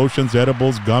oils, lotions,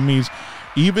 edibles, gummies,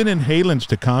 even inhalants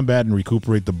to combat and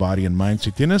recuperate the body and mind.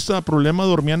 Si tienes problema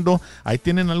durmiendo, ahí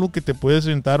tienen algo que te puedes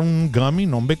sentar un gummy,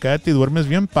 no, hombre, cállate y duermes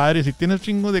bien padre. Si tienes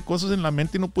chingo de cosas en la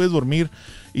mente y no puedes dormir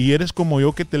y eres como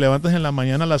yo que te levantas en la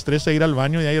mañana a las 3 a ir al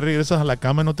baño y ahí regresas a la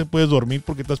cama y no te puedes dormir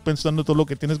porque estás pensando todo lo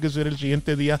que tienes que hacer el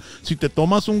siguiente día. Si te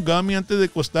tomas un gummy antes de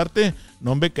acostarte,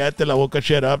 no, hombre, cállate la boca,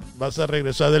 shut up. Vas a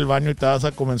regresar del baño y te vas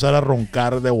a comenzar a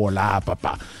roncar de volada,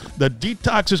 papá. The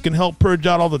detoxes can help purge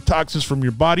out all the toxins from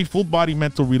your body. Full body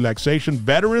mental relaxation.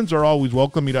 Veterans are always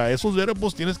welcome. Mira, esos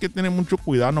edibles tienes que tener mucho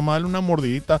cuidado. Nomás dale una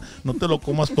mordidita. No te lo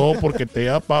comas todo porque te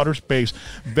da outer space.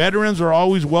 Veterans are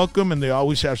always welcome and they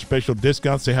always have special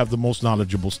discounts. They have the most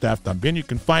knowledgeable staff también. You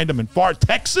can find them in Far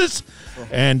Texas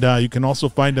and you can also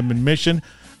find them in Mission.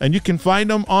 And you can find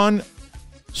them on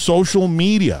social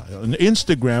media, on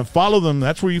Instagram. Follow them.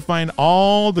 That's where you find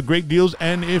all the great deals.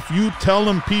 And if you tell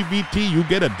them PVT, you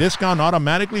get a discount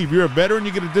automatically. If you're a veteran,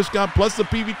 you get a discount plus the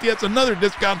PVT. That's another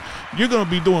discount. You're going to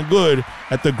be doing good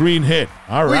at the Green Hit.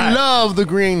 All right. We love the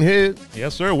Green Hit.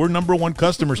 Yes, sir. We're #1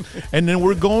 customers. And then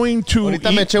we're going to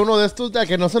Ahorita me eché uno de estos de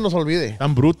que no se nos olvide.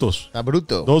 Tan brutos. Está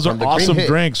bruto. Those are From the Green awesome Hit.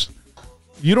 drinks.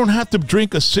 You don't have to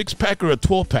drink a 6-pack or a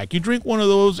 12-pack. You drink one of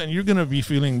those and you're going to be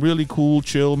feeling really cool,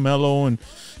 chill, mellow, and,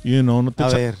 you know. No te A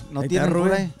ver, ¿no tienen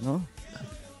por ahí? No.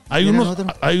 Hay ¿Tienen unos.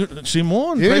 otro?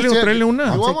 Simón, Sí, tráele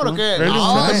una. ¿Y vamos o qué? Tráele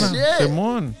Oh, una. shit.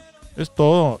 Simón. Es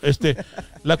todo.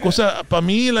 La cosa, para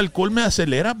mí el alcohol me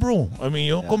acelera, bro. A mí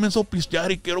yo comienzo a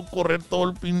pistear y quiero correr todo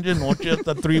el pinche noche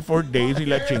hasta 3-4 days y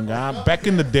la chingada. Back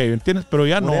in the day, ¿entiendes? Pero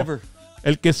ya no. Whatever.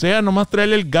 El que sea, nomás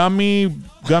tráele el gummy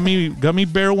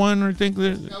bear one, I think.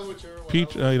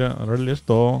 Peach, mira, órale, es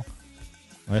todo.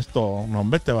 Esto, no,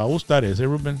 hombre, te va a gustar ese,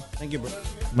 Ruben. Thank you, bro.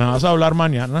 Me vas a hablar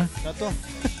mañana. Chato.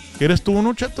 ¿Quieres tú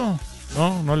uno, Chato?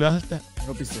 No, no le haces.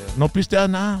 No pisteo. No pisteas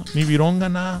nada, ni vironga,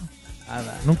 nada.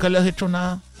 Nada. Nunca le has hecho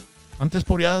nada. Antes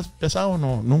podías pesado,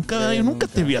 no. Nunca, yo nunca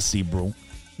te vi así, bro.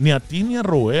 Ni a ti, ni a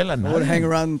Roel, a I would nadie. hang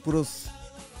around puros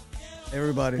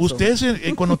everybody. Ustedes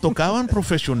cuando tocaban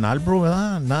profesional, bro,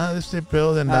 ¿verdad? Nada de este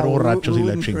pedo de andar borrachos y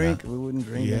la chingada. We wouldn't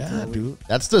drink. Yeah, dude.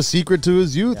 That's the secret to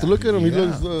his youth. Look at him. He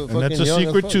looks And fucking that's a young as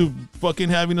secret fuck. to fucking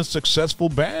having a successful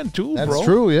band, too, That's bro.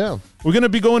 true, yeah. We're going to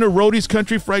be going to Rody's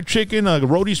Country Fried Chicken,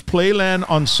 Rody's Playland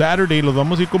on Saturday. Los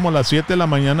vamos a ir como a las 7 de la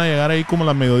mañana, llegar ahí como a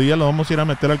la mediodía. Los vamos a ir a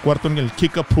meter al cuarto en el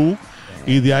Kickapoo.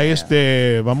 Y de ahí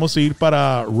vamos a ir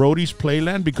para Rody's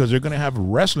Playland because they're going to have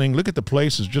wrestling. Look at the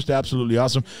place. It's just absolutely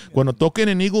awesome. Cuando toquen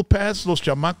en Eagle Pass, los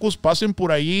chamacos pasen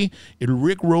por allí. El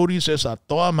Rick Rody's es a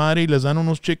toda madre y les dan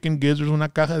unos chicken gizzards, una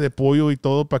caja de pollo y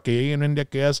todo para que lleguen de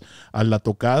aquellas a la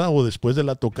tocada o después de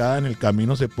la tocada en el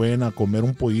camino se pueden a comer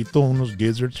un pollito, unos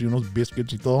gizzards y unos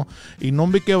biscuits y todo. Y no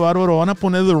ve qué bárbaro. Van a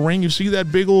poner the ring. You see that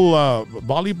big old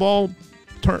volleyball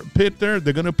pit there?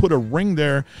 They're going to put a ring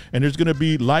there, and there's going to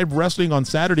be live wrestling on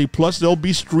Saturday. Plus, they'll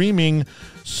be streaming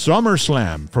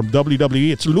SummerSlam from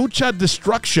WWE. It's Lucha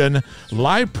Destruction,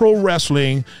 live pro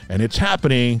wrestling, and it's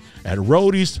happening at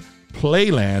Rody's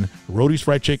Playland, Rody's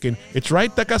Fried Chicken. It's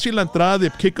right there, casi la entrada de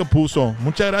Kickapoo.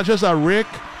 Muchas gracias a Rick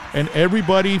and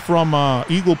everybody from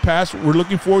Eagle Pass. We're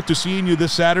looking forward to seeing you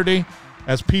this Saturday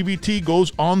as PVT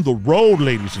goes on the road,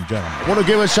 ladies and gentlemen. I want to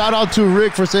give a shout out to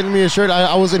Rick for sending me a shirt.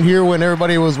 I wasn't here when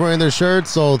everybody was wearing their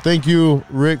shirts, so thank you,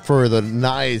 Rick, for the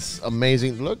nice,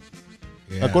 amazing look.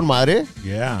 Yeah. ¿Está con madre?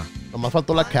 Yeah. Nomás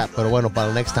faltó la cap, pero bueno, para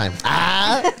el next time.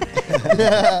 Ah!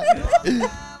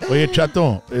 Oye,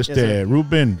 Chato, sir.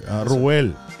 Ruben,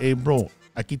 Roel, hey, bro,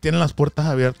 aquí tienen las puertas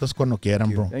abiertas cuando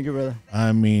quieran, bro. Thank you, brother.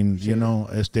 I mean, you know,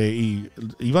 y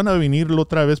iban a venir la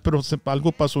otra vez, pero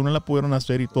algo pasó, no la pudieron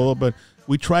hacer y todo, but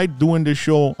we tried doing this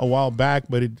show a while back,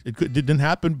 but it didn't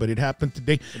happen, but it happened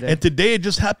today. And today it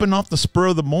just happened off the spur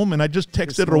of the moment. I just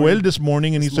texted Roel this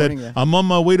morning, and he said, I'm on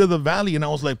my way to the valley. And I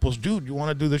was like, pues, dude, you want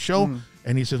to do the show?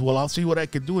 And he says, well, I'll see what I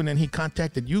could do. And then he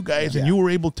contacted you guys, and you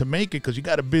were able to make it because you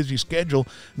got a busy schedule.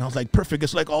 And I was like, perfect.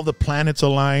 It's like all the planets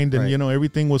aligned, and, you know,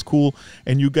 everything was cool.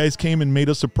 And you guys came and made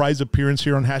a surprise appearance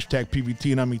here on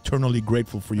 #PVT, and I'm eternally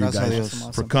grateful for you guys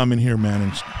for coming here, man,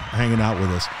 and hanging out with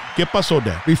us. ¿Qué pasó,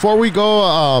 Dad? Before we go,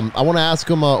 I want to ask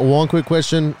him one quick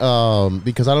question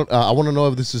because I want to know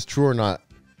if this is true or not.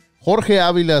 Jorge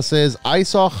Avila says, I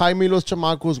saw Jaime Los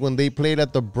Chamacos when they played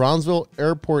at the Brownsville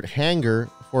Airport hangar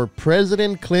for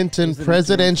President Clinton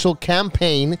presidential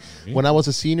campaign when I was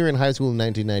a senior in high school in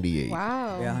 1998.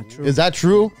 Wow. Yeah, true. Is that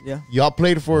true? Yeah. Y'all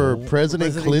played for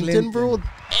President President Clinton, bro?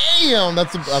 Damn,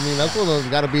 that's what's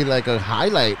got to be like a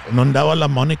highlight. ¿No andaba la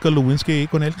Mónica Lewinsky ahí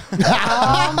con él?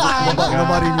 Oh my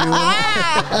Nobody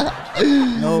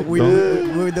knew. No, we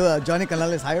would do Johnny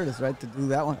Canales hired us, right, to do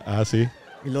that one. Ah, sí.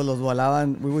 Y los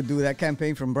volaban. We would do that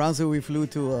campaign from Brownsville. We flew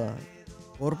to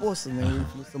Corpus, and then we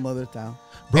flew some other town.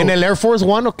 ¿En el Air Force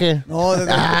One o qué? No, en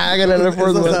el Air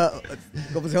Force One.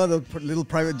 ¿Cómo se llama? The little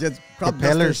private jets. Crop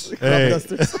Propellers. dusters. Crop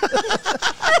dusters.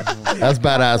 That's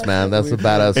badass, man. That's a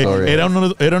badass story. Era uno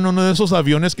de esos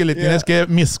aviones que le tienes que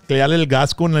mezclar el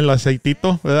gas con el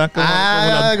aceitito, ¿verdad?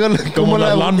 Como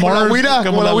la lawnmower.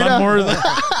 Como la lawnmower.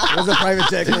 It was a private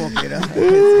jet, como quiera.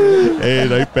 Hey,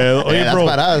 no hay pedo. Oye, that's bro,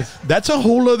 badass. that's a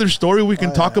whole other story we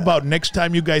can talk about next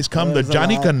time you guys come. The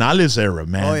Johnny Canales era,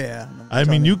 man. Oh, yeah. I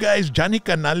mean, you guys, Johnny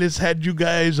Canales had you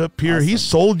guys up here. Awesome. He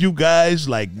sold you guys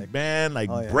like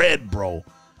bread, bro.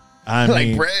 I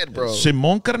mean, bread, bro.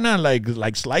 Simón, carnal,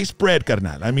 like sliced bread,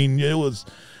 carnal. I mean, it was.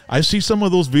 I see some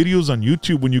of those videos on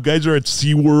YouTube when you guys are at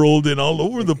SeaWorld and all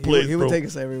over the place, He bro. would take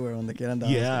us everywhere on the Quieran.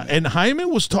 Yeah, and Jaime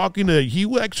was talking to. He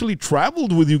actually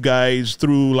traveled with you guys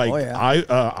through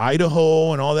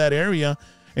Idaho and all that area,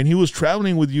 and he was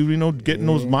traveling with you, you know, getting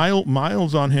those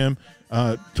miles on him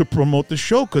to promote the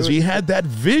show because he had that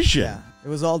vision. Yeah, it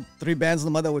was all three bands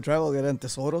nomás that would travel. Eran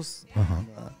Tesoros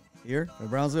here in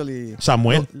Brownsville.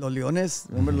 Samuel. Los Leones.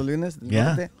 Remember Los Leones?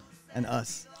 Yeah. Norte? And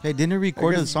us. Hey, didn't he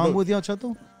record a song with y'all,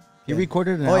 Chato? He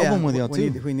recorded an album with y'all,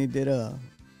 too. When he did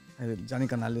Johnny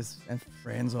Canales and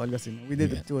Friends or algo así. We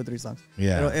did 2 or 3 songs.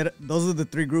 Yeah. Those are the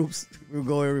 3 groups. We would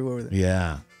go everywhere with it.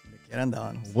 Yeah.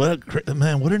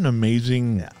 What an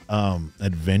amazing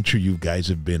adventure you guys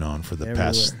have been on for the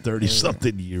past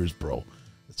 30-something years, bro.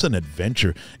 It's an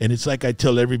adventure. And it's like I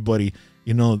tell everybody,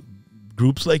 you know,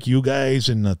 groups like you guys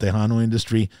in the Tejano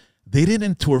industry, they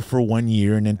didn't tour for 1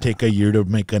 year and then take a year to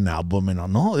make an album and all.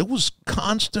 No, it was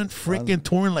constant freaking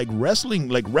touring like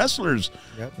wrestlers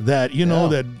that, you know,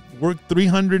 that worked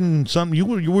 300 and something.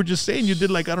 You were just saying you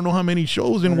did like I don't know how many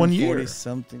shows in 1 year. 40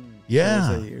 something.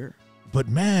 Yeah. A year. But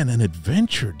man, an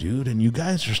adventure, dude, and you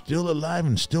guys are still alive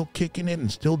and still kicking it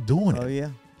and still doing it. Oh yeah.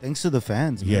 Thanks to the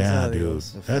fans. Man. Yeah, dude.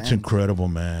 That's incredible,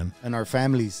 man. And our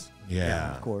families.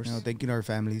 Yeah. Of course. You know, thank you to our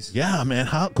families. Yeah, man.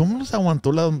 ¿Cómo les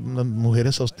aguantó las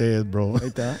mujeres a ustedes, bro? Ahí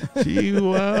está. Sí,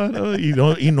 bueno.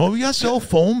 Y no había cell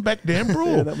phone back then,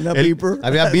 bro. Una beeper.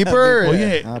 Había beeper.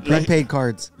 Oye, prepaid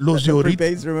cards. Los de ahorita.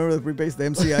 Prepaid, remember the prepaid, the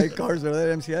MCI cards,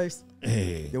 ¿verdad? MCIs.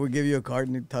 Hey. They would give you a card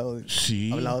and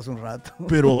sí. hablabas un rato.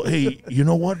 Pero, hey, you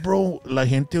know what, bro? La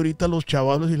gente ahorita, los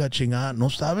chavalos y la chingada, no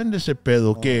saben de ese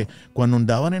pedo que cuando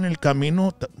andaban en el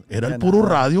camino era el puro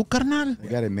radio, carnal. They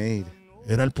got it made.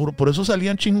 Era el puro, por eso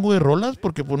salían chingo de rolas,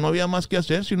 porque pues no había más que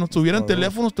hacer. Si no tuvieran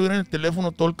teléfonos, tuvieran el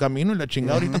teléfono todo el camino y la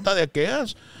chingada ahorita está de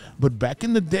aquellas. But back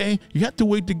in the day, you had to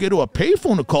wait to get to a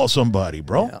payphone to call somebody,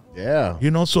 bro. Yeah. You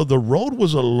know, so the road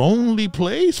was a lonely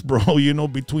place, bro, you know,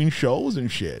 between shows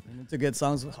and shit. To get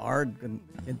songs was hard.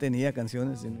 ¿Quién tenía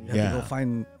canciones? You had to go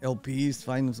find LPs,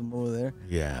 find some over there.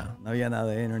 Yeah. No había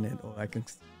nada de internet.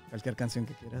 Cualquier canción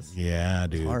que quieras. Yeah,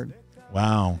 dude. Hard.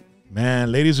 Wow.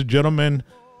 Man, ladies and gentlemen,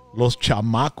 Los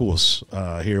Chamacos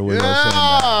here with us.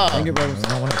 And, thank you, brothers.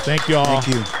 I want to thank you all.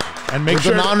 Thank you. And make It's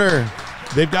sure an honor.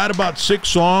 they've got about 6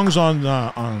 songs on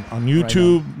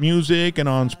YouTube Music and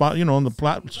on on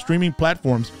the streaming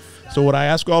platforms. So what I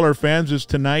ask all our fans is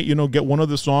tonight, get one of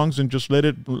the songs and just let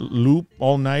it loop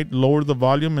all night, lower the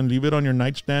volume and leave it on your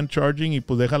nightstand charging y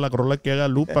pues deja la rola que haga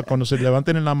loop para cuando se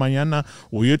levanten en la mañana,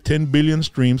 oye 10 billion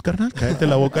streams, carnal, cállate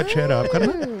la boca, shut up,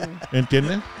 carnal.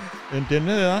 ¿Entienden?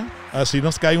 ¿Entiendes, verdad? Así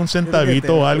nos cae un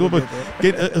centavito o algo. But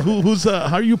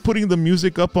how are you putting the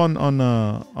music up on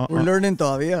We're learning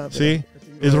todavía. Sí.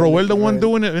 Is Roel the one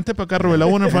doing it? Vente para acá, Roel. I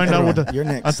want to find out what You're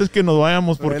next. Antes que nos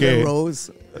vayamos porque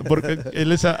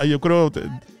él es, yo creo,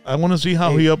 I want to see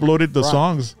how he uploaded the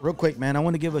songs. Real quick, man, I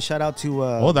want to give a shout out to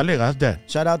dale, gas, Dad.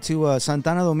 Shout out to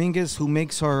Santana Dominguez, who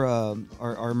makes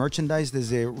our merchandise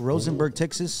desde Rosenberg,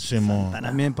 Texas. Simón.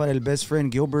 También para el best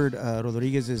friend Gilbert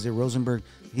Rodriguez desde Rosenberg.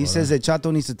 He says that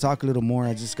Chato needs to talk a little more.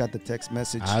 I just got the text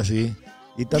message. Ah, sí.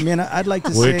 Y también I'd like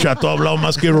to say... Chato ha hablado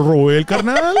más que Roel,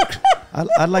 carnal.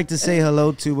 I'd like to say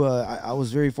hello to... I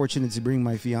was very fortunate to bring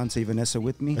my fiance Vanessa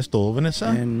with me. Es todo, Vanessa.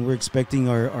 And we're expecting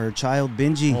our child,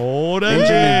 Benji. Órale.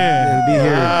 Benji will be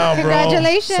here. Wow, bro.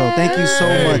 Congratulations. So thank you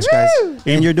so much, guys.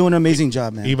 And you're doing an amazing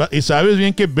job, man. Y sabes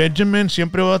bien que Benjamin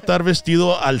siempre va a estar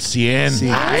vestido al 100. Sí.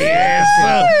 ¡Ay,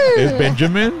 eso! ¿Es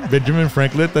Benjamin? ¿Benjamin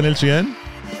Franklin está en el 100?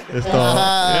 Esto.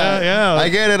 Yeah. I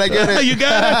get it. You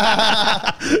got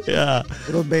it. Yeah.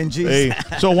 Little Benji. Hey.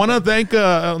 So, want to thank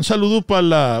un saludo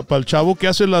para el chavo que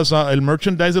hace el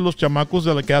merchandise de los chamacos,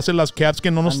 que hace las caps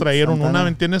que no nos trajeron. Una, ¿me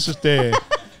entiendes?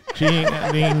 Sí,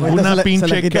 ninguna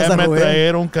pinche cap me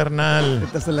trajeron, carnal.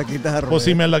 Se la quitas a Roel. Pues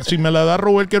si me la da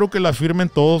Roel, quiero que la firmen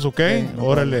todos, ¿ok?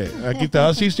 Órale. Aquí te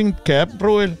vas así sin cap,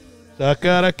 Roel. Se va a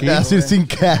quedar aquí. Te vas a ir sin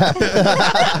cap.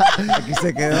 Aquí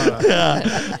se queda.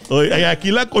 Oye,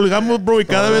 aquí la colgamos, bro, y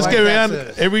cada vez que vean,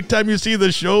 every time you see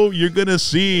the show, you're gonna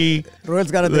see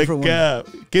Roel's got a the different cap.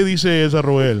 ¿Qué dice esa,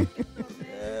 Roel?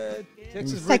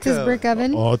 Texas Brick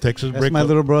Oven. Oh, Texas That's Brick. my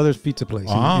little brother's pizza place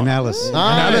in Alice.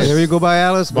 Nice. There you go by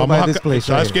Alice. Go by this place.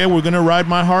 ¿Sabes qué? We're gonna ride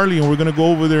my Harley and we're gonna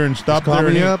go over there and stop Call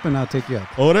there. me up and I'll take you up.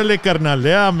 Órale, carnal.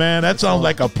 Yeah, man. That sounds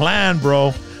like a plan,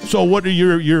 bro. So what are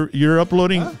you're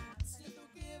uploading?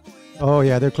 Oh,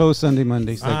 yeah. They're closed Sunday,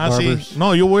 Mondays. Like barbers. Sí.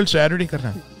 No, yo voy el Saturday,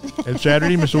 carnal. El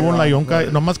Saturday me subo en la yonca.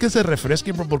 Nomás que se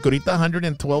refresque, bro, porque ahorita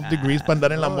 112 degrees para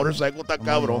andar en la motorcycle está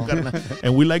cabrón, carnal.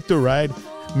 And we like to ride.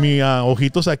 Mi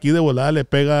ojitos aquí de volada le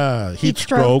pega heat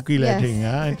stroke y la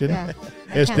chingada, ¿entiendes?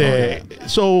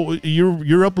 So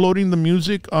you're uploading the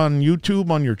music on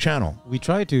YouTube on your channel? We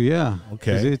try to, yeah.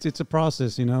 Okay. It's a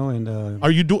process, and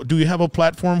are you do you have a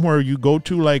platform where you go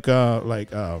to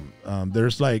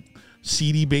there's like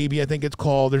CD Baby, I think it's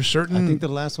called. There's certain I think the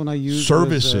last one I used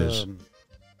services.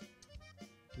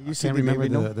 I can't remember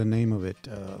the name of it.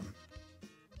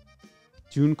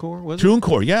 TuneCore, was it?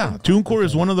 TuneCore, yeah. TuneCore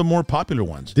is one of the more popular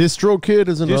ones. DistroKid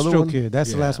is another one. DistroKid,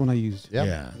 that's the last one I used.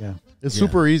 Yeah. It's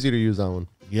super easy to use that one.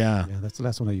 Yeah, that's the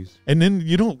last one I used. And then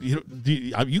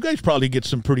you guys probably get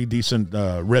some pretty decent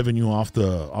revenue off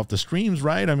the streams,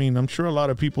 right? I mean, I'm sure a lot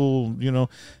of people,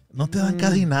 no te dan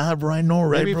casi nada, bro. I know,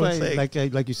 right, Maybe bro?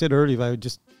 Like you said earlier, if I would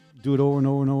just do it over and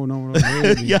over and over and over. And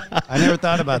over Yeah. I never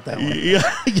thought about that one. Yeah.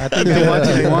 I think I watch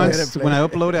it once. When I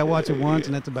upload it, I watch it once,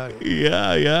 and that's about it.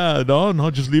 Yeah. No,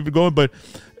 just leave it going. But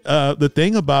the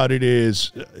thing about it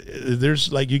is,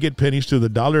 there's like you get pennies to the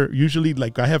dollar. Usually,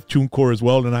 like I have TuneCore as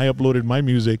well, and I uploaded my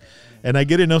music, and I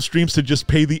get enough streams to just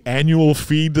pay the annual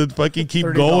fee to fucking keep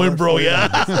going, bro. Yeah,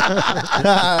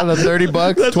 the $30,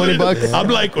 $20. I'm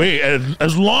like, wait,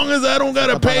 as long as I don't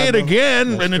gotta pay it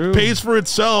again, and it pays for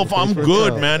itself, I'm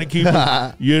good, man. It keeps,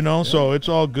 so it's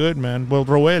all good, man. Well,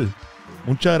 Roel,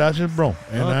 muchas gracias, bro,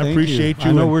 and I appreciate you.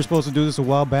 I know we're supposed to do this a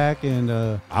while back, and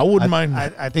I wouldn't mind.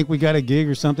 I think we got a gig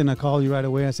or something. I call you right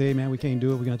away. I say, hey, man, we can't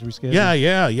do it. We're gonna have to reschedule.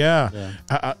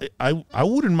 Yeah. I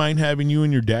wouldn't mind having you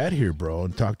and your dad here, bro,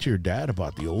 and talk to your dad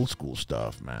about the old school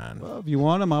stuff, man. Well, if you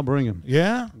want him, I'll bring him.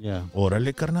 Yeah. Yeah.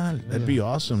 Órale, carnal. That'd be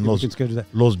awesome. We can schedule that.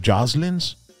 Los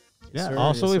Joslins. Yeah. Sir,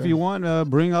 also, if you want,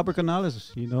 bring Albert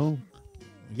Canales.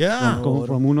 Yeah.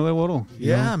 From Uno de Oro.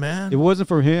 Yeah, man. If it wasn't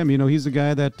for him, he's the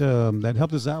guy that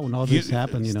helped us out when all this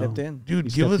happened, Stepped in.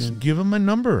 Dude, give him a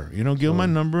number. Give him my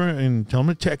number and tell him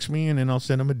to text me, and then I'll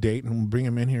send him a date and we'll bring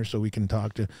him in here so we can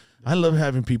talk to. I love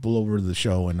having people over to the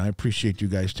show, and I appreciate you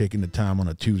guys taking the time on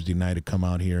a Tuesday night to come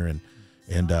out here and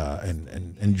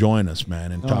join us,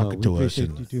 man, and talk to us.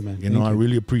 And, you too, man. I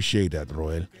really appreciate that,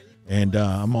 Roel. And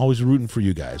I'm always rooting for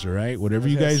you guys, all right? Whatever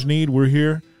you guys need, we're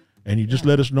here. And you just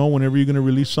let us know whenever you're going to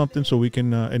release something so we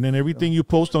can, and then everything you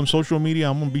post on social media,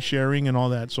 I'm going to be sharing and all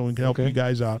that so we can help you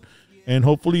guys out. And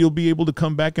hopefully you'll be able to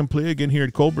come back and play again here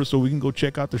at Cobras so we can go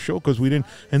check out the show because we didn't,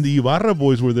 and the Ibarra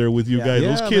boys were there with you guys.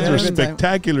 Those kids are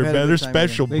spectacular, man. They're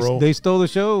special, bro. They stole the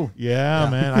show. Yeah,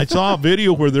 man. I saw a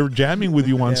video where they're jamming with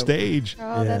you on stage.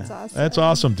 Oh, that's awesome. That's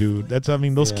awesome, dude.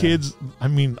 Those kids,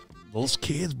 those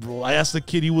kids, bro. I asked the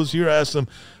kid, he was here, I asked him,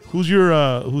 who's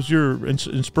your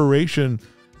inspiration?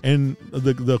 And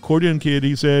the accordion kid,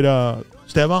 he said,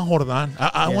 Esteban Jordan.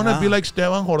 I want to be like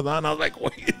Esteban Jordan. I was like,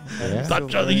 wait,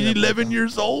 he's 11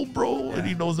 years old, bro, and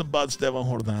he knows about Esteban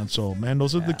Jordan. So, man,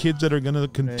 those are the kids that are going to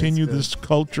continue this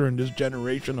culture and this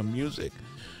generation of music.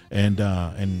 And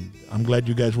I'm glad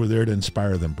you guys were there to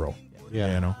inspire them, bro.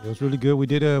 Yeah, it was really good. We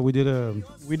did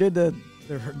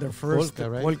their first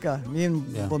polka. Me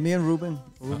and Ruben.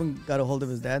 Ruben got a hold of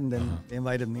his dad, and then they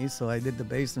invited me, so I did the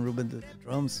bass and Ruben did the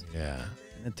drums. Yeah.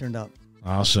 It turned out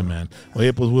awesome, man.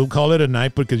 Well, we'll call it a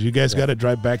night because you guys got to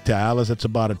drive back to Alice. That's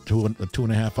about a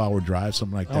 2.5 hour drive,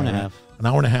 something like that. An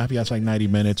hour and a half, yeah, it's like 90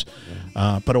 minutes.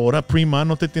 Pero ahora prima,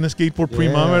 no te tienes que ir por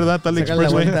prima, ¿verdad? Tal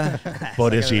expressway.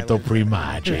 Pobrecito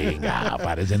prima, chinga,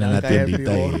 aparecen en la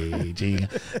tiendita y chinga.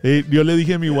 Yo le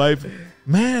dije a mi wife,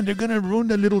 man, they're going to ruin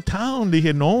the little town. They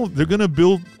said, no, they're going to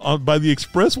build by the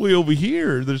expressway over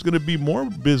here. There's going to be more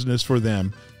business for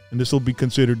them. And this will be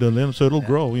considered a limb, so it'll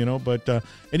grow, But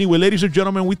anyway, ladies and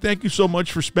gentlemen, we thank you so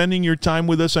much for spending your time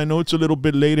with us. I know it's a little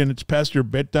bit late and it's past your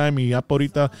bedtime y ya por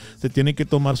ahorita se tienen que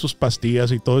tomar sus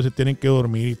pastillas y todo, se tienen que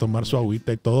dormir y tomar su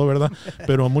agüita y todo, ¿verdad?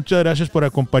 Pero muchas gracias por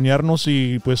acompañarnos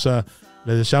y pues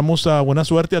les deseamos buena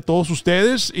suerte a todos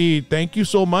ustedes y thank you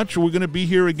so much. We're going to be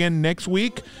here again next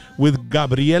week with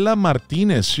Gabriela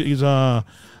Martinez. She's a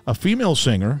female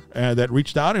singer that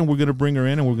reached out, and we're going to bring her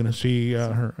in and we're going to see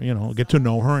her, get to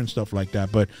know her and stuff like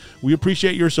that. But we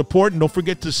appreciate your support, and don't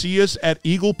forget to see us at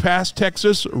Eagle Pass,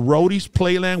 Texas, Roadie's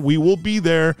Playland. We will be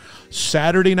there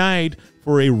Saturday night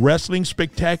for a wrestling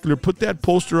spectacular. Put that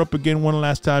poster up again one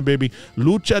last time, baby.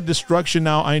 Lucha Destruction.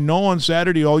 Now, I know on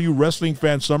Saturday, all you wrestling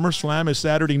fans, SummerSlam is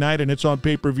Saturday night, and it's on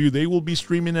pay-per-view. They will be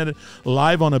streaming it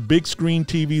live on a big screen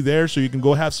TV there, so you can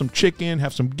go have some chicken,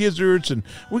 have some gizzards, and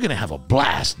we're going to have a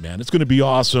blast, man. It's going to be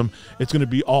awesome. It's going to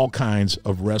be all kinds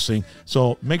of wrestling.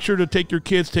 So make sure to take your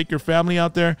kids, take your family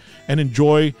out there, and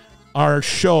enjoy our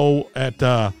show at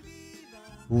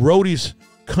Roadie's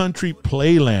Country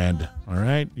Playland. All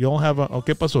right, you all have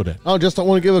 ¿qué pasó there? Oh, just I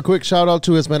want to give a quick shout out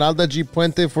to Esmeralda G.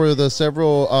 Puente for the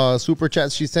several super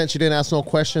chats she sent. She didn't ask no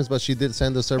questions, but she did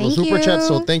send us several super chats.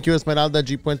 So thank you, Esmeralda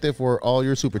G. Puente, for all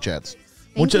your super chats.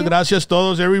 Muchas gracias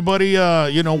todos, everybody.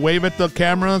 Wave at the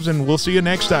cameras, and we'll see you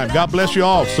next time. God bless you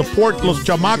all. Support los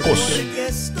chamacos.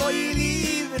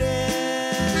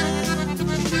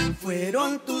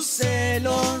 Fueron tus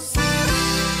celos.